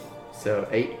 8. So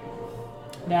 8.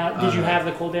 Now, did you have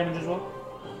the cold damage as well?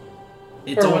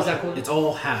 It's Or all, was that cool? it's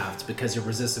all halved because you're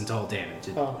resistant to all damage.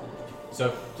 Oh,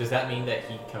 So does that mean that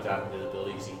he comes out of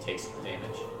invisibility because he takes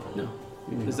damage? No,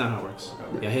 that's not how it works.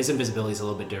 Yeah, his invisibility is a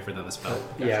little bit different than the spell.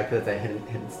 Yeah, because it's a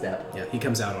hidden step. Yeah, he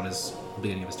comes out on his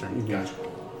beginning of his turn. Gotcha.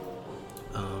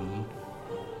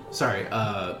 Sorry,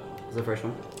 Was the first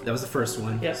one? that was the first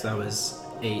one. Yep. So that was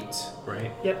 8,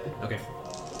 right? yep. Okay.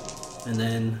 And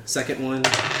then second one,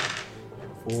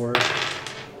 4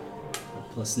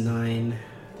 plus 9,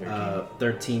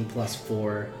 13 plus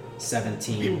 4,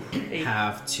 17, 8.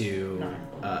 half to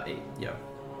 8. Yeah,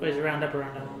 Wait, is it round up or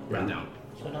round down? round down.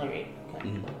 So another 8. Okay.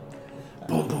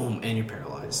 Boom, boom, and you're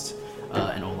paralyzed.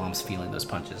 And Olam's feeling those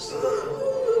punches.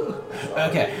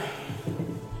 Okay.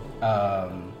 What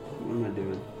am I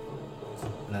doing?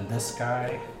 And then this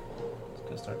guy is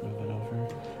gonna start moving over.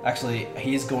 Actually,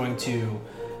 he's going to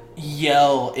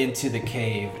yell into the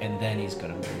cave, and then he's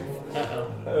gonna move.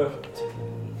 Uh-oh.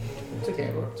 It's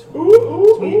okay.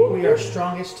 We are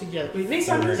strongest together.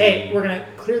 Hey, we're gonna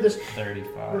clear this.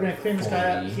 35. We're gonna clean this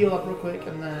guy up, 40, heal up real quick,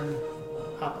 and then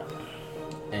hop up.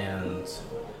 and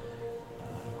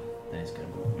then he's gonna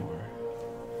move more.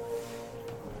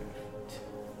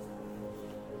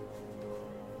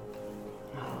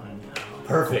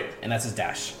 Perfect. And that's his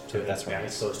dash. So that's very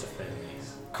right. close to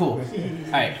friendlies. Cool.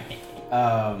 All right.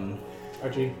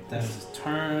 Archie. That is his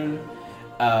turn.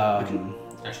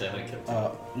 Actually, I'm gonna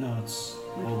kill. No, it's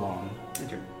long. Your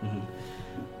turn.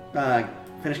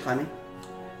 Mm-hmm. Finish climbing.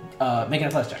 Make an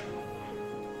athletics check.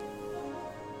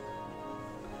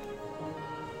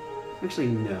 Actually,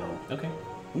 no. Okay.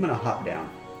 I'm gonna hop down,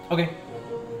 Okay.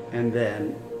 and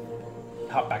then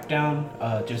Hop back down.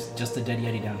 Just the dead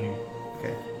yeti down here.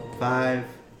 okay, 5,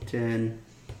 10,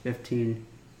 15,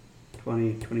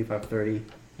 20, 25, 30.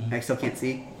 Mhm. I still can't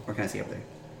see, or can I see up there?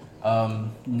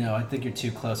 No, I think you're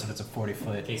too close if it's a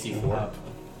 40-foot. Can you see 4?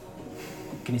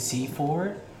 Can you see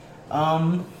 4?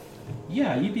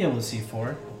 Yeah, you'd be able to see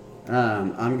 4.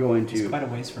 I'm going He's to. quite a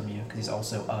ways from you because he's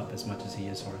also up as much as he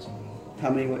is horizontal. How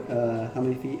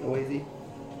many feet away is he?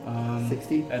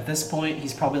 60. At this point,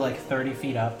 he's probably like 30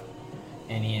 feet up,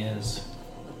 and he is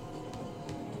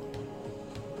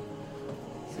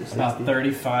So about 60.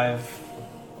 35,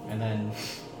 and then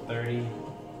 30.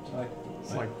 So like,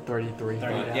 It's like 33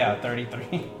 30, feet. yeah,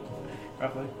 33,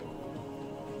 roughly.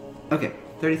 Okay,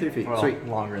 33 feet. Well, Sweet.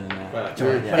 longer than that. Well,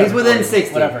 So he's within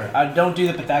 60. Whatever. I don't do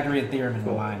the Pythagorean theorem in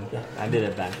Cool. my mind. I did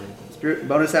it backwards.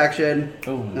 Bonus action.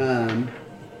 Boom.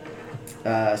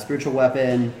 Spiritual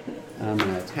weapon. I'm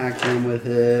gonna attack him with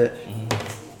it.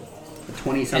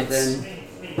 20 something.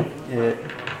 Hit.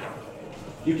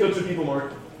 You killed 2 people,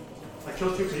 Mark. I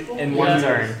killed 2 people? In Yeah. one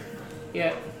turn.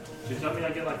 Yeah. Does that mean I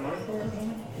get like money for it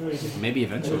or something? Maybe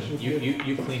eventually.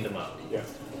 You cleaned them up. Yeah.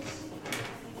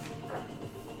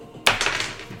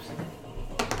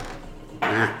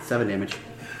 Ah, 7 damage.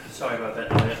 Sorry about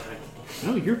that, Elliot.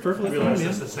 No, you're I perfectly fine, realize man.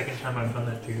 this is the second time I've done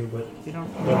that to you, but You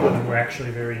don't. both of them were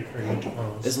actually very urgent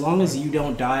opponents. As long as you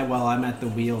don't die while I'm at the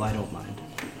wheel, I don't mind.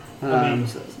 mean,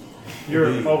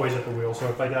 You're always at the wheel, so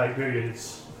if I die, period,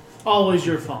 it's Always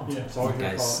your fault. it's always your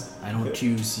Guys, fault. I don't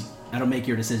choose. I don't make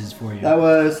your decisions for you. that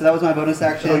was my bonus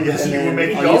action. Oh, yes, and you were then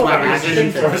making I'll all use my of our action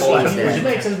decisions to first hold last it week. dead.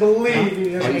 makes us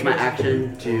believe. I'll use my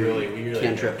action to We really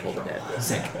cantrip hold it dead.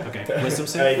 Sick. Okay. Wisdom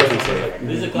Hey, save.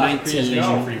 This is a classic 19.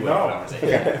 predestination free will No. conversation.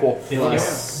 Okay, cool.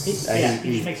 Plus. Yeah,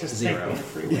 he- he makes us take zero. the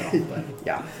free will. But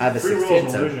Yeah, I have a Free 16.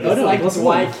 roll So. illusion. Oh, no, It's like plus Dwight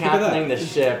one. Look at that. captaining the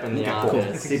ship in the Okay, cool.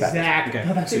 office. See that. exactly. Okay.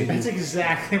 No, that's, So you- that's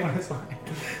exactly what it's like.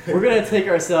 We're gonna take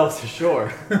ourselves to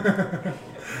shore.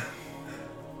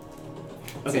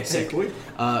 Okay, sick.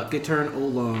 Good turn,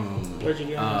 Olam. Where'd you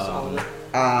get on this all of it?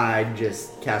 I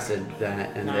just casted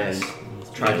that and Nice. then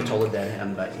tried to toll it dead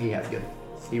him, but he has good.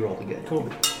 He rolled a good. Cool.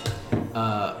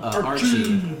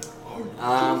 Archie.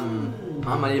 I'm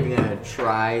not even gonna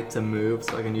try to move,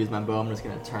 so I can use my bow. I'm just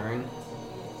gonna turn.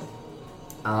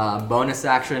 Bonus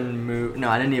action move. No,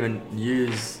 I didn't even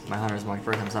use my Hunter's Mark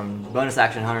first time. So I'm bonus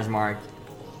action Hunter's Mark,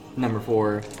 number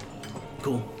 4.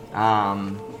 Cool.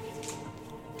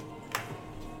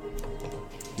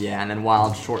 Yeah, and then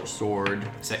wild short sword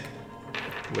Sick.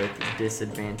 with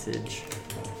disadvantage.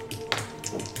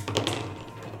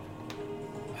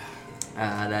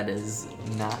 That is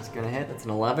not gonna hit. That's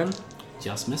an 11.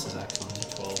 Just misses, actually.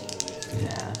 12.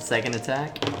 Yeah. Second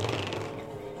attack.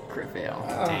 Crit fail.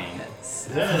 Dang.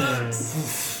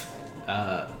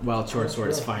 Wild short sword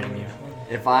is fighting you.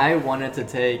 If I wanted to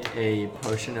take a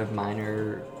potion of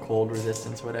minor cold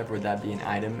resistance, whatever, would that be an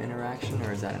item interaction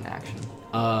or is that an action?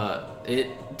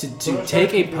 To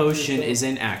take a potion is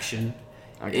in action.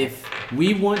 Okay. If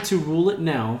we want to rule it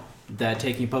now, that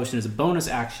taking a potion is a bonus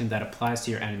action that applies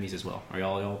to your enemies as well. Are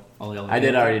y'all I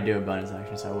did already do a bonus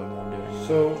action, so I wouldn't want to do it anymore.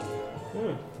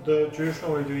 So, the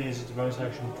traditional way of doing it is it's a bonus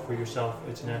action for yourself.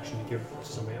 It's an action to give to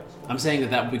somebody else. I'm saying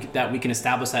that we can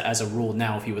establish that as a rule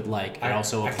now if you would like, and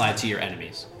also apply to your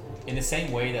enemies. In the same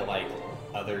way that like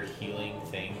other healing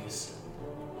things,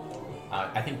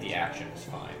 I think the action is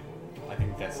fine. I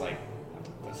think that's just my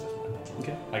opinion.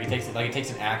 Okay. Like it takes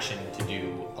an action to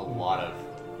do a lot of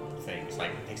things.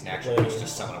 Like it takes an action just to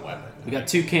summon a weapon. We got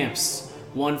 2 camps.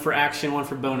 One for action, one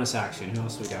for bonus action. Who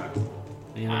else we got?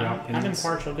 Any other I'm opinions?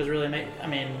 impartial because really,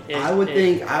 I would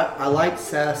think I like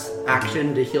Seth's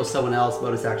action to heal someone else,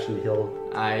 bonus action to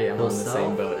heal I am on the Yourself?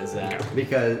 same boat as that.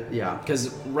 because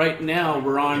Because right now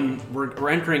we're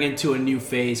entering into a new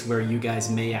phase where you guys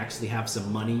may actually have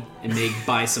some money and may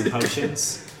buy some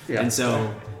potions. Yeah. And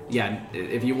so, yeah,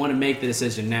 if you want to make the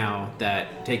decision now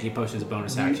that taking a potion is a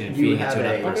bonus action and feeding it to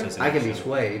another person is an I can be action.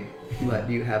 swayed, but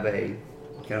you have a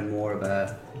kind of more of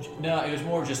a No, it was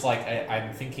more just like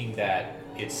I'm thinking that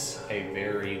it's a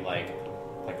very like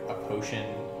a potion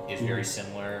is very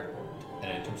similar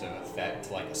in terms of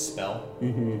effect, like a spell,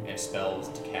 Mm-hmm. and spells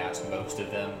to cast most of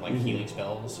them, like healing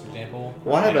spells, for example.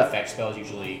 Well, I have and a- effect spells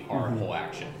usually are a whole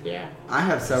action. Yeah. I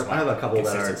have a couple that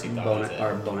Consistency thought was it.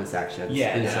 are bonus actions.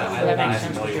 Yeah, And no, so- I'm that not makes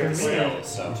sense familiar for with sure.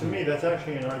 spells, so. To me, that's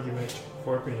actually an argument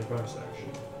for it being a bonus action.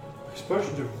 Because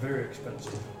potions are very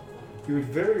expensive. You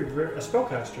would a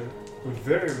spellcaster would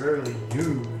very rarely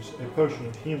use a potion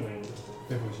of healing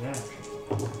if it was an action.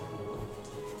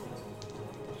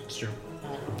 It's true.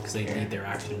 Because they need their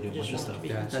action to do a bunch of stuff.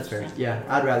 Yeah, that's fair. Yeah,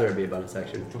 I'd rather it be a bonus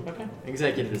action. Okay.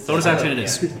 Executive decision. Bonus action it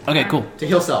is. Okay, cool. To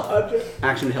heal self.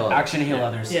 Action to heal others. Action to heal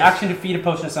others. Yeah. Action to feed a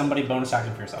potion to somebody. Bonus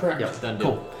action for yourself. Correct. Yep. Done deal.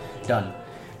 Cool. Done.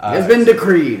 Has been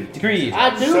decreed. Agreed.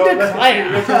 I do So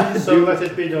declare. so let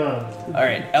it be done. All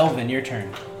right, Elvin, your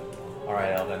turn. All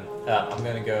right, Elvin. I'm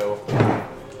gonna go.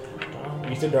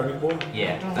 You said Darkness Boy?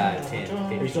 Yeah, 5, 10, Are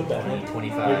you 15, still Batman? 20,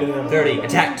 You're 25, doing 30.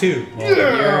 Attack 2.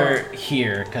 You're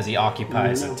here because he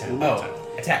occupies a tent. Oh,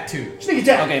 attack 2. Sneak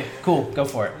attack. Okay, cool. Go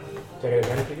for it. Take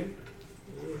advantage again?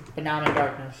 But now I'm in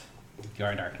darkness. You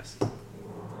are in darkness.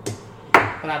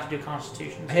 But I have to do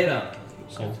Constitution. Hit him.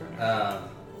 Cool. I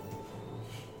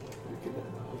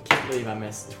can't believe I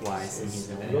missed twice and he's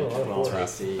in Oh, it. Well, But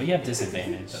AC. you have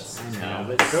disadvantage. I know,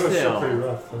 but That was still still. pretty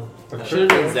rough, though.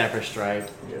 Should have been Zephyr Strike.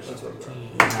 Yes, that's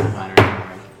what Not minor anymore.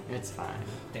 It's fine.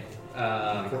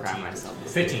 I'm gonna crap 14. myself.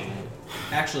 15.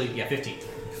 Actually, yeah, 15.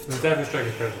 The Zephyr Strike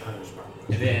is better than Hunter's Mark.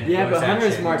 And then Yeah, bonus but Hunter's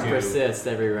action Mark to persists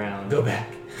every round. Go back.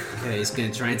 Okay, he's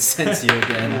gonna try and sense you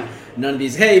again. None of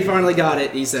these. Hey, he finally got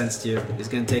it. He sensed you. He's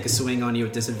gonna take a swing on you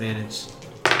with disadvantage.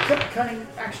 Cunning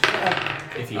action.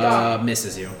 If he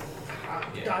Misses you.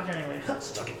 Yeah. Dodge anyway.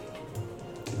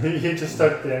 He just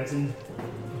started dancing.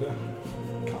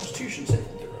 Constitution saving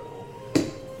throw.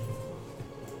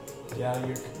 Yeah,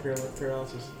 your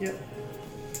paralysis. Yep.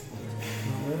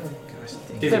 Gosh,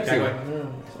 dang. Did it, back away.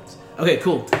 Okay,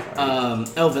 cool.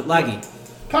 Elvin, Laggy.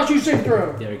 Constitution saving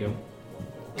throw. There we go.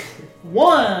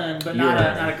 1, but You're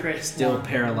not a crit. Still One.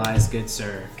 paralyzed, good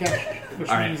sir. Okay. Which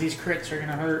All means right. these crits are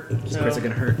gonna hurt. These So crits are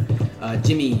gonna hurt.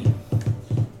 Jimmy.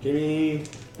 Jimmy,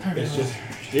 it's just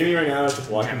Jimmy right now is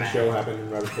just watching the show happen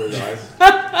right before his eyes.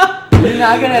 You're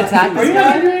not gonna attack this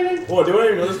guy? Oh, do I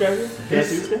even know this guy? Can I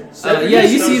see this guy? Yeah,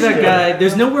 you see that guy.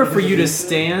 There's nowhere for you to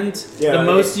stand. Yeah, The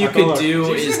most you I call could out.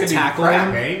 do He's just is gonna be tackle crap,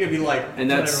 him, man. He's gonna be like, and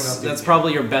let everyone else do that's it.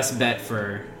 probably your best bet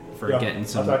for Yeah, getting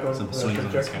some I'll tackle him. swings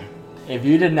on this Check. guy. If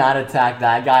you did not attack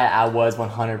that guy, I was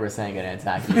 100% gonna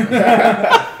attack you.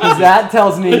 Because that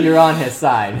tells me you're on his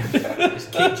side.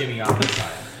 Just kick Jimmy off the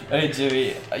side. Hey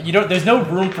Jimmy, you don't. There's no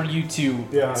room for you to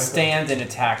Yeah, I stand and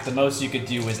attack. The most you could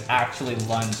do is actually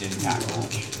lunge and tackle.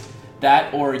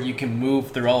 That, or you can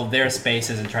move through all of their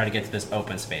spaces and try to get to this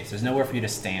open space. There's nowhere for you to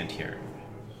stand here.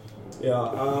 Yeah,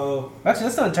 Actually,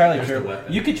 that's not entirely There's the true.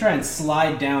 weapon. You could try and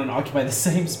slide down, occupy the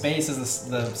same space as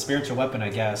the spiritual weapon, I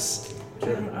guess. I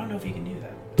don't know if you can do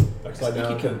that. I slide You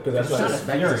down can- because that's it's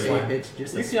not what a fury. It's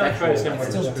just You a can try to spectral. skim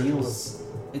It still Yeah. deals.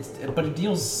 But it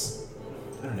deals.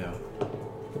 I don't know.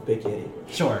 a big kitty.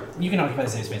 Sure, you can occupy the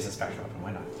same space as spectral weapon.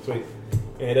 Why not? Sweet.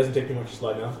 And it doesn't take too much to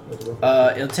slide down. That's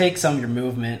a It'll take some of your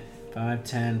movement. 5,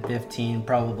 10, 15,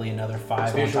 probably another 5 on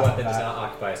Spiritual top of weapon does that. not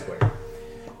occupy a square.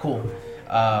 Cool.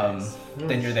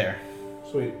 Then you're there.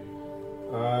 Sweet.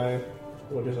 I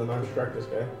will just unarmed strike this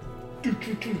guy.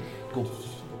 Cool. 2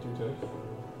 times.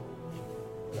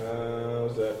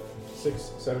 What's that?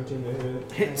 6, 17 to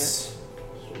hit. Hits.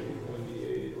 Sweet.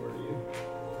 1d8. Where are you?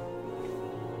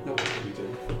 Nope. D10.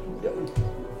 Yep. Oh,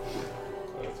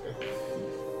 that's good.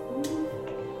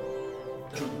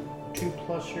 2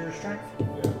 plus your strength.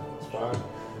 Yeah, it's 5.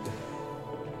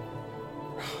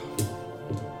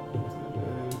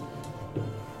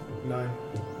 And 9.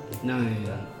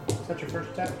 9. Is that your first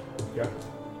attack? Yeah.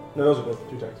 No, those are both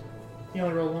 2 attacks. You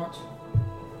only rolled once.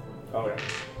 Oh, yeah.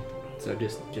 So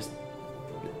just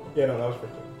Yeah, no, that was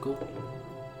first. Cool.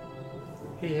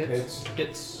 He hits. Hits.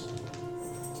 Hits.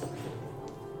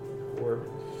 4.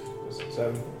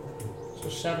 7. So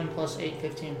 7 plus 8,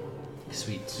 15.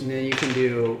 Sweet. and then you can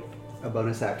do a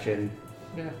bonus action.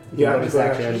 Yeah. Yeah, bonus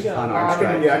action Yeah. unarmed I can,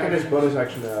 strike. yeah, I can just bonus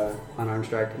action. Unarmed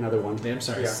strike, another one. Wait, I'm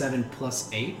sorry. Yeah. 7 plus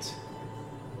 8?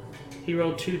 He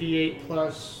rolled 2d8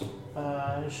 plus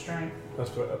his strength Plus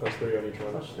 3 on each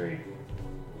one. plus 3.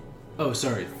 Oh,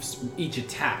 sorry. Each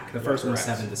attack. The first one was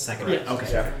correct. 7, the second. Yes. Okay.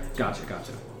 Yeah. Gotcha.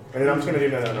 And then I'm just going to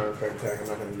do another unarmed strike attack. I'm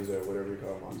not going to use a whatever you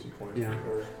call it, Monty point. Yeah.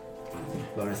 Or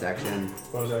Bonus action.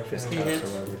 bonus action. Fist He cuffs hits. or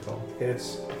whatever you call it.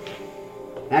 Hits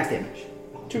Max damage.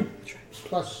 2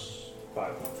 plus.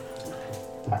 5.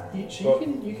 So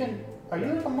you can. Are you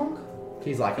like a monk?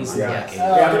 He's like He's Yeah. like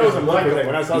Yeah, I thought it was a monk.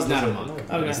 When I saw He's this, not I a was monk. like,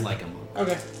 but Okay. He's like a monk.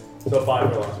 Okay. So 5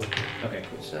 for the last one. Okay,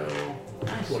 cool. So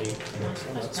Nice. 20.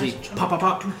 Nice. Sweet. Nice. Pop,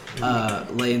 pop, pop.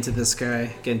 Lay into this guy.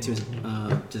 Get into his,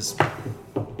 just, I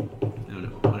don't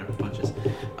know, whatever punches.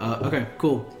 Okay,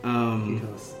 cool.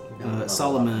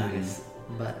 Solomon.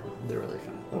 But they're really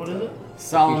fun. What is it?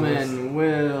 Solomon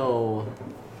will.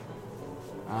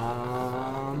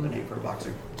 The name for a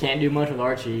boxer. Can't do much with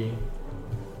Archie.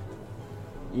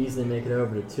 Easily make it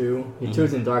over to 2. He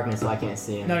 2's in darkness, so I can't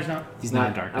see him. No, he's not. He's not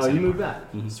in darkness. Oh, you anymore. move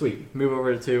back. Mhm. Sweet. Move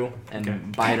over to 2 and Okay.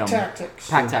 bite him. Tactics.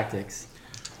 Pack tactics.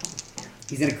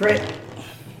 He's in a crit.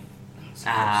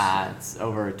 It's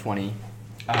over 20.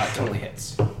 Totally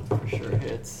hits. For sure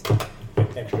hits.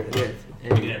 Extra hit. You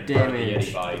didn't burn the Yeti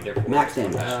Damage. body. Therefore, Max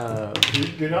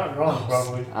damage. You're not wrong,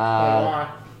 probably. Why?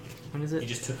 What is You it?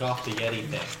 just took off the Yeti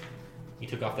thing. You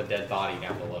took off the dead body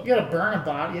down below. You gotta burn a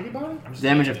body, anybody? I'm just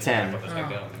Damage thinking of 10. what this guy Oh.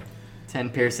 going. 10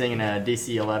 piercing and a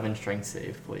DC 11 strength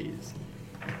save, please.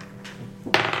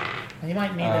 You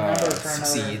might need a number for another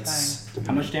Succeeds. thing.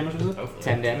 How much damage was it? Hopefully.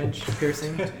 10 damage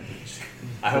piercing.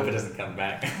 I hope it doesn't come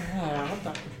back. Oh, what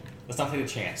the? Let's not take a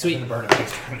chance. Sweet. I'm gonna burn it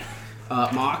next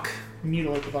time. Mock.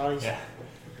 Mutilate the bodies. Yeah.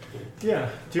 Yeah,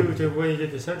 do the way you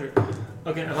did to Cedric.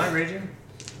 Okay, am I raging?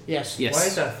 Yes. Yes. Why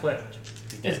is that flipped?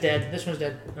 It's dead. This one's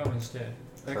dead. Oh, it's dead.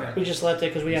 Okay. We just left it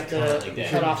because we have to currently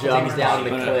dead. cut off the Jumps thing. down the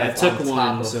But cliff. I took on top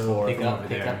one, of so- 4 Pick from up, over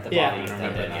pick there. up the Yeah. body of the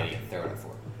dead Yeti. Throw it at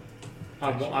 4.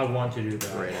 I want to do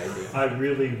that. Great idea. I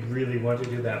really want to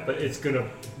do that, but it's gonna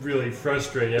really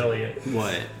frustrate Elliot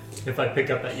What? if I pick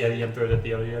up that Yeti and throw it at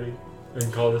the other Yeti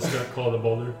and call this call the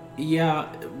boulder. Yeah.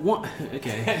 One.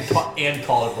 Okay. And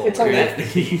call it It's a Volker.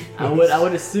 lift. I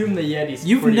would assume the Yeti's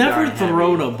You've pretty never darn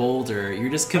thrown heavy. a boulder. You're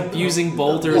just confusing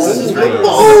boulders This and is trees.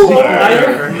 I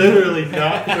have literally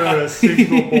not thrown a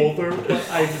single boulder, but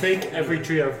I think every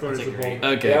tree I've thrown is a boulder.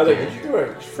 Okay. Yeah, I was like, cool. did you do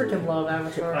it? Freaking love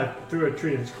Avatar. I threw a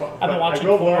tree and it's caught. I've been watching I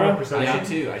rolled low Korra. on I perception. did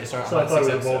too. I just started So I on thought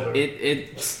the it was 6th a episode. boulder.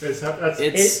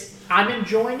 It's It's I'm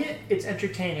enjoying it. It's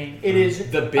entertaining. It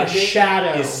is The a bending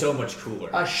shadow. is so much cooler.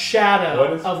 A shadow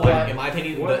What is- of Like, what. in my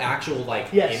opinion, What? the actual like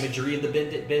Yes. imagery of the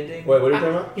bending Wait, what are you talking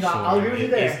about? You know, I'll agree with you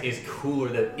there. is cooler.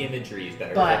 The imagery is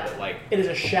better. But like it is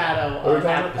a shadow What are we of,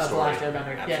 talking of about? The Last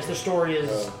Airbender. Yes, the story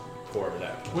is. core of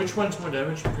that. Which one's more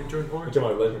damage between 2 and 4? You're talking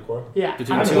about Legend Core? Yeah,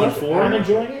 Between I'm 2 enjoying, and 4? I'm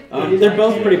enjoying it. It is they're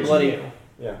both entertaining, pretty it's bloody. new,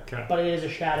 Yeah. Okay. but it is a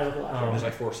shadow of the Last Oh. There's Airbender.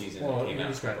 like 4 seasons. Well, that came out,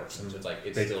 he's got so it's like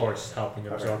it's Big still horse helping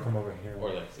him, so I'll come over here. or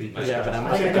like Yeah, but I'm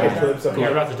I think I it's- clips of You're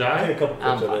it. about to I die? had a couple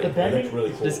clips of fine. it. The and bending? it's really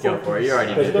cool. Just go for it. You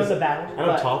already It did. goes to battle. I know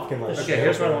but Toph can like. Okay,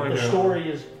 here's what I want The to do. story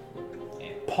is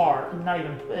not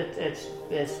even. It's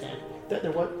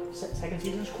the what second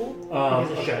season's cool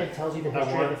because Okay. it tells you the I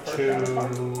history of the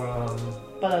want first to. Avatar.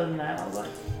 But other than that, I was like,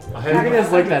 I You can have,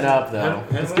 just look that up though.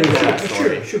 Let's do that it's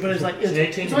story. true, but it's like it's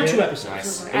 18 only 2 hit? episodes. Nice.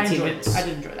 So I 18 enjoyed hits. it. I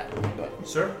did enjoy that. But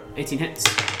sir. 18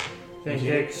 hits. Then he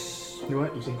takes You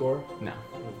what? You seen Core? No.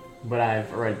 But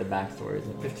I've read the backstories.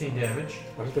 And 15 damage.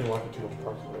 I've just been watching too much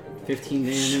Parks and Rec. 15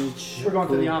 damage. we're going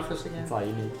to Cool. the office again. That's all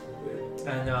you need.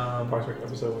 And Parks and Rec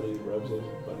episode when he rubs his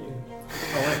buddy.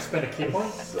 I want to spend a key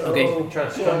point. Okay. Try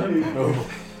to stun him. Oh.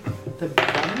 The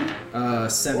bunny?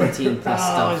 17 plus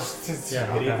Oh, stuff. it's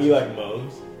Yeah. And Okay. he like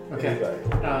moans. Okay. He's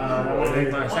like, I want to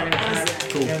make my second attack.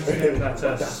 Cool. Against him. That's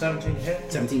a 17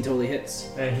 hit. 17 totally hits.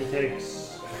 And he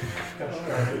takes.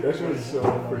 that shit was so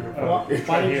freaking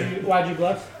funny. Why'd you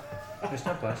bluff? It's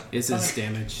not plus. Is his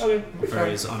damage. Okay. Or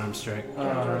his unarmed strike.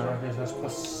 Okay, that's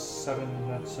plus 7.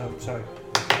 That's sorry.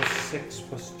 Plus 6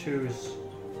 plus 2 is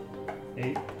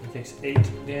 8. He takes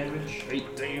 8 damage.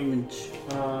 8 damage.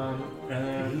 And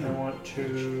then I want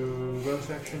to bonus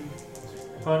action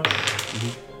punch.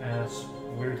 And that's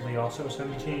weirdly also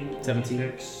 17. 17. He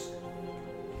takes.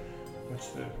 What's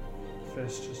the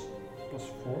fist? Just plus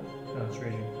 4? No, it's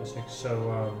raging plus 6.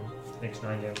 So takes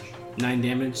 9 damage. 9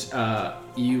 damage.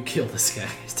 You kill this guy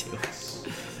too.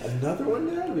 Another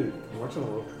one now? Dude, watch him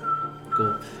roll.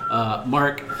 Cool.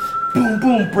 Mark, boom,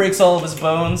 boom, breaks all of his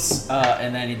bones,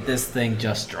 and then this thing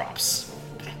just drops.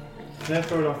 Can I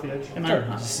throw it off the edge? Am I,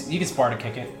 You can Sparta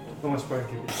kick it. Almost probably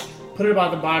keep it. put it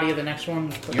about the body of the next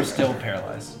one. You're still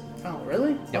paralyzed. Oh,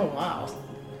 really? Yep. Oh, wow.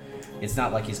 It's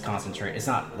not like he's concentrating. It's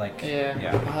not like. Yeah.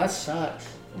 Yeah. Oh, that sucks.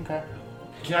 Okay.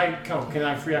 Can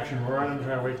I free action roar on him and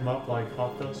try to wake him up like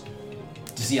Hawk does?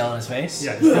 Just yell in his face?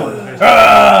 Yeah, just yell in his face.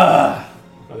 Ah!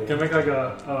 Can I make like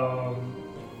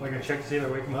a check to see if I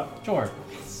wake him up? Sure.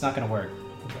 It's not gonna work.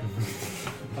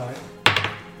 Alright.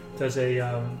 Does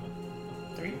a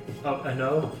 3? Oh, a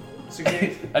no?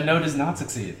 Succeed? A no does not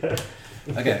succeed.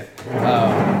 Okay.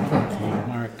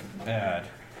 Mark, bad.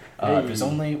 There's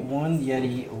only one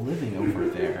Yeti living over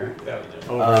there.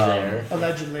 Over there.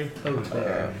 Allegedly.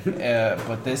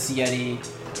 But this Yeti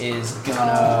is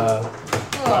gonna.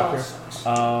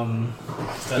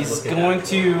 He's going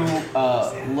to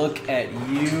look at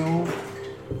you.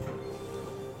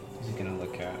 Who's he gonna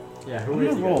look at? Yeah, I'm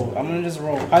gonna roll. I'm gonna just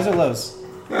roll. Highs or lows?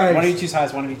 Nice. One of you choose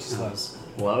highs, one of you choose lows.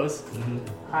 Lows?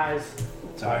 Eyes.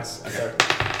 So highs. Okay.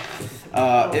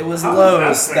 Sorry. It was How lows.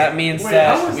 was that That fair? means Wait,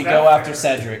 that how was we that go fair? after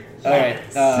Cedric. Alright,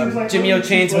 Seems like Jimmy only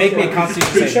O'Chains, two make me a plus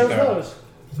constitution He saving chose throw. those.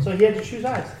 So he had to choose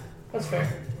eyes. That's fair.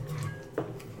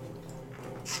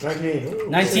 19. Ooh.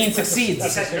 19 succeeds.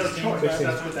 That's no choice.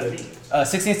 That's what that means.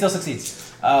 16 still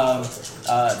succeeds.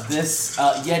 This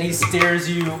Yeti stares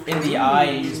you in the eye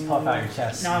and you just puff out your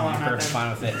chest. No, I'm You're not perfectly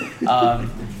done. fine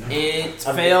with it. It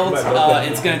failed.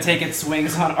 It's going to take its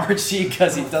swings on Archie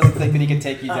because he doesn't think that he can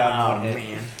take you down in one hit.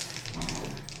 man.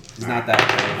 He's not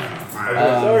that Sorry.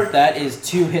 good. That is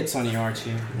 2 hits on you,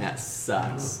 Archie. That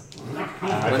sucks.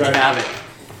 I Let me tried. have it.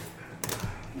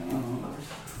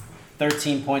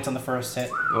 13 points on the first hit.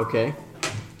 Okay.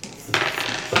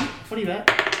 What do you bet?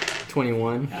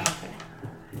 21. Oh, okay.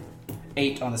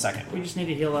 8 on the second. We just need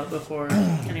to heal up before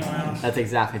anyone else. That's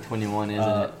exactly 21, isn't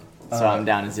Uh, it? So I'm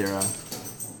down to 0.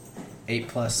 8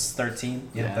 plus 13.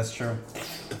 Yeah, Yeah. that's true.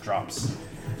 Drops.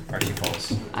 Archie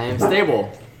falls. I am stable.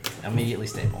 Immediately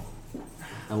stable.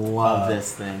 I love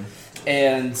this thing.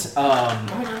 And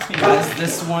as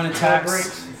this one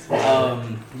attacks,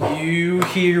 you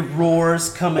hear roars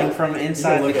coming from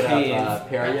inside the cave.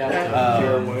 Parry Um,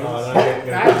 Cure wounds. I'm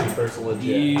gonna be first legit.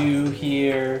 You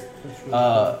hear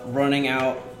running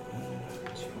out.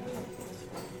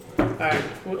 Alright.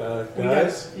 We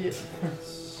Guys? got, yeah,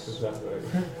 Is that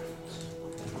right?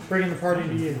 bringing the party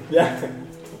to you. Yeah.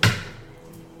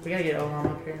 We gotta get Olam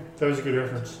up here. That was a good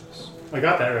reference. I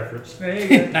got that reference. There you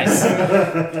go. Nice.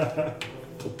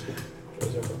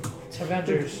 It's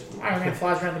Avengers. Iron Man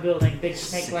flies around the building. Big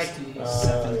snake-like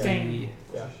thing.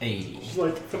 80. She's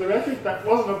like, for the record, that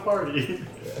wasn't a party.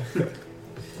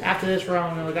 After this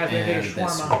round, the guys make bigger And this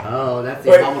shawarma. Oh, that's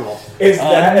Wait. abominable. Is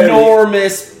that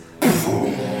Enormous.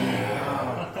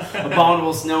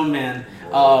 Abominable snowman.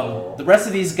 The rest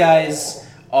of these guys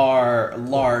are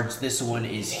large. This one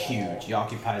is huge. He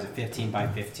occupies a 15 by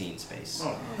 15 space.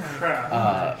 Oh,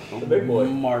 crap. The big boy.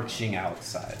 Marching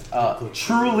outside.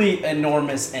 Truly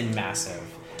enormous and massive.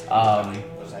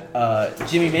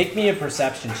 Jimmy, make me a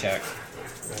perception check.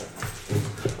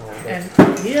 And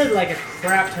he had like a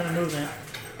crap ton of movement.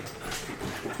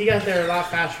 He got there a lot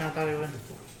faster than I thought he would.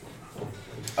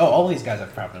 Oh, all these guys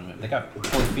have crap movement. They got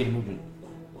 40 feet of movement.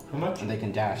 How much? And they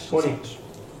can dash. 20.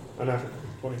 I'm not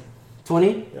 20.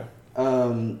 20? Yeah.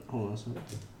 Hold on a second.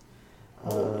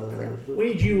 We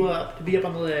need you up to be up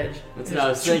on the ledge. That's what I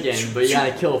was thinking, but you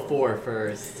gotta kill 4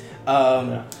 first.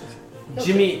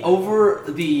 Jimmy, over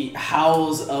the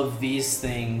howls of these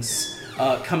things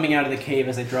coming out of the cave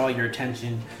as they draw your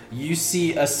attention, you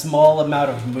see a small amount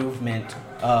of movement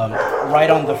right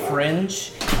on the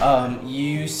fringe.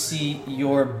 You see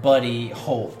your buddy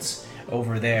Holt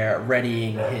over there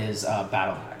readying his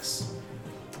battle axe.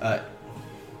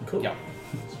 Cool. Yeah.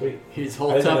 Sweet. He's I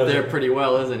holed didn't up know there that. pretty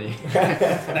well, isn't he?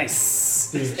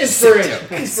 Nice. Inspiration.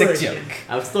 Sick Inspiration. joke.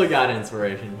 I've still got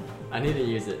inspiration. I need to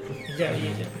use it. You gotta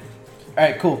use it.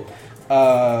 Alright, cool.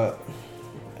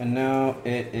 And now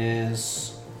it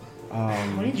is.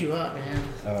 We need you up, man.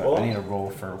 I need a roll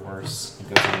for worse.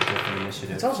 It goes on a different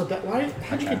initiative. It's also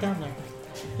how'd you get down there?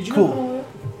 Did you Cool. go all the way up?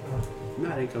 No,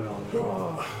 I didn't go all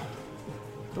the way.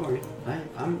 Don't worry.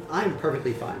 I'm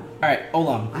perfectly fine. Alright,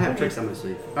 Olam. I have tricks on my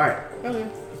sleeve. Alright. Okay.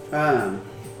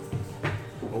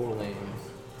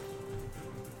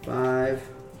 5,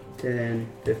 10,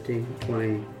 15,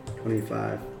 20,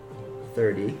 25,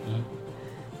 30.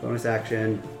 Bonus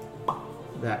action.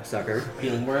 That sucker.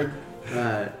 Healing word.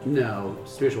 No.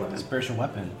 Spiritual weapon. Spiritual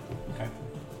weapon. Okay.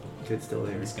 Kid's still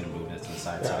there. I'm just gonna move this to the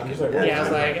side Yeah, so I I'm can. just like, Yeah, I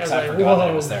was like, I forgot that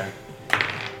it was whoa. there.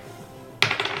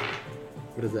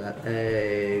 What is that?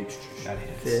 A That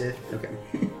hits. 5. Okay.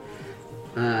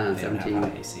 They don't have 17.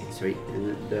 high AC. Sweet. And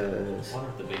it does One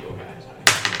of the big old guys.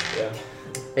 Yeah.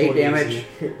 8 40 damage. easy.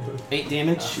 8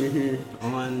 damage Mm-hmm.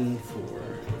 on 4.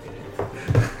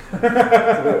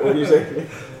 What do you say?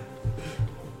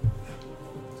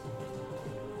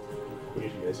 What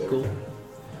did you guys say? Cool.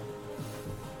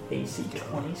 AC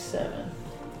 27.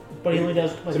 But he only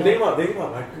does. So think about my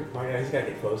guy. He's gotta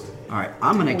get close to me. Alright,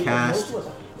 I'm gonna cast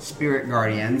Spirit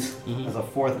Guardians as a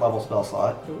 4th level spell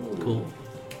slot. Cool.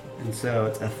 And so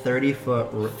it's a 30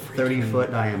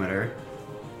 foot diameter.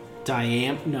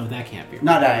 No, that can't be.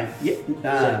 Not diameter. Yeah,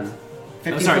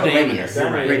 15 sorry, foot diameter. radius.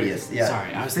 You're right. Radius, yeah.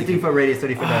 Sorry, I was 15 thinking. foot radius,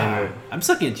 30 foot diameter. I'm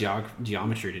stuck in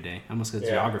geometry today. I almost got Yeah.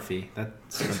 geography.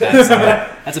 That's a bad sign.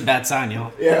 That's a bad sign,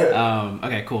 y'all. Yeah.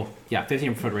 Okay, cool. Yeah,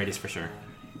 15 foot radius for sure.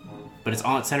 But it's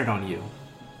centered on you.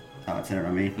 Oh, it's centered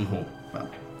on me. Mhm. Well,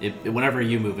 Whenever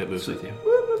you move, it moves with you.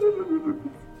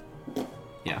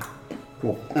 Yeah.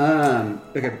 cool.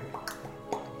 Okay.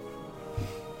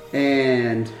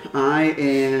 And I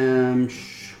am.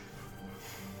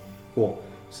 Cool.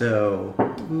 So,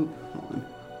 hold on.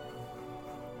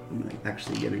 I'm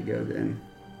actually gonna go then.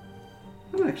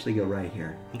 I'm gonna actually go right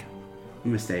here. Okay.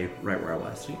 I'm gonna stay right where I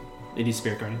was. Sweet. It is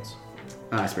Spirit Guardians.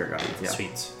 Spirit Guardians. Yeah.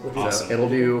 Sweet. So Awesome. it'll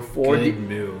do Good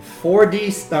move.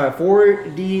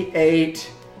 4d8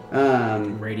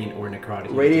 Radiant or necrotic.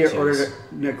 you radiant get to or choose.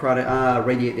 necrotic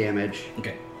radiant damage.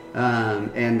 Okay.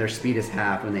 And their speed is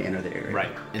half when they enter the area.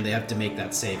 Right. And they have to make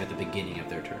that save at the beginning of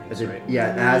their turns, right?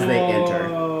 Yeah, as they enter.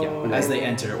 Yeah. As they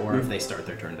enter, or if they start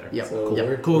their turn there. Yep. So Yep.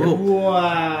 we're, Cool. Cool. we're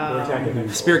Wow. attacking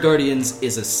next. Spirit Guardians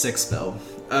is a 6 spell.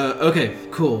 Okay,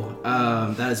 cool.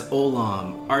 That is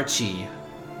Olam. Archie,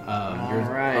 you're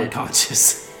Alright.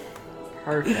 unconscious.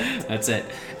 Perfect. That's it.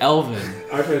 Elvin,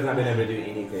 Archer has not been able to do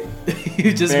anything.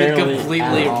 you've just been Barely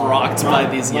completely at all. rocked by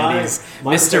these My- Yetis.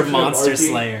 my Mr. perception of Monster Archie-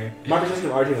 Slayer. My perception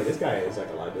of Archie, like, this guy is like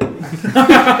a liability.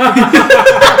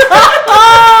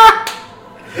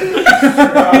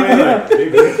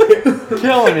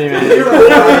 Killing me, man. This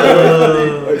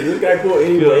guy cool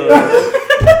anyway.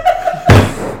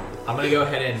 I'm gonna go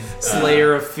ahead and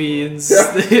Slayer of Fiends,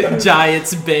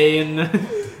 Giant's Bane,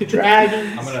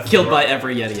 Dragon. I'm gonna killed throw- by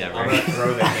every Yeti I'm ever. gonna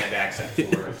throw the hand axe at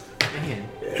Thor. Man.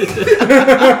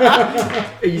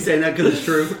 Are you saying that because it's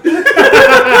true?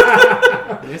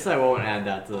 I guess I won't add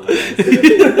that to the list.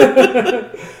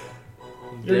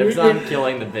 Dibs on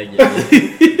killing the big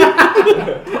Yeti.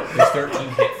 Does 13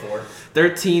 hit for?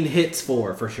 13 hits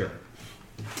for sure.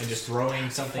 And just throwing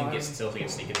something gets still get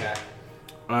sneak attack.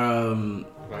 Or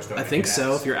just throwing I a think hand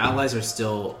so. axe? If your allies are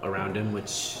still around him,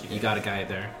 which you got a guy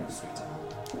there.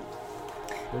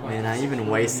 Man, I even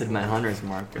wasted my hunter's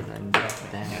marker then.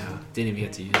 Damn. Yeah, didn't even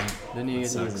get to use it. Didn't even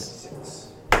Sucks. use it.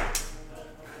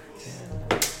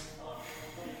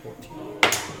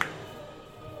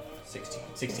 16.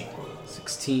 16.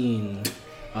 16.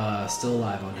 Still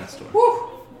alive on death's door.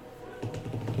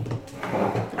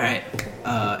 Alright.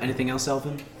 Anything else,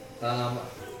 Elvin?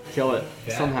 Kill it.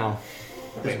 Yeah. Somehow.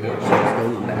 Wait, wait, Just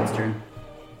going on Bad's turn.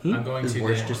 I'm going Is to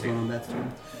worse then- just going on Bad's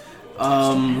turn?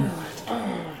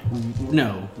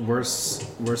 No.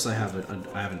 Worse I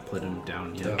haven't put him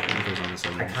down yet. He goes on his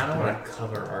own. I kind of want to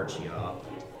cover Archie up.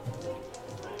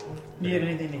 You have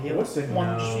anything to heal? What's the-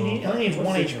 One, no. he only needs What's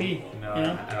 1 the- HP. No, You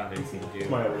know? I don't think he's It's do.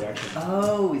 my reaction.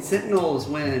 Oh, Sentinels,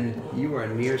 when you are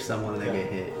near someone and they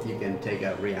get hit, you can take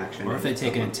a reaction. Or if they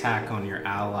take an Someone. attack on your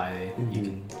ally, you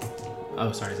can.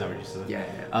 Oh, sorry, is that what you said? Yeah,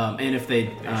 yeah. And if they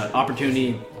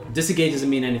opportunity disengage doesn't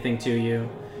mean anything to you,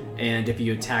 and if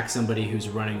you attack somebody who's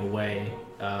running away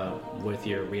with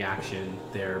your reaction,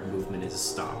 their movement is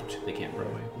stopped. They can't run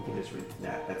away. You can just read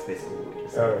that. That's basically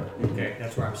what you Oh, Okay,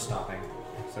 that's where I'm stopping.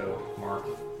 So Mark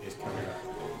is coming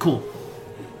up. Cool.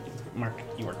 Mark,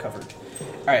 you are covered.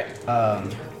 All right.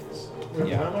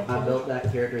 Yeah. I built that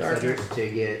character Cedric to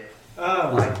get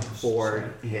oh, like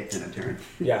 4 hits in a turn.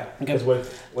 yeah. Okay. Because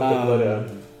with the blood,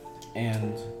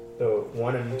 And the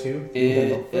 1 and 2.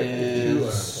 it The 2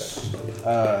 is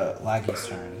Laggy's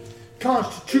turn.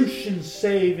 Constitution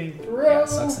saving throw. Yeah, it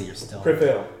sucks that you're still. Crit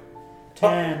fail.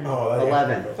 10. Oh, that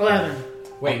 11. 11.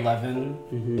 Wait, 11.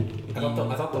 Mm-hmm.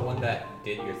 I thought the one that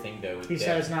did your thing though was He dead.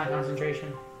 said it's not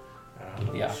concentration.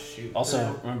 Yeah. Shoot.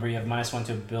 Also, remember you have -1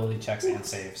 to ability checks and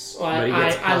saves. Well, But he I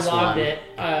gets plus logged 1. it.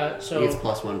 So He gets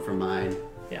 +1 from mine.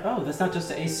 Oh, that's not just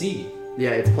the AC.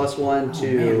 Yeah, it's +1 to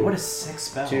Man, what a sick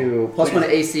spell. to +1 to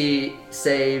AC,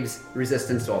 saves,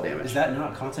 resistance to all damage. Is that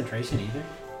not concentration either?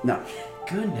 No.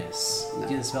 Goodness. No. You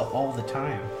do this spell all the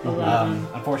time. 11.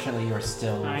 Unfortunately, you are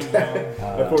still. I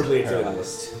know. Unfortunately, it's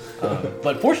paralyzed.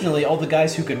 But fortunately, all the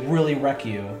guys who could really wreck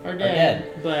you Are are dead.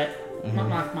 dead. But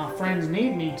my friends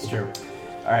need me. It's true.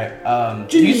 All right.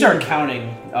 You start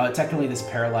counting. Technically, this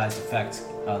paralyzed effect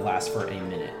lasts for a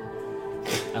minute,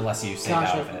 unless you save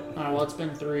out of it. Alright, well, it's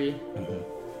been 3.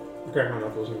 Crack my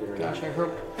knuckles and get rid of Gosh,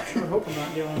 I sure hope I'm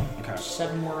not doing Okay.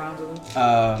 7 more rounds of this.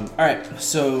 All right.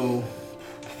 So,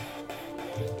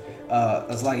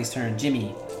 it's Laggy's turn.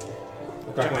 Jimmy.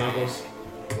 Crack my knuckles.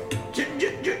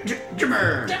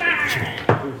 Jimmer.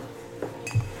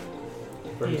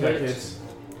 First He attack hits.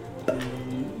 hits.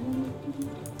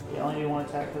 You only do 1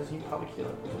 attack because you probably kill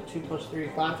it. So 2 plus 3,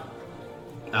 5.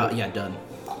 Yeah, done.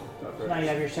 Now you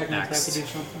have your second attack Next. to do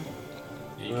something.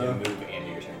 You can move and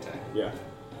do your turn attack. Yeah.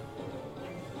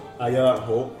 I yell at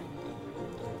Holt.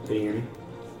 Can you hear me?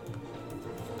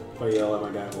 If I yell at my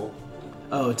guy Holt.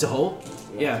 Oh, it's a hole?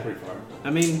 Yeah. It's pretty far. I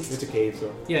mean, It's a cave,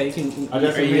 so. yeah, you can. I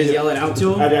just Are you think gonna he's- yell it out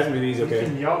to him? I'd ask him if he's You okay.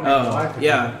 can yell at me Oh, live if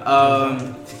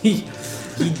yeah.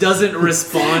 He doesn't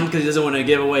respond because he doesn't want to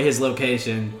give away his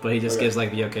location, but he just Okay. gives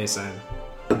like the okay sign.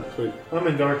 Sweet. I'm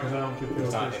in darkness. I don't get the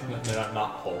It's not, location. they're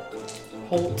not Holt.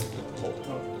 Holt. Holt.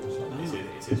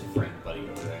 It's his friend buddy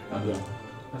over there. Yeah.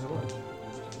 As it was.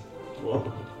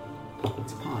 Well,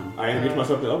 It's a pond. I introduced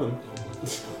myself to Elvin.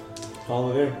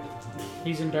 Call it a day.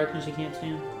 He's in darkness. He can't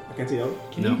stand. I can't see Elvin.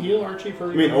 Can No. you heal Archie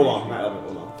for? I mean, Olaf, not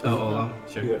Elvin. Olaf. Oh, hold on.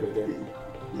 Sure. See that right there.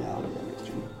 Yeah, I'll do that next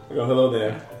turn. I go, hello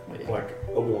there. Like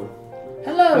Obi-Wan.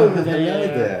 Hello there. Hello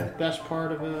there. Best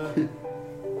part of a.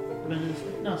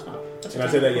 No, it's not. That's And I a-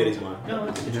 said that yet he's mine. No,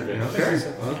 it's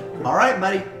Okay. All right,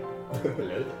 buddy.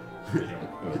 Hello.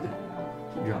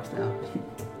 He drops down.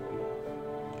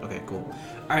 Okay, cool.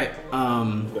 All right.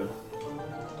 Okay.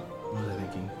 What was I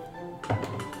thinking?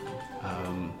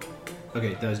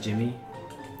 Okay, that was Jimmy.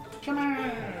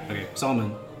 Okay,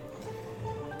 Solomon.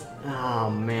 Oh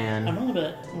I'm man. a little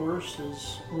bit worse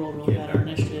as rolled really bad our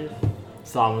initiative.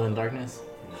 Solomon in darkness.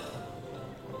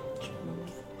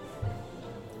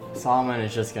 Solomon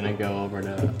is just gonna go over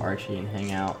to Archie and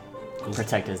hang out,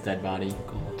 protect his dead body.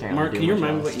 Can't Mark, really can do you much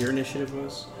remember else. what your initiative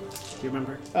was? Do you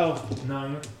remember? Oh,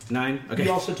 No, 9? Okay.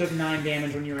 you also took 9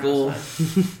 damage when you were Cool.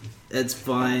 outside. It's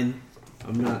fine.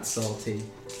 I'm not salty.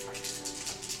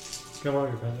 come on,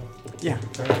 your pencil. Yeah.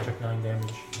 I took 9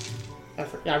 damage. Yeah,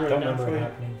 I wrote it Don't down remember for it you.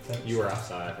 happening. Thanks. You were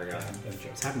outside, I forgot.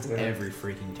 This happens Yeah. every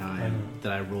freaking time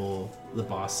that I roll the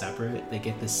boss separate. They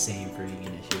get the same freaking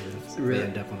initiatives. Really? They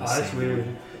end up on the Oh, that's same. weird.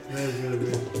 That is really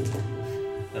weird.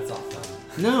 That's not fun.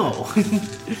 No,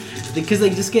 because they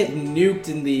just get nuked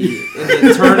in the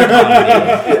turn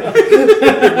economy.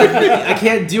 I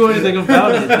can't do anything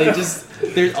about it.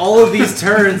 There's all of these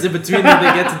turns in between that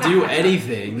they get to do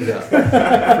anything.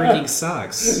 Freaking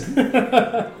sucks.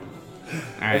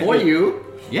 All right. For you.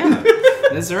 Yeah,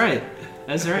 that's right.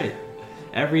 That's right.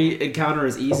 Every encounter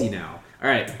is easy now. All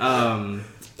right.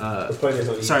 Let's play this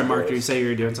on easy Sorry, Mark. first. Did you say you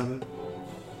were doing something?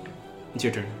 It's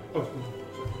your turn. Oh.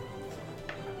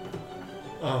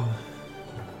 Wow.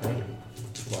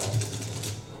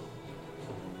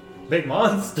 Big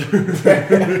monster.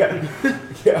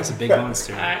 It's a big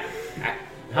monster. How,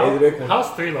 Hey, the big one. how's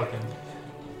 3 looking?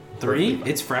 3.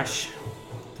 It's fresh.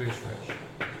 3's fresh.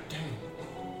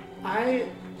 I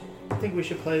think we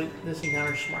should play this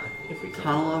encounter smart if we can.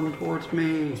 Tunnel him towards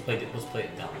me. Let's play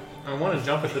it dumb. I want to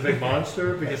jump at the big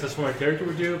monster because that's what my character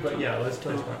would do, but yeah, let's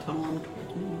play smart. Tunnel him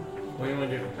towards me. What do you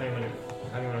want to do? How do you want to do?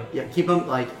 How do you want to... Yeah,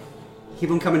 keep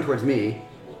them coming towards me.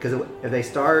 Because if they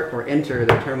start or enter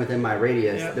their turn within my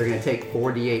radius, Yeah. they're gonna take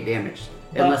 4d8 damage.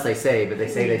 But Unless they save, but they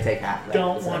say they take half of that.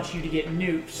 Don't So- want you to get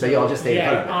nuked. So y'all just stay in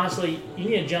front Yeah, of it. honestly, you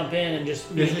need to jump in and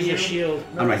just be This is a you? shield.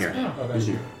 I'm right here. Oh, that's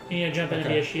you. You need to jump in and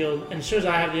Okay. be a shield. And as soon as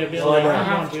I have the So ability, I I'm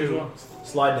have going to as to... well.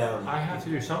 Slide down. I have to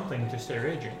do something to stay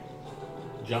raging.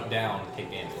 Jump down,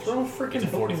 take damage. Throw a It's a freaking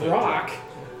 40-foot rock.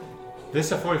 This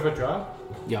is a 40-foot drop?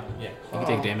 Yeah. Yeah, You can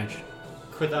take damage.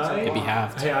 Could I... It'd be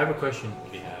halved. Hey, I have a question.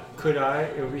 if you have. Could I...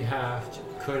 It would be halved.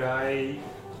 Could I...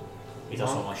 He's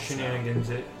also monk on shenanigans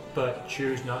it, but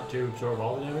choose not to absorb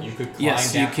all the damage? You could climb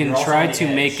Yes, down. you can You're also try on the to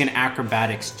edge. make an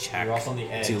acrobatics check You're also on the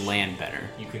edge. to land better.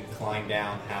 You can climb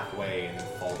down halfway and then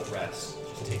fall to rest.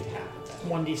 Just take half of that.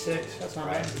 1d6. That's not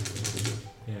Right. bad.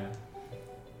 Yeah.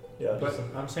 Yeah. But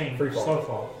I'm saying Free fall. slow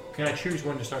fall. Can I choose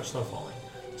when to start slow falling?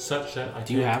 Such that I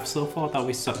Do you can- have slow fall? I thought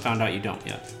we found out you don't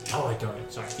yet. Oh, I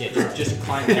don't. Sorry. Yeah, just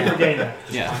climb Keep down. forgetting that.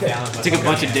 Just Yeah. climb down as much Took a as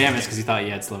bunch you of can. damage because you thought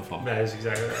you had slow fall. That is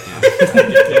exactly right.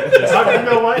 Yeah. You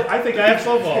know what? I think I have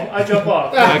slow fall. I jump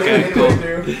off. Okay, cool.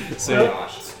 Oh So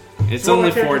gosh. it's So only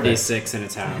what character 4d6 and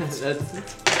it's half.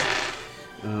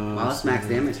 Wow, that's max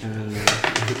damage.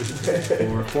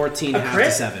 4, 14, A half crit?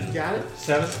 to 7. Got it?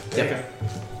 7? Yep. Okay.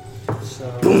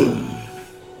 So...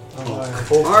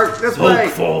 Oh, Mark, this Poke way.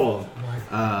 fall. Do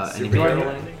I Anybody?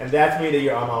 hit? And that's me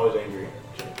that I'm always angry.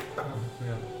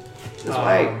 This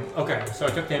way. Okay, so I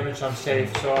took damage, so I'm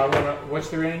safe. So I wanna... What's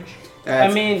the range?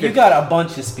 I mean, you got a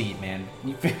bunch of speed, man.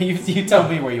 You tell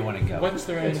me where you want to go. What's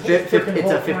the range? It's a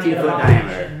 15-foot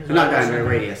diameter. Not diameter,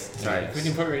 radius. Sorry.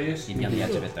 15-foot radius? You'd be on the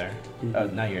edge of it there. Oh,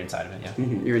 now you're inside of it, yeah.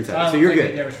 You're inside. I So don't you're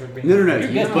take good. damage for being- No, no, no. You're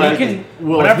you good. but You can,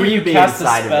 Will whenever he you be cast a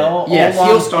inside of it? spell, Yes, Olaf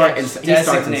he'll start. He starts inside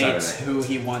of designates it. who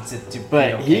he wants it to be.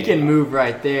 But he okay. can move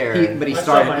right there. But he That's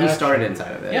not my started. He action. started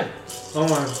inside of it. Yeah. I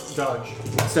want to dodge.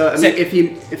 So I mean, if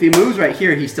he moves right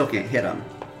here, he still can't hit him.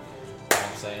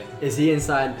 I'm saying. Is he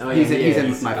inside? Oh, He's yeah, in, he he's in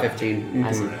is. my 15.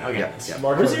 I see. Mhm. Okay. Yep, yep.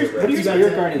 Mark What is your has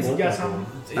Guardians? You got something?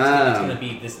 It's Um, gonna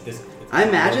be this. It's I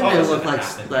imagine they this look is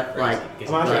like gonna like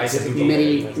happen. like It's gonna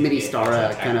mini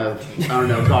Stara kind of I don't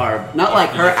know garb. Not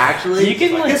like her actually. You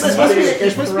can, like, Because they're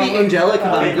supposed to be angelic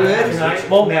about good.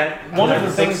 Well, one of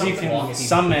the things you can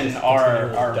summon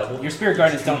are your spirit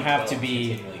guardians don't have to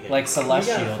be like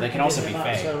celestial. They can also be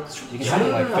fey. You can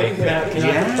summon like fey.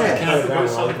 Can I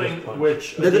propose something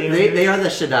which They are the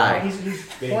Shaddai. He's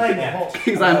flying the whole.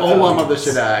 Because I'm Olam of the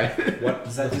Shaddai.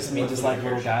 Does that just mean just like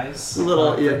little guys?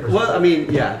 Little, yeah. Well, I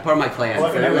mean, yeah, part of my clan.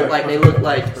 So they look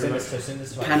like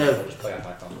kind of,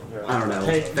 I don't know,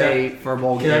 Hey, fey for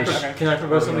Volgish. Can I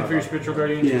propose something for your spiritual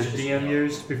guardians, Yeah. which DM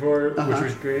used before, which Uh-huh.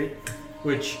 was great?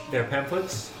 Which they're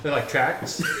pamphlets, they're like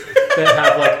tracts that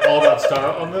have like all that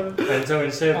star on them, and so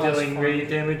instead of dealing radiant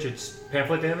damage, it's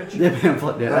pamphlet damage. The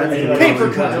pamphlet, yeah. That's And a like, paper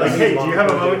they're like, hey, do you have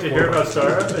a moment to hear about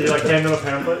Stara? And you're like, hand them a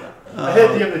pamphlet. I had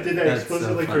DM that did that that's so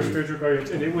explicitly for funny. spiritual guardians,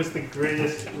 and it was the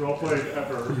greatest roleplay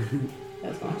ever.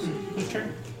 That's awesome. Whose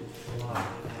turn?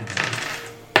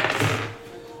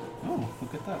 Oh,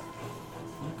 look at that.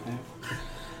 Okay.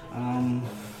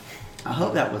 I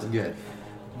hope that was good.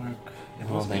 Mark. I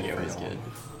don't think it was good.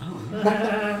 All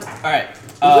right.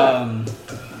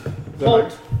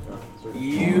 Holt.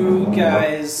 You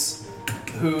guys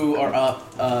who are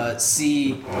up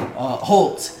see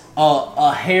Holt,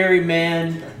 a hairy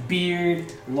man,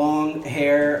 beard, long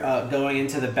hair going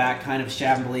into the back, kind of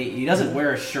shabbily. He doesn't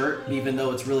wear a shirt, even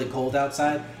though it's really cold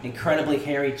outside. Incredibly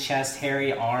hairy chest,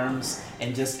 hairy arms,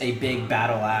 and just a big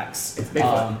battle axe.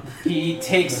 He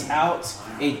takes out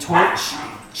a torch,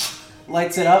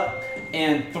 lights it up,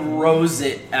 and throws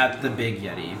it at the big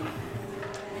Yeti.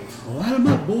 Light them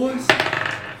up, boys.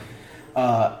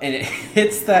 And it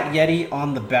hits that Yeti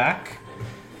on the back.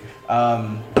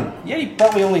 Yeti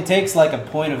probably only takes like a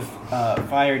point of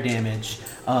fire damage,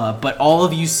 but all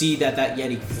of you see that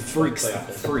Yeti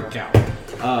freak out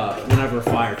whenever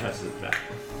fire touches its back.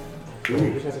 He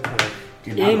just has a kind of,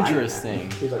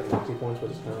 Interesting. he's like moxie points, but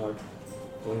it's kind of like,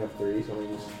 we only have 3, so we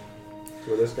just,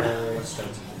 so this guy,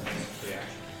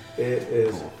 it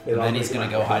is, it And then automatically he's gonna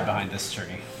like go hide half- behind this tree.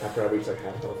 After I reach like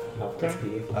half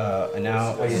HP. And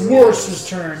now Worse's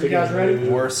turn. You guys ready?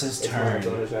 Worse's It's my turn.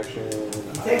 bonus action.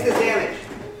 Take this damage.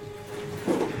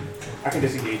 I can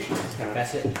disengage. It's kind of,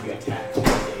 That's it. You attack.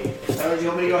 So do you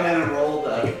want me to go ahead and roll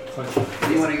the? Do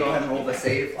you want to go ahead and roll the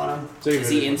save on him? Is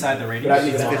he inside the But I radius?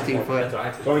 need It's to 15 foot. That's what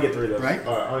I I only get 3 of those. Right? I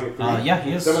only get 3. Yeah,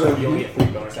 he is. Some of them You only get 3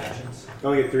 bonus actions. I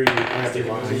only get 3. I have 3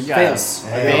 bonuses. You got Fails. a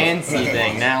fancy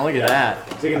thing now. Look at that.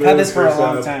 So you can I've had move this for a first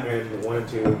long up time. and 1 and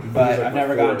 2. But These are I've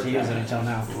never four gotten to use it attacks. until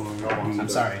now. I'm I'm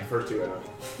sorry. First 2 I know.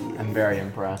 I'm very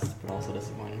impressed, but also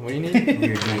disappointed. What do you need?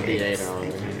 You're doing D8 or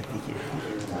whatever.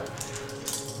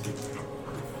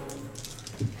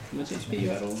 How much HP you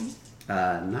had on?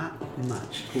 Not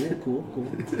much. Cool.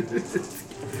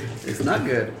 It's not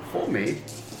good for me.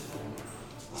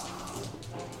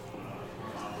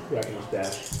 Yeah, I can just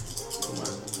dash. Come on.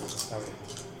 Okay.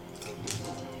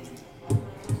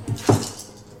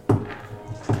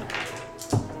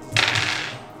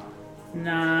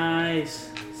 Nice.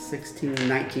 16,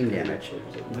 19 damage.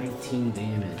 19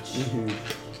 damage.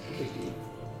 Mm-hmm.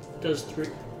 Does three.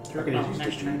 I can Oh, just use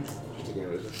next this turn. Just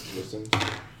again, listen.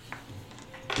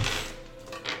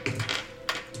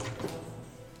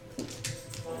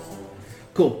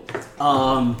 Cool.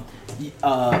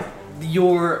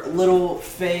 Your little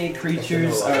fey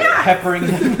creatures are peppering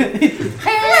them. They're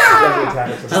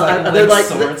like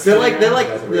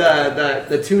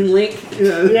the Toon Link.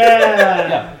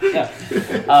 Yeah.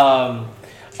 yeah.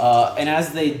 And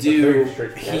as they do,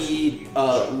 he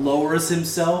lowers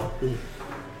himself.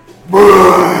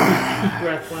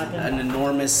 Breath flapping. An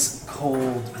enormous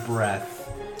cold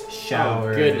breath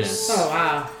showers. goodness.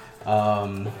 Oh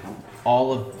wow.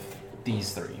 All of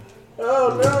these 3.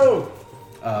 Oh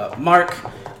Mark,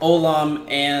 Olam,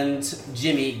 and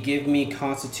Jimmy, give me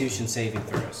Constitution saving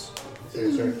throws.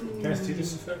 no! Sorry. Can I see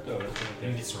this effect? Oh, it's You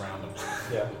can just surround them.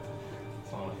 Yeah.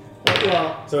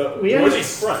 Well, So We where's had- he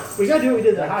front? we gotta do what we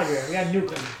did to Hydra. We gotta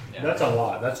nuke them. That's a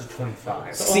lot. That's a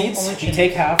 25. So Seeds, only you change-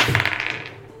 take half.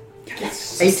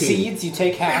 18. Seeds, you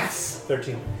take half.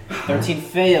 13. 13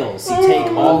 fails, you take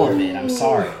all of it. I'm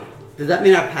sorry. Does that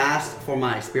mean I passed for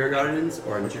my Spirit Guardians,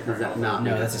 or does that not?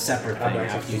 No, that's a separate thing. Okay.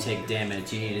 After you take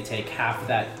damage, you need to take half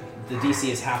that. The DC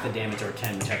is half the damage or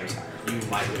 10, whichever's higher. You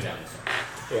might go down.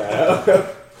 Yeah.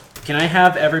 Can I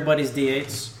have everybody's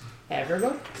D8s?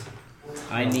 Everybody?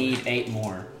 I need 8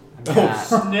 more.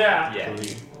 Yeah. Yeah.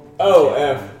 Oh,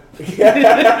 F.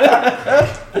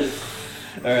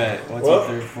 Alright, 1, Well,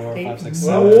 2, 3, 4, 5, 6,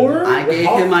 well, 7. I gave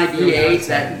him my D8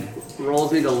 that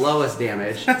rolls me the lowest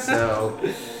damage, so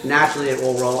naturally it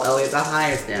will roll Elliot the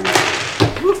highest damage.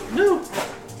 No.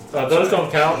 Those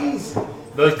don't count.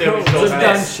 Those damage It's a don't count.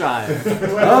 gunshot.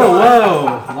 Oh,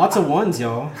 whoa. Lots of ones,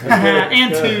 y'all.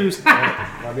 And twos.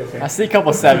 I'll be okay. I see a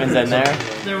couple sevens in there.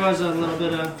 There was a little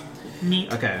bit of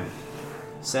meat. Okay.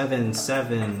 7,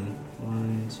 7.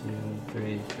 1, 2,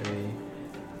 3,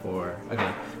 4.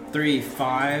 Okay. 3,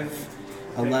 5,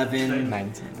 11,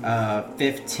 19.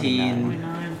 15,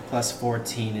 29. plus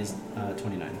 14 is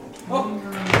 29.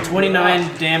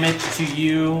 29 damage to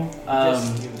you,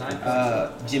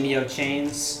 Jimmy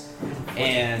O'Chains,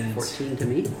 and 14 to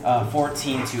me.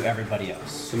 14 to everybody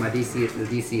else. So my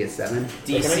DC is 7.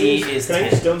 DC is Can I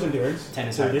use 10. Stone's Endurance? 10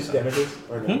 is to higher, reduce so. damages?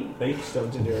 Or no? Can I use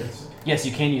Stone's Endurance? Yes,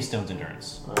 you can use Stone's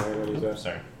Endurance. Alright, I'm gonna use that.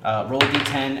 Sorry. Roll a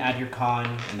d10, add your con,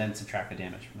 and then subtract the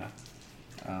damage from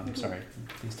that. Sorry.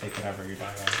 Please take whatever your die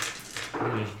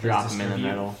are. Just drop them in the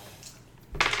middle.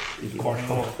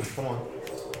 Come on.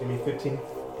 Give me 15.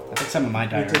 I think some of my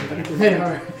die are better. Hey,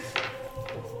 alright.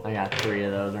 I got 3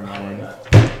 of those remaining.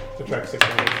 Subtract 6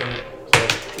 damage from it. So,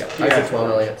 Yep. I got 12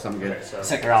 Elliot, so I'm good. Okay, so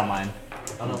Sick. They're all mine. I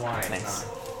don't know why Thanks.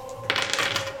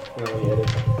 it's no, we added.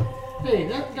 Hey,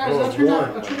 guys, Oh, that turned one.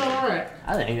 out alright.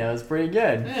 I think that was pretty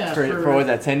good. Yeah, For what,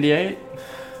 that 10d8?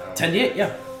 10d8,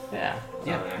 yeah. Yeah.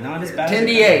 Yeah, not as bad. 10 as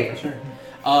D8. Sure.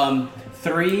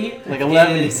 3 Like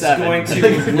 11 is 7. going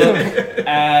to look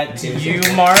at you,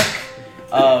 Mark.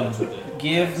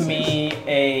 Give me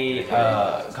a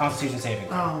Constitution saving.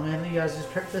 Oh man, you guys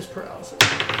just picked this paralysis.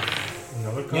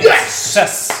 Another con. Yes.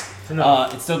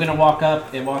 It's still gonna walk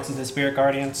up. It walks into the Spirit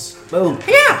Guardians. Boom.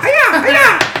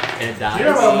 It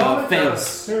dies.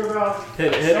 Fails.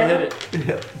 Hit it.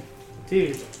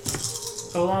 Dude,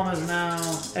 Olam is now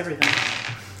everything.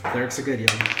 Clerics are good, y'all.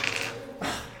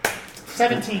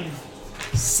 17.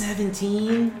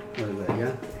 17. What is that?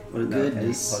 Yeah. What is that?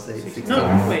 Goodness. 8 plus 8, 16.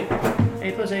 No, wait.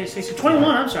 8 plus 8 is 16. 21,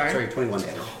 I'm sorry. Sorry, 21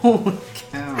 damage. Holy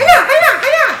cow.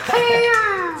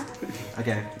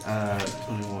 Okay,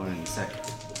 21 sec.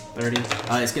 30.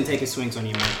 It's gonna take his swings on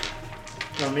you,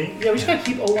 Mike. On me? Yeah, we just gotta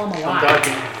keep Olam I'm alive.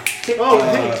 dodging. Oh,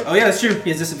 hey. Oh yeah, that's true. He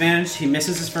has disadvantage. He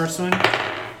misses his first one.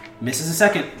 Misses a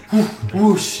second.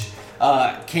 Whoosh.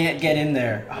 Can't get in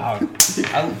there. Oh,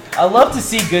 I love to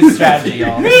see good strategy,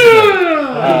 y'all. This is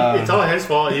good. It's all his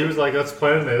fault. He was like, let's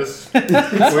plan this. we He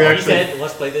actually, said,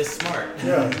 let's play this smart.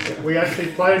 yeah, we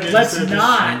actually planned it. Let's instead of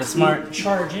not Kinda smart.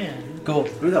 charge in. Cool.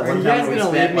 Remember that one you time guys where we gonna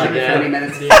spent leave like me 20 dead?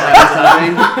 minutes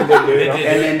planning something?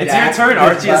 And then It's Dak your turn,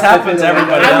 Archie. This busted happens through to the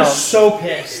everybody I was else. so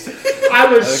pissed. I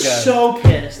was Okay. so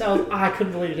pissed. I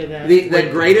couldn't believe it did that. The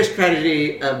greatest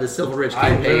tragedy of the Silver Ridge I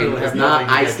campaign literally was have not nothing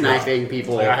to ice get knifing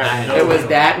people. Like, I had no It was clue.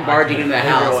 Dak barging into the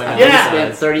house. Everyone And else. we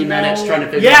spent 30 minutes trying to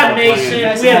figure Yeah, out a plan. Mason,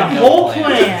 guys we had a had no whole plan.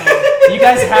 plan. You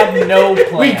guys had no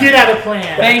plan. We did have a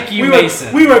plan. Thank you, we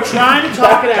Mason. We were trying to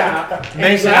talk it out.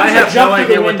 Mason, And I have jumped no through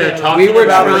idea the what they're window. talking We were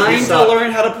about. trying to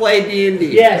learn how to play D&D.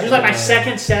 Yeah, it was like my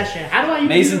second session. How do I even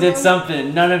Mason do did that?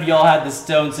 something none of y'all had the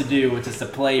stones to do, which is to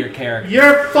play your character.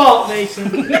 Your fault, Mason.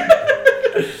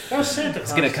 That was Santa Claus.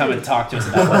 He's gonna come and talk to us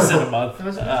about this in a month. That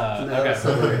was No, Okay.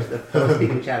 Silver Ridge, the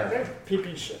speaking shadow.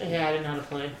 Peeping yeah, I didn't know how to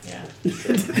play. Yeah.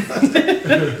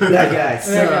 That guy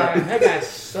sucked. That guy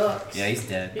sucks. Yeah, he's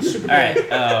dead. He's super All right. dead. He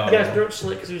got his throat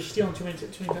slit because he was stealing too many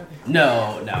times.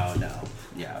 No.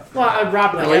 Yeah. Well, I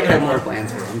robbed him. I like had more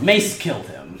plans for him. Mace killed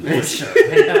him. For sure.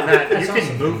 Hey, Matt, That's you can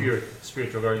awesome. move your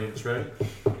spiritual guardians, right?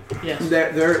 Yes.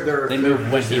 They're They move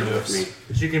when he they're with moves. me.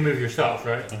 So you can move yourself,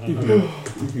 right? Cool.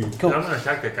 I'm gonna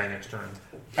attack that guy next turn.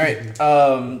 All right.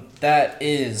 That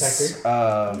is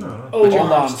Oh,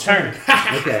 Olam's turn.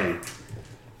 Okay.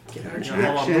 Get our Hold on, move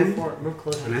action. forward, move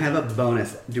closer. And I have a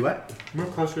bonus. Do what?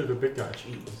 Move closer to the big guy.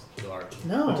 Large.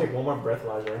 I'll take No. one more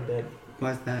breathalyzer. I'm dead.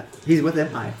 What's that? He's with him.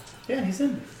 Hi. Yeah, he's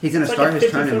in. He's gonna It's like start a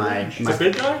his turn 50-foot in my, range. The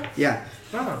big guy? yeah.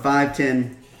 Oh. 5,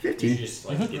 10, You 15. just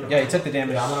like get Yeah, he took the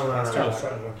damage. Yeah, I'm gonna run That's around. tough.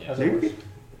 As There you always.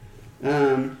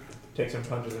 go. Take some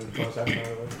punches and bonus action out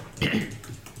of it.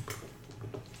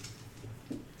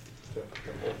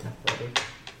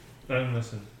 And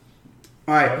listen.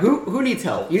 All right. Who needs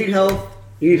help? You need help.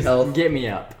 You need help. Get me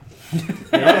up.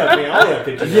 Yeah,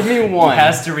 Give me He one.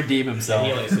 has to redeem and himself.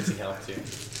 he only has 60 health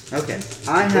too. Okay.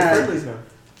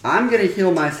 I'm gonna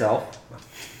heal myself.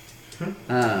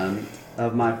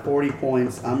 Of my 40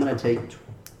 points, I'm gonna take.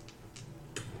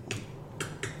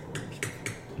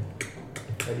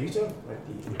 I do so?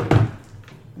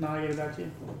 No, I get it back to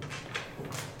you.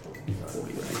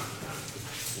 40,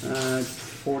 right?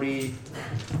 40.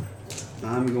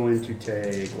 I'm going to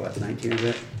take what? 19 of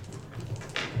it.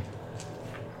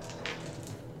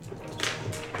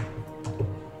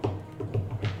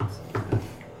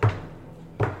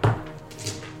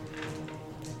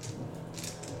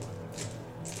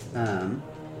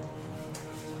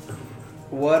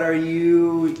 What are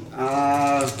you?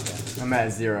 I'm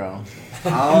at 0.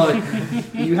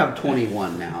 You have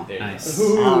 21 now. There you Nice. go.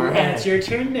 Ooh, All right. it's your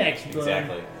turn next, bud.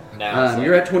 Exactly. Now it's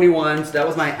You're at 21, so that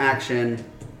was my action.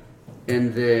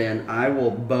 And then I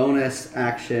will bonus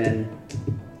action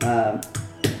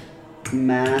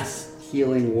mass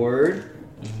healing word.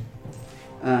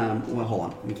 Well, hold on.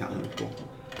 Let me count them. Cool.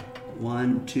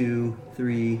 1, 2,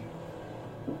 3,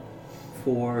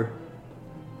 4.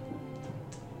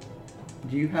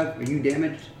 Are you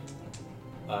damaged?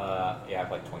 yeah, I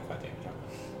have like 25 damage on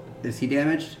it. Is he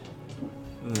damaged?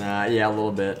 Nah, yeah, a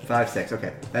little bit. 5, 6.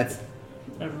 Okay. That's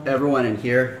everyone in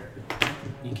here.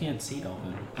 You can't see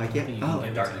Elvin. I can't. think you Oh. can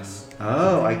In darkness.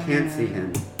 Oh, I can't see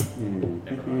him.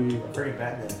 Pretty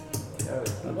bad then.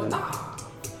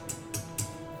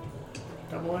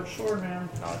 Double-edged sword, man.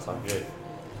 No, it's all good.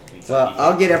 It's Well, easy.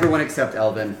 I'll get everyone except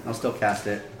Elvin. I'll still cast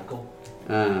it. Cool.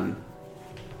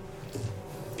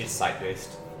 It's side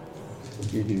based.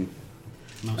 Mhm.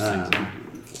 Most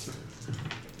things.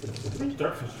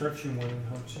 Dark construction one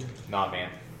helps you. Nah, man.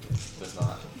 Does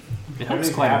not. It helps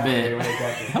quite a bit. It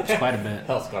helps quite a bit.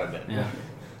 Helps quite a bit. Yeah.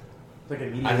 It's like a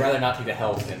medium. I'd rather not take the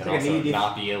health and then like a also medium-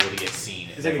 not be able to get seen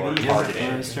It's like a or medium- targeted.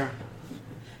 Yeah, that's true.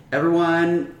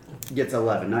 Everyone gets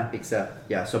 11, not except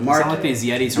So It's Mark, not like these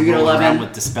Yetis you are get rolling 11. around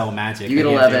with dispel magic. You get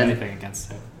and can't do 11. anything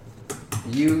against it.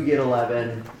 you get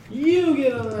 11. You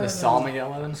get 11. Does Solomon get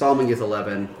 11? Solomon gets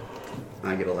 11.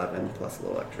 I get 11 plus a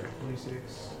little extra.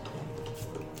 26.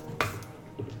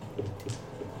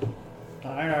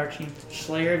 Alright, Archie.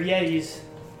 Slayer of Yetis.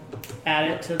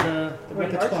 Add it to the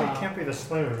Wait, repertoire. Archie can't be the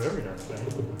slayer of every dark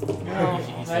thing. No,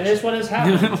 that is what has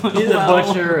happened. He's a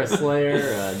butcher, a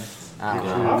slayer, I don't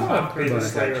I know. want to be the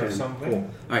Bonus slayer action. of something. Cool.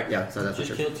 Alright, yeah, so that's Just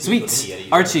what kill you're. two Sweet. little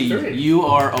Yetis. Archie, Three. you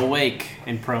are awake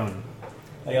and prone.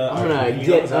 I'm gonna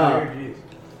get up.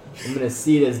 I'm gonna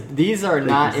see this. These are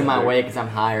not in my way because I'm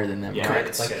higher than them. Yeah, Correct.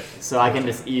 it's like a. So I can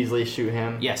just easily shoot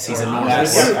him. Yes, he's a Yeah, normal.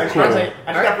 that's- size. I just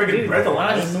got freaking breath Why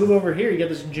not just alive. move over here? You got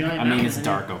this giant I mean, mountain it's in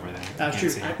dark over there. That's You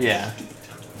true. can't see it. Yeah.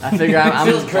 I figure I'm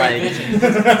Feels like great vision.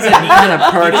 kind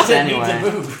of perched He needs to anyway.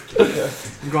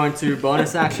 move. I'm going to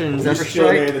bonus action You're Zephyr still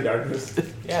there Strike. in the darkness.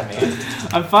 Yeah, man.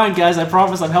 I'm fine, guys. I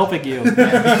promise I'm helping you. I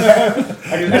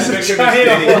can just picture him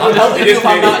standing. I'm helping you if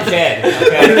I'm not dead.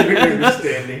 Okay. Picture him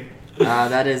standing.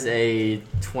 That is a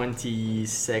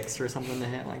 26 or something to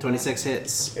hit. Like 26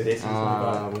 hits. It is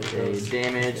with a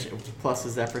damage plus a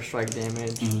Zephyr Strike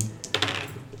damage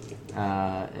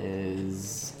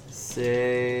is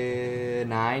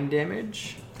 9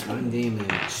 damage. 9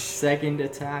 damage. Second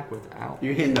attack without.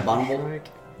 You're hitting the bottom hole? Strike.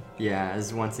 Yeah,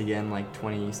 is once again like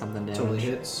 20 something damage Totally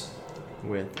hits.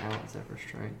 without Zephyr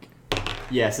Strike.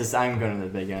 Yes, I'm going to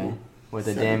the big guy with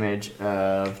a 7. damage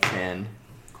of 10.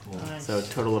 Cool. Nice. So a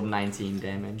total of 19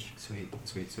 damage, Sweet,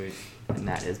 sweet, sweet. and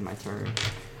that is my turn.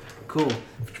 Cool.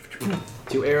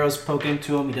 2 arrows poke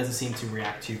into him. He doesn't seem to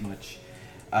react too much.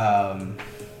 All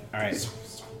right.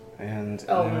 And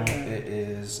Elvin. now it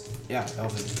is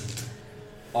Elvin.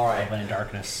 All right. Elvin in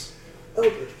darkness. No,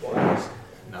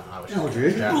 I was.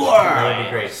 Eldritch. That would be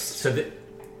great. So,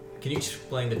 can you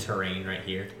explain the terrain right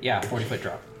here? Yeah, 40-foot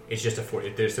drop. It's just a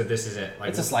 40. So this isn't like.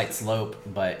 It's a slight slope,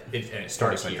 but And it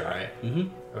starts 40-foot here, drop. right?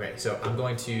 Mm-hmm. Okay, so I'm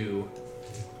going to.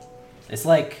 It's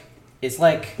like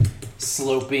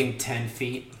sloping 10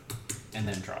 feet and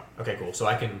then drop. Okay, cool. So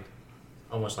I can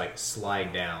almost like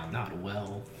slide down, Not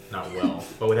well. not well,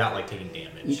 but without like taking You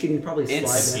damage. can probably slide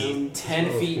It's down.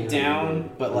 10 feet down,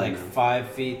 but like Mm. 5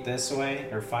 feet this way,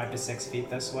 or 5 to 6 feet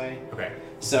this way. Okay,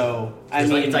 So I it's,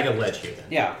 mean, like, it's like a ledge here then.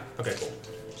 yeah. Okay, cool.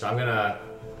 So I'm gonna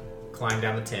climb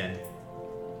down the 10,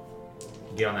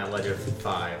 get on that ledge of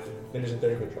 5, Then there's a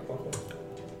 30-foot drop off there.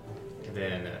 and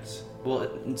then that's. Well,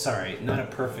 sorry, not a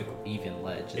perfect even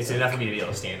ledge. It's like- enough for me to be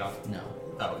able to stand off. No.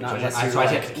 Oh, Not so unless, I you're just have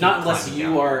to like, keep not unless climbing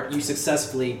you down. you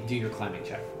successfully do your climbing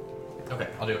check. Okay,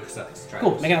 I'll do it. So let's try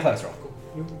Cool. this. Make an athletics roll.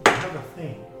 You have a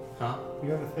thing. Huh? You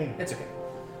have a thing. It's okay.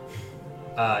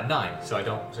 9, so I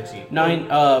don't succeed. 9. You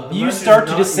Imagine start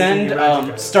to not using descend. your magic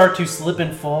item. Start to slip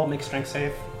and fall. Make a strength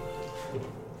save.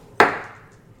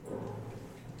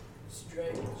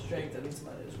 Strength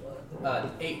minus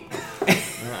what? 8.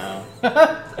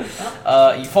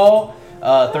 Uh-oh. You fall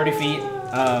 30 feet.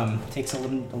 Takes a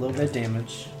little bit of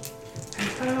damage.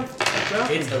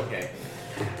 It's okay.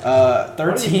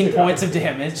 13 points of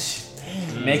damage.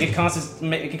 Make a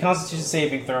Constitution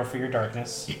saving throw for your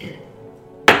darkness.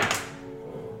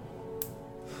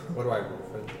 What do I roll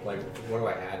for? Like, what do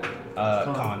I add?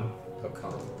 Con. Oh,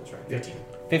 con. That's right. 15.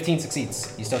 15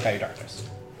 succeeds. You still got your darkness.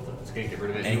 Let's get rid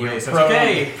of it. And anyway, you're so prone,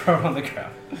 it's okay. prone on the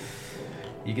ground.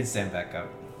 You can stand back up.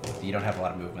 You don't have a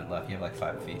lot of movement left. You have like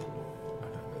 5 feet.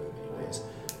 Anyways,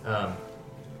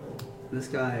 This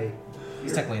guy.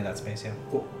 He's technically in that space, yeah.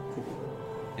 Cool.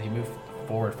 If you move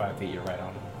forward 5 feet, you're right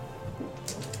on him.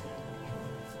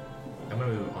 I'm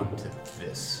gonna move on to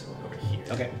this over here.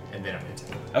 Okay. And then I'm gonna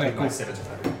take Okay, my cool.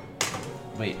 scimitar.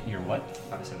 Wait, you're what?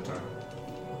 I have a scimitar.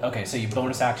 Okay, so you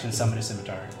bonus action summon a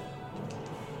scimitar.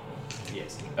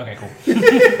 Yes. Okay, cool.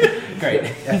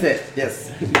 Great. That's it.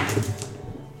 Yes.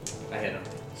 I hit him.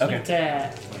 Okay.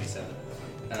 Attack. 27.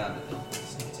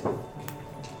 Sneak attack.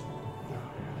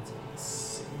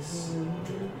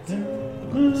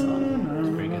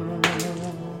 Pretty good.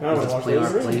 I don't know, watch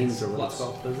Planar those. planes or what Plus. it's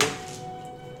called. Is it?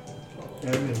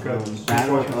 Yeah, I'm just grabbing some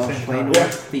Battle watching the of same Planar time.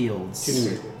 Fields. Two.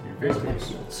 You're very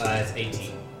close. It's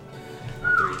 18. 3.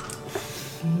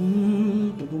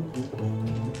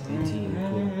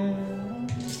 18,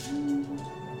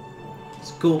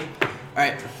 cool. Cool.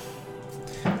 Alright.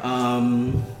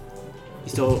 You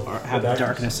still have the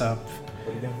darkness up.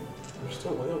 What are you doing? You're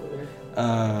still way over there.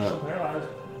 Paralyzed.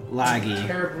 Laggy.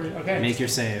 Terribly. Okay. Make your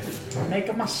save.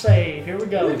 Making my save. Here we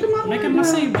go. Making my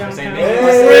save, downtown.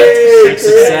 Hey!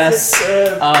 Success.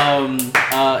 Yeah.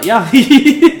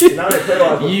 Now they're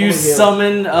paralyzed with You full heal.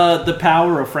 summon the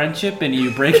power of friendship and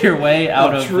you break your way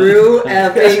out of True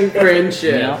effing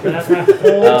friendship. Yeah. That's my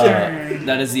whole turn.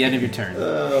 That is the end of your turn.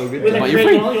 Oh, good With a job. But you're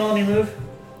crit, free. you only move.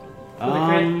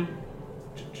 Um,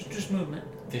 Just movement.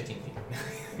 15 feet.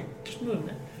 Just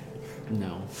movement.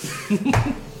 no.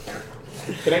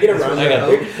 Can I get around Okay.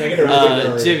 that? Can I get around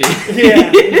that? Jimmy.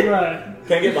 Yeah, right.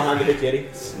 Can I get behind the big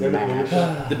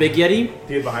yeti? The big Yeti.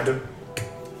 Do you get behind him?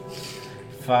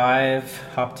 5,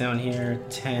 hop down here,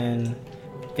 10,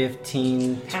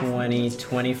 15, 20,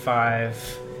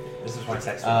 25. This is my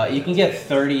text. You can get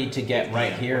 30 to get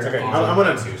right here. Okay, on- I'm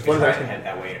gonna Try bonus to head action.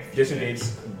 that way. Disengage.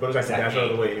 Bonus action dash out of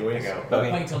the way anyways. I go. Okay.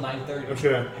 Playing until 9:30. I'm just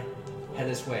gonna. Head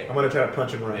this way. I'm gonna try to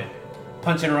punch and run.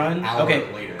 Punch and run? Hour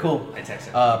Okay, later, cool. I text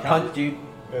him. Punch, you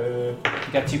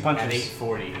got 2 At punches.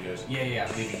 8:40, he goes, yeah,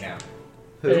 I'm leaving now.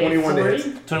 21 to hit.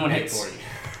 40? 21 hits. 8:40.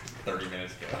 30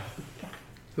 minutes ago.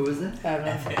 Who was that?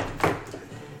 Seven.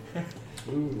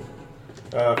 Ooh.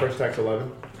 First attack's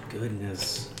 11.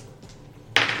 Goodness.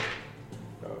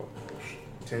 Oh.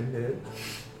 10 to hit.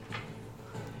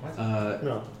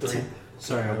 No, 3.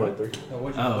 Sorry, I what? rolled 3.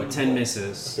 Oh, 10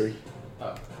 misses. 3.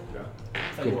 Oh, Yeah.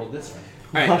 I thought you rolled this one.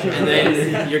 Alright, and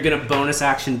then you're gonna bonus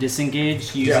action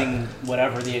disengage using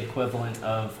whatever the equivalent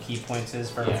of key points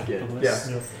is for Yeah. equivalence.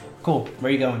 Yeah. Cool. Where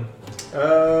are you going?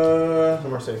 No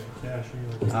more safe. Yeah,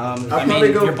 sure. I I'll mean,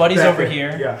 probably go your buddy's back over in-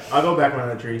 here. Yeah, I'll go back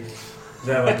behind that tree. Is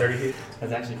that like 30 feet?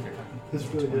 That's actually pretty fun. This is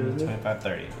really good, isn't it? 25,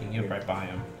 30. You can get right by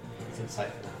him. It's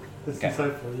insightful. This is Okay.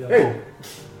 insightful, yeah. Hey!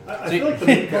 I See- feel like the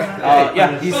main point.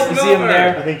 Yeah, you see him I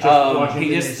there. think just watching He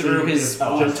the just DC threw would his just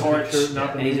to make torch sure not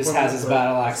the and he main just point, has his but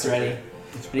battle axe ready.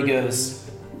 it's And he pretty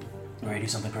goes, ready to do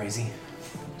something crazy?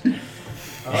 cool.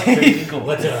 I like crazy. Cool.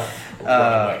 Let's Uh,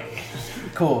 run away.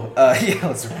 Cool. Yeah,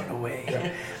 let's run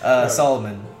away.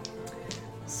 Solomon.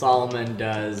 Solomon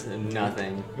does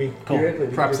nothing. I mean, Cool. theoretically,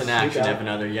 we Preps could an sneak action out, if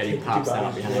another take Yeti the pops two out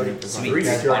bodies, behind already him. for some three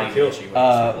reason. that you're already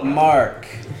killed. Mark.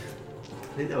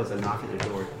 I think that was a knock at the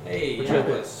door. Hey, Which yeah,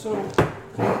 one? but So,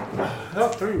 I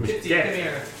thought 3 was Kitty, come dead.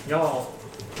 here. Y'all,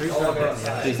 3's All not over dead.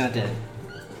 outside. He's not dead.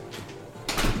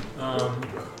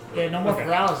 Yeah, no more Okay.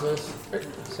 paralysis.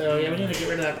 So yeah, we need to get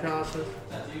rid of that paralysis.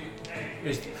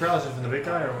 Is paralysis from the big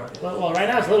guy or what? Well, right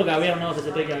now it's a little guy. We don't know if it's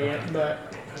a big guy yet, but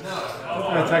I'm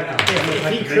gonna attack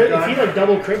the, if he like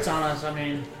double crits on us, I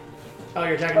mean, oh,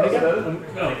 you're attacking big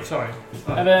guy. Oh, sorry.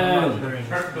 Evan.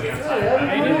 Perfectly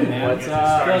How you doing, man? What's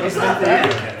up?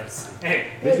 Hey,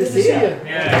 Good to see you.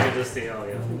 yeah, good to see you.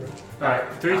 Alright,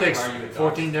 3 takes How are you with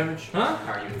 14 damage. How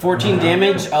are you? 14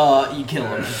 damage. You kill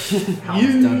him.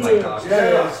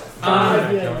 Yes. 5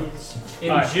 Um, Yetis.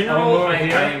 In Alright, general, I'll go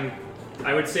here.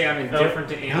 I would say I'm indifferent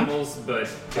to animals, but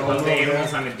above the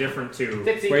animals, I'm indifferent to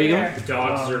Where are you going?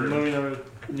 dogs or moving over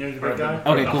near the are big guy. the,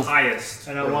 Okay, the cool. highest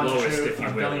And I or want lowest, to, if you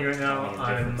I'm will. telling you right now, on the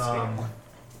I'm indifference scale.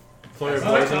 Flurry of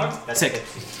Oh, that's Blazing. That's Sick.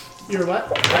 50. You're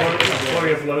what?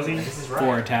 Flurry of Blazing. This is right.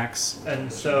 4 attacks.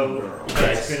 And so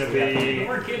that's gonna be a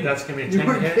 10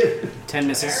 to hit. 10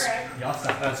 misses.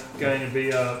 That's going to be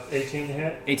 18 to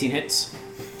hit. 18 hits.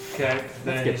 Okay,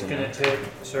 then he's gonna take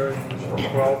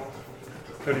 12,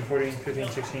 13, 14, 15,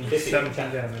 16,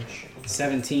 17 damage.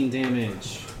 17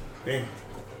 damage. Damn.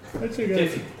 That's a good.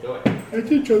 50. Go ahead. That's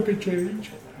a chunk of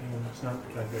change. It's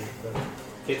not that big, but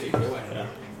 50. Go ahead.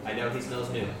 I know he smells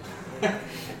new.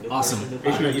 Awesome.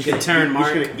 You Good turn,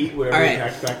 Mark. He's gonna eat whatever Alright.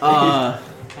 attacks back.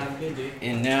 I'm good, dude.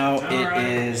 And now it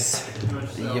is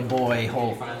your boy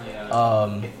Holt. Finally,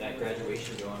 Um, get that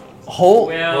graduation going on. Holt.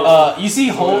 Well, You see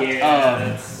Holt.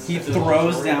 yes. He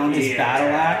throws down his battle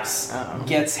axe, Uh-oh.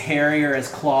 gets Harrier, his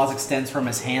claws extends from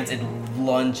his hands, and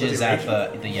lunges at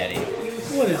the Yeti.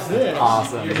 What is this?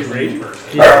 Awesome. Is he raging?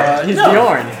 He's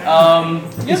Bjorn.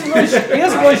 He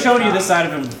hasn't really shown you this side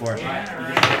of him before.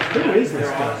 Who is this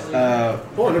guy?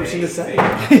 Oh, I've never seen this side.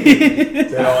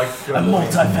 They're all like, I'm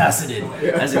multifaceted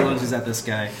as he lunges at this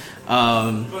guy.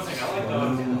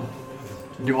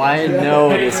 Do I know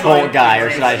this whole guy,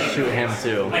 or should I shoot him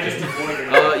too?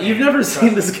 You've never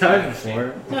seen this guy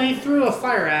before. No, he threw a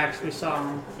fire axe. We saw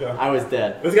him. I was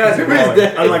dead. This guy's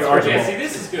dead. Unlike Archibald. Yeah, see,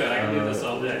 this is good. I can do this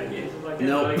all day.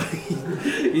 Nope.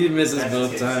 He misses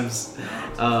both times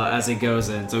as he goes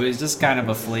in. So he's just kind of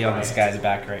a flea on this guy's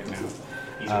back right now.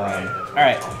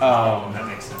 Alright. That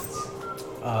makes sense.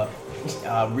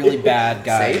 Really bad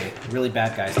guy. Safe? Really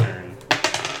bad guy's turn.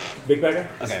 Big bad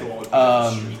guy? Okay.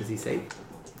 Is he safe?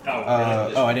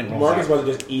 I didn't roll Marcus that. wants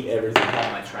to just eat everything.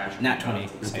 All my trash. Nat 20.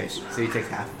 Okay, so he takes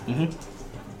half.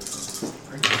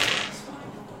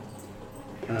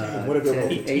 What a good roll.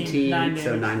 18, 9 so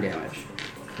damage. 9 damage.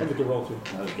 That's a good roll, too.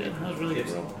 That was good. That was really good.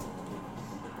 Roll.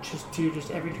 Just two,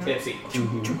 just every turn. Tipsy. The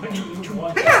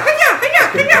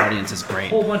audience is great.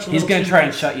 Whole bunch of He's little gonna try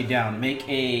and teammates. shut you down. Make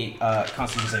a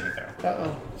Constitution saving throw.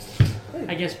 Uh-oh.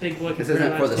 I guess Big Boy can This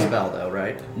isn't for the paralyze spell, though,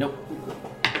 right? Nope.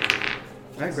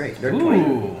 Alright, great. Dirty 20.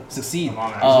 Ooh, succeed. Come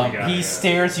on, actually, He guys.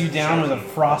 stares you down with a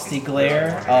frosty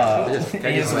glare.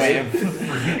 Just wave.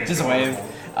 Just wave.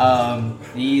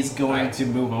 He's going to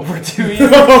move over to you.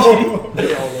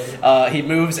 He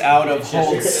moves out of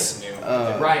Holt's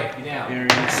Right, you down. area,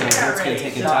 so Holt's going to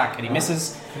take an attack, and he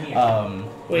misses. He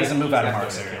doesn't move out of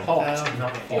Mark's area.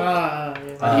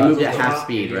 He moved at half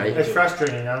speed, right? It's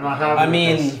frustrating. I'm not having I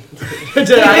mean, I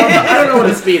don't know what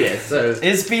his speed is, so...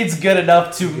 his speed's good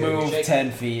enough to move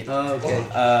 10 feet. Oh, okay.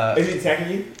 Is he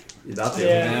attacking you? He's about to.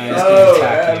 Yeah. No, he's going to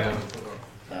attack you.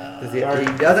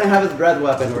 He doesn't have his breath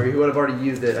weapon, or he would have already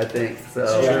used it, I think. So.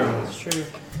 That's true.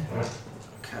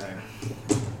 Okay.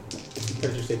 Or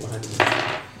just stay behind him.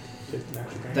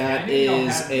 That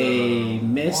is a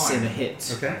miss and a hit.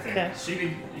 Okay. Okay.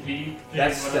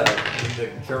 That's the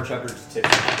German Shepherd's tip.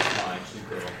 Fine, she's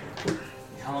good.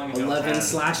 How long ago? 11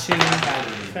 slashing.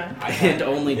 Okay. And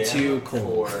only 2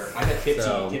 cold. I got Tipsy.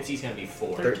 So- Tipsy's gonna be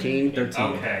 4. 13. 13.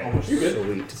 Okay.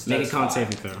 Sweet. Make a con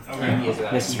saving throw. Okay.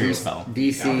 This is for your spell.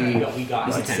 DC We got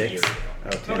is like 6. 10 Oh,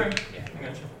 10. Okay. Yeah. I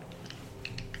got you.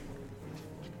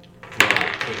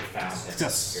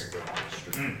 Yes.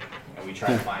 And we try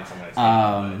to find someone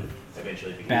that's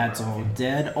eventually become Bad's all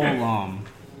dead. Olam.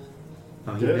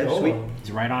 Oh, he's dead? Sweet.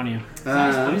 He's right on you.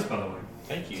 Nice, by the way.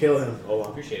 Thank you. Kill him. Oh,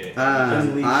 Appreciate it.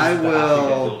 I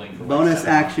will bonus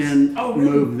action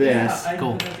move this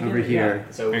Cool. over here.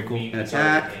 So Very cool. we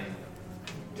Attack. started in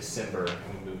December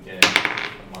and we moved in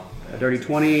a month. A dirty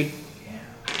 20, Yeah,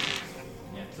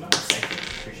 thank you.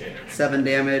 Appreciate it. 7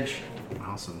 damage,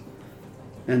 Awesome.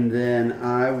 and then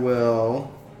I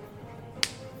will.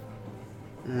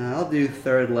 I'll do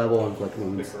 3rd level inflict The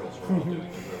wounds. girls were all doing the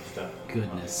girl stuff.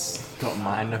 Goodness. Don't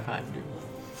mind if I do.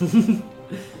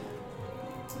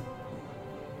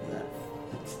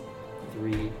 That's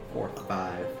 3, 4,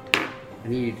 5. I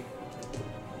need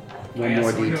Oh, one yeah,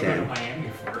 more so we're gonna go to D10. Miami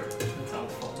for it. That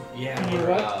sounds fun. Yeah, You we're,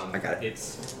 what? I got it.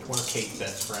 It's one of Kate's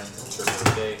best friends. It's her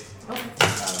birthday.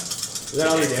 Is that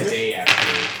all the the damage? day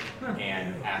after, and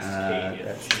asked Kate if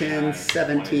That's she 10, and I wanted to go to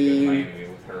 17, Miami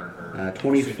with her and her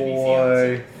 24,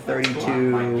 soon-to-be 32,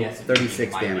 My guess is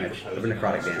 36 might be damage of proposing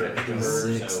necrotic a trip damage. to her,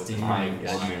 60. so I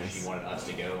Goodness. wanted- she wanted us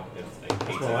to go. It's like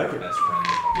Kate's I like her it. best friend.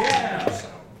 Yeah. So,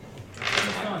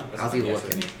 that's How's my he guess.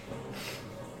 looking?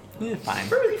 Yeah, fine.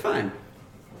 Perfectly fine.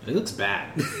 He looks bad.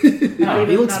 No,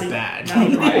 he looks not even- bad. not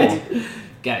even- Right.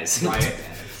 Guys. Try it.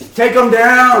 Take him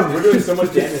down! We're doing so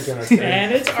much damage on our turn.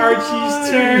 And it's Archie's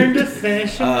turn to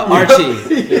finish him off. Archie I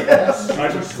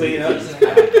should clean up.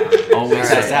 always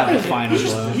has to have the final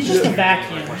blow. He's just a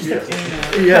vacuum. Just a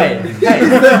cleanup.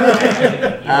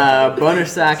 Yeah.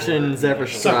 Bonus action, Zephyr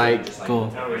Strike.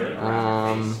 Cool.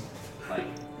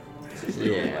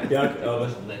 Yeah. Yeah,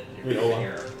 let's read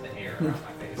Ola.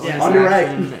 Yeah. On your right.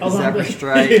 Hold on. Zephyr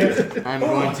Strike. I'm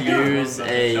going to use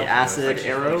a acid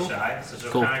arrow. So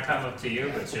she'll Cool. kind of come up to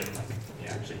you, but she'll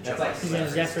actually jump up. He's gonna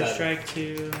Zephyr Strike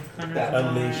to Hunter.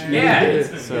 Unleash. Yeah, he's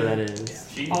been So that is.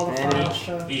 All the And fun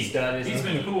stuff. he's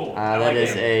been cool. That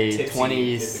is a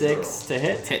 26 to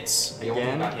hit. Hits.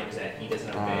 Again.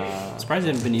 Surprised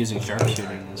you haven't been using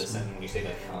sharpshooting this Listen, when you say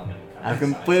that, I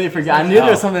completely forgot. I knew there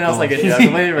was something else I could do. I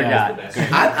completely forgot.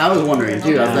 I was wondering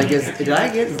too. I was like, did I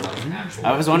get?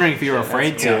 I was wondering if you were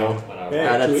afraid to.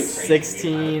 Yeah, That's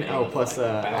 16. Oh, plus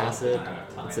acid.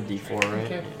 It's a D4, right?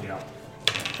 Okay.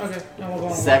 Okay. Now we'll go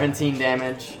on. 17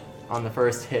 damage. on the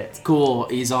first hit. Cool.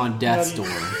 He's on death's door.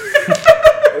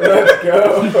 Let's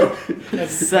go.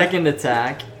 Second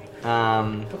attack.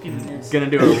 Gonna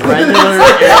Pokemon. do a regular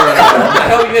arrow.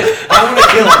 Hell you is. I want to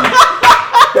kill him.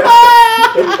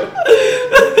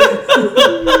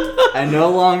 I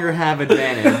no longer have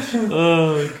advantage.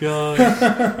 Oh god.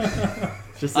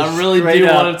 Just a I really straight do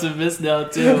up, want him to miss now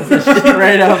too.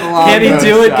 straight up long Can he bow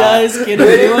do it, shot. guys? Can he do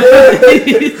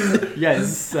it?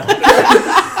 Yes.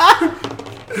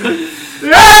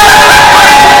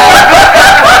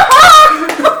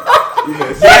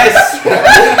 Yes!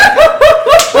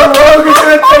 The rogue is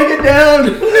gonna take it down.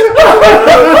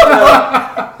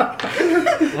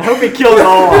 I hope he kills it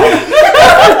all off.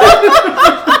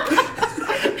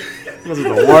 Those are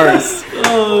the worst.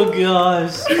 Oh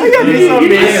gosh.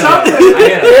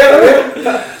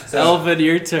 Elvin,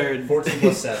 your turn. 14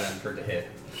 plus 7 for the hit.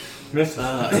 Missed.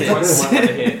 That's one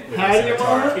to hit with my How do you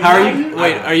scimitar. want? How are you?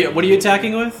 Wait, are you? What are you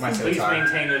attacking with? My Please scimitar.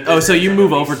 maintain a Oh, so you move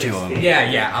distance over of to him. 60.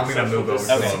 Yeah, I'm gonna move over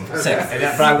to Okay, him. sick. And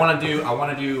then, but I want to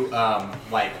do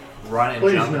like run and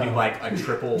Please jump and no. do like a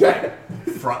triple like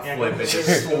front flip and just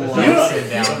slice him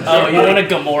down. Oh, you want a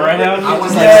Gamora down? I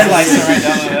want Just to like slice it right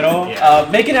down the middle. Yeah.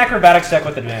 Make an acrobatics check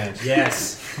with advantage.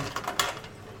 Yes.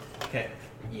 Okay.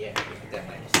 Yeah. That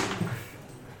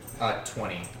might.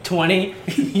 20. 20.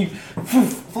 You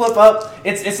flip up.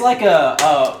 It's like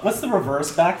a what's the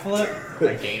reverse backflip?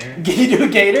 A gainer. You do a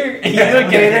gator, and you do a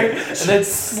gator, and then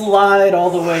slide all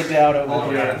the way down over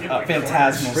Oh, your God.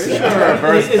 phantasmal Pretty suit. sure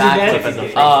reverse Is he dead? backflip is a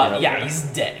free Yeah, he's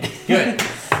dead. Good.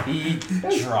 He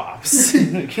drops.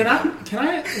 Can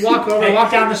I walk over, walk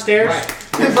down the stairs?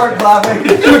 Start clapping.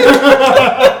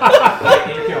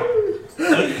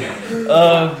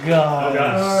 Oh god. Oh, God.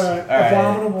 Alright. All right.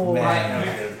 Abominable.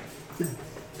 Man.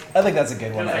 I think that's a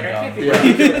good one. Like, I can't Dom.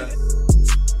 think of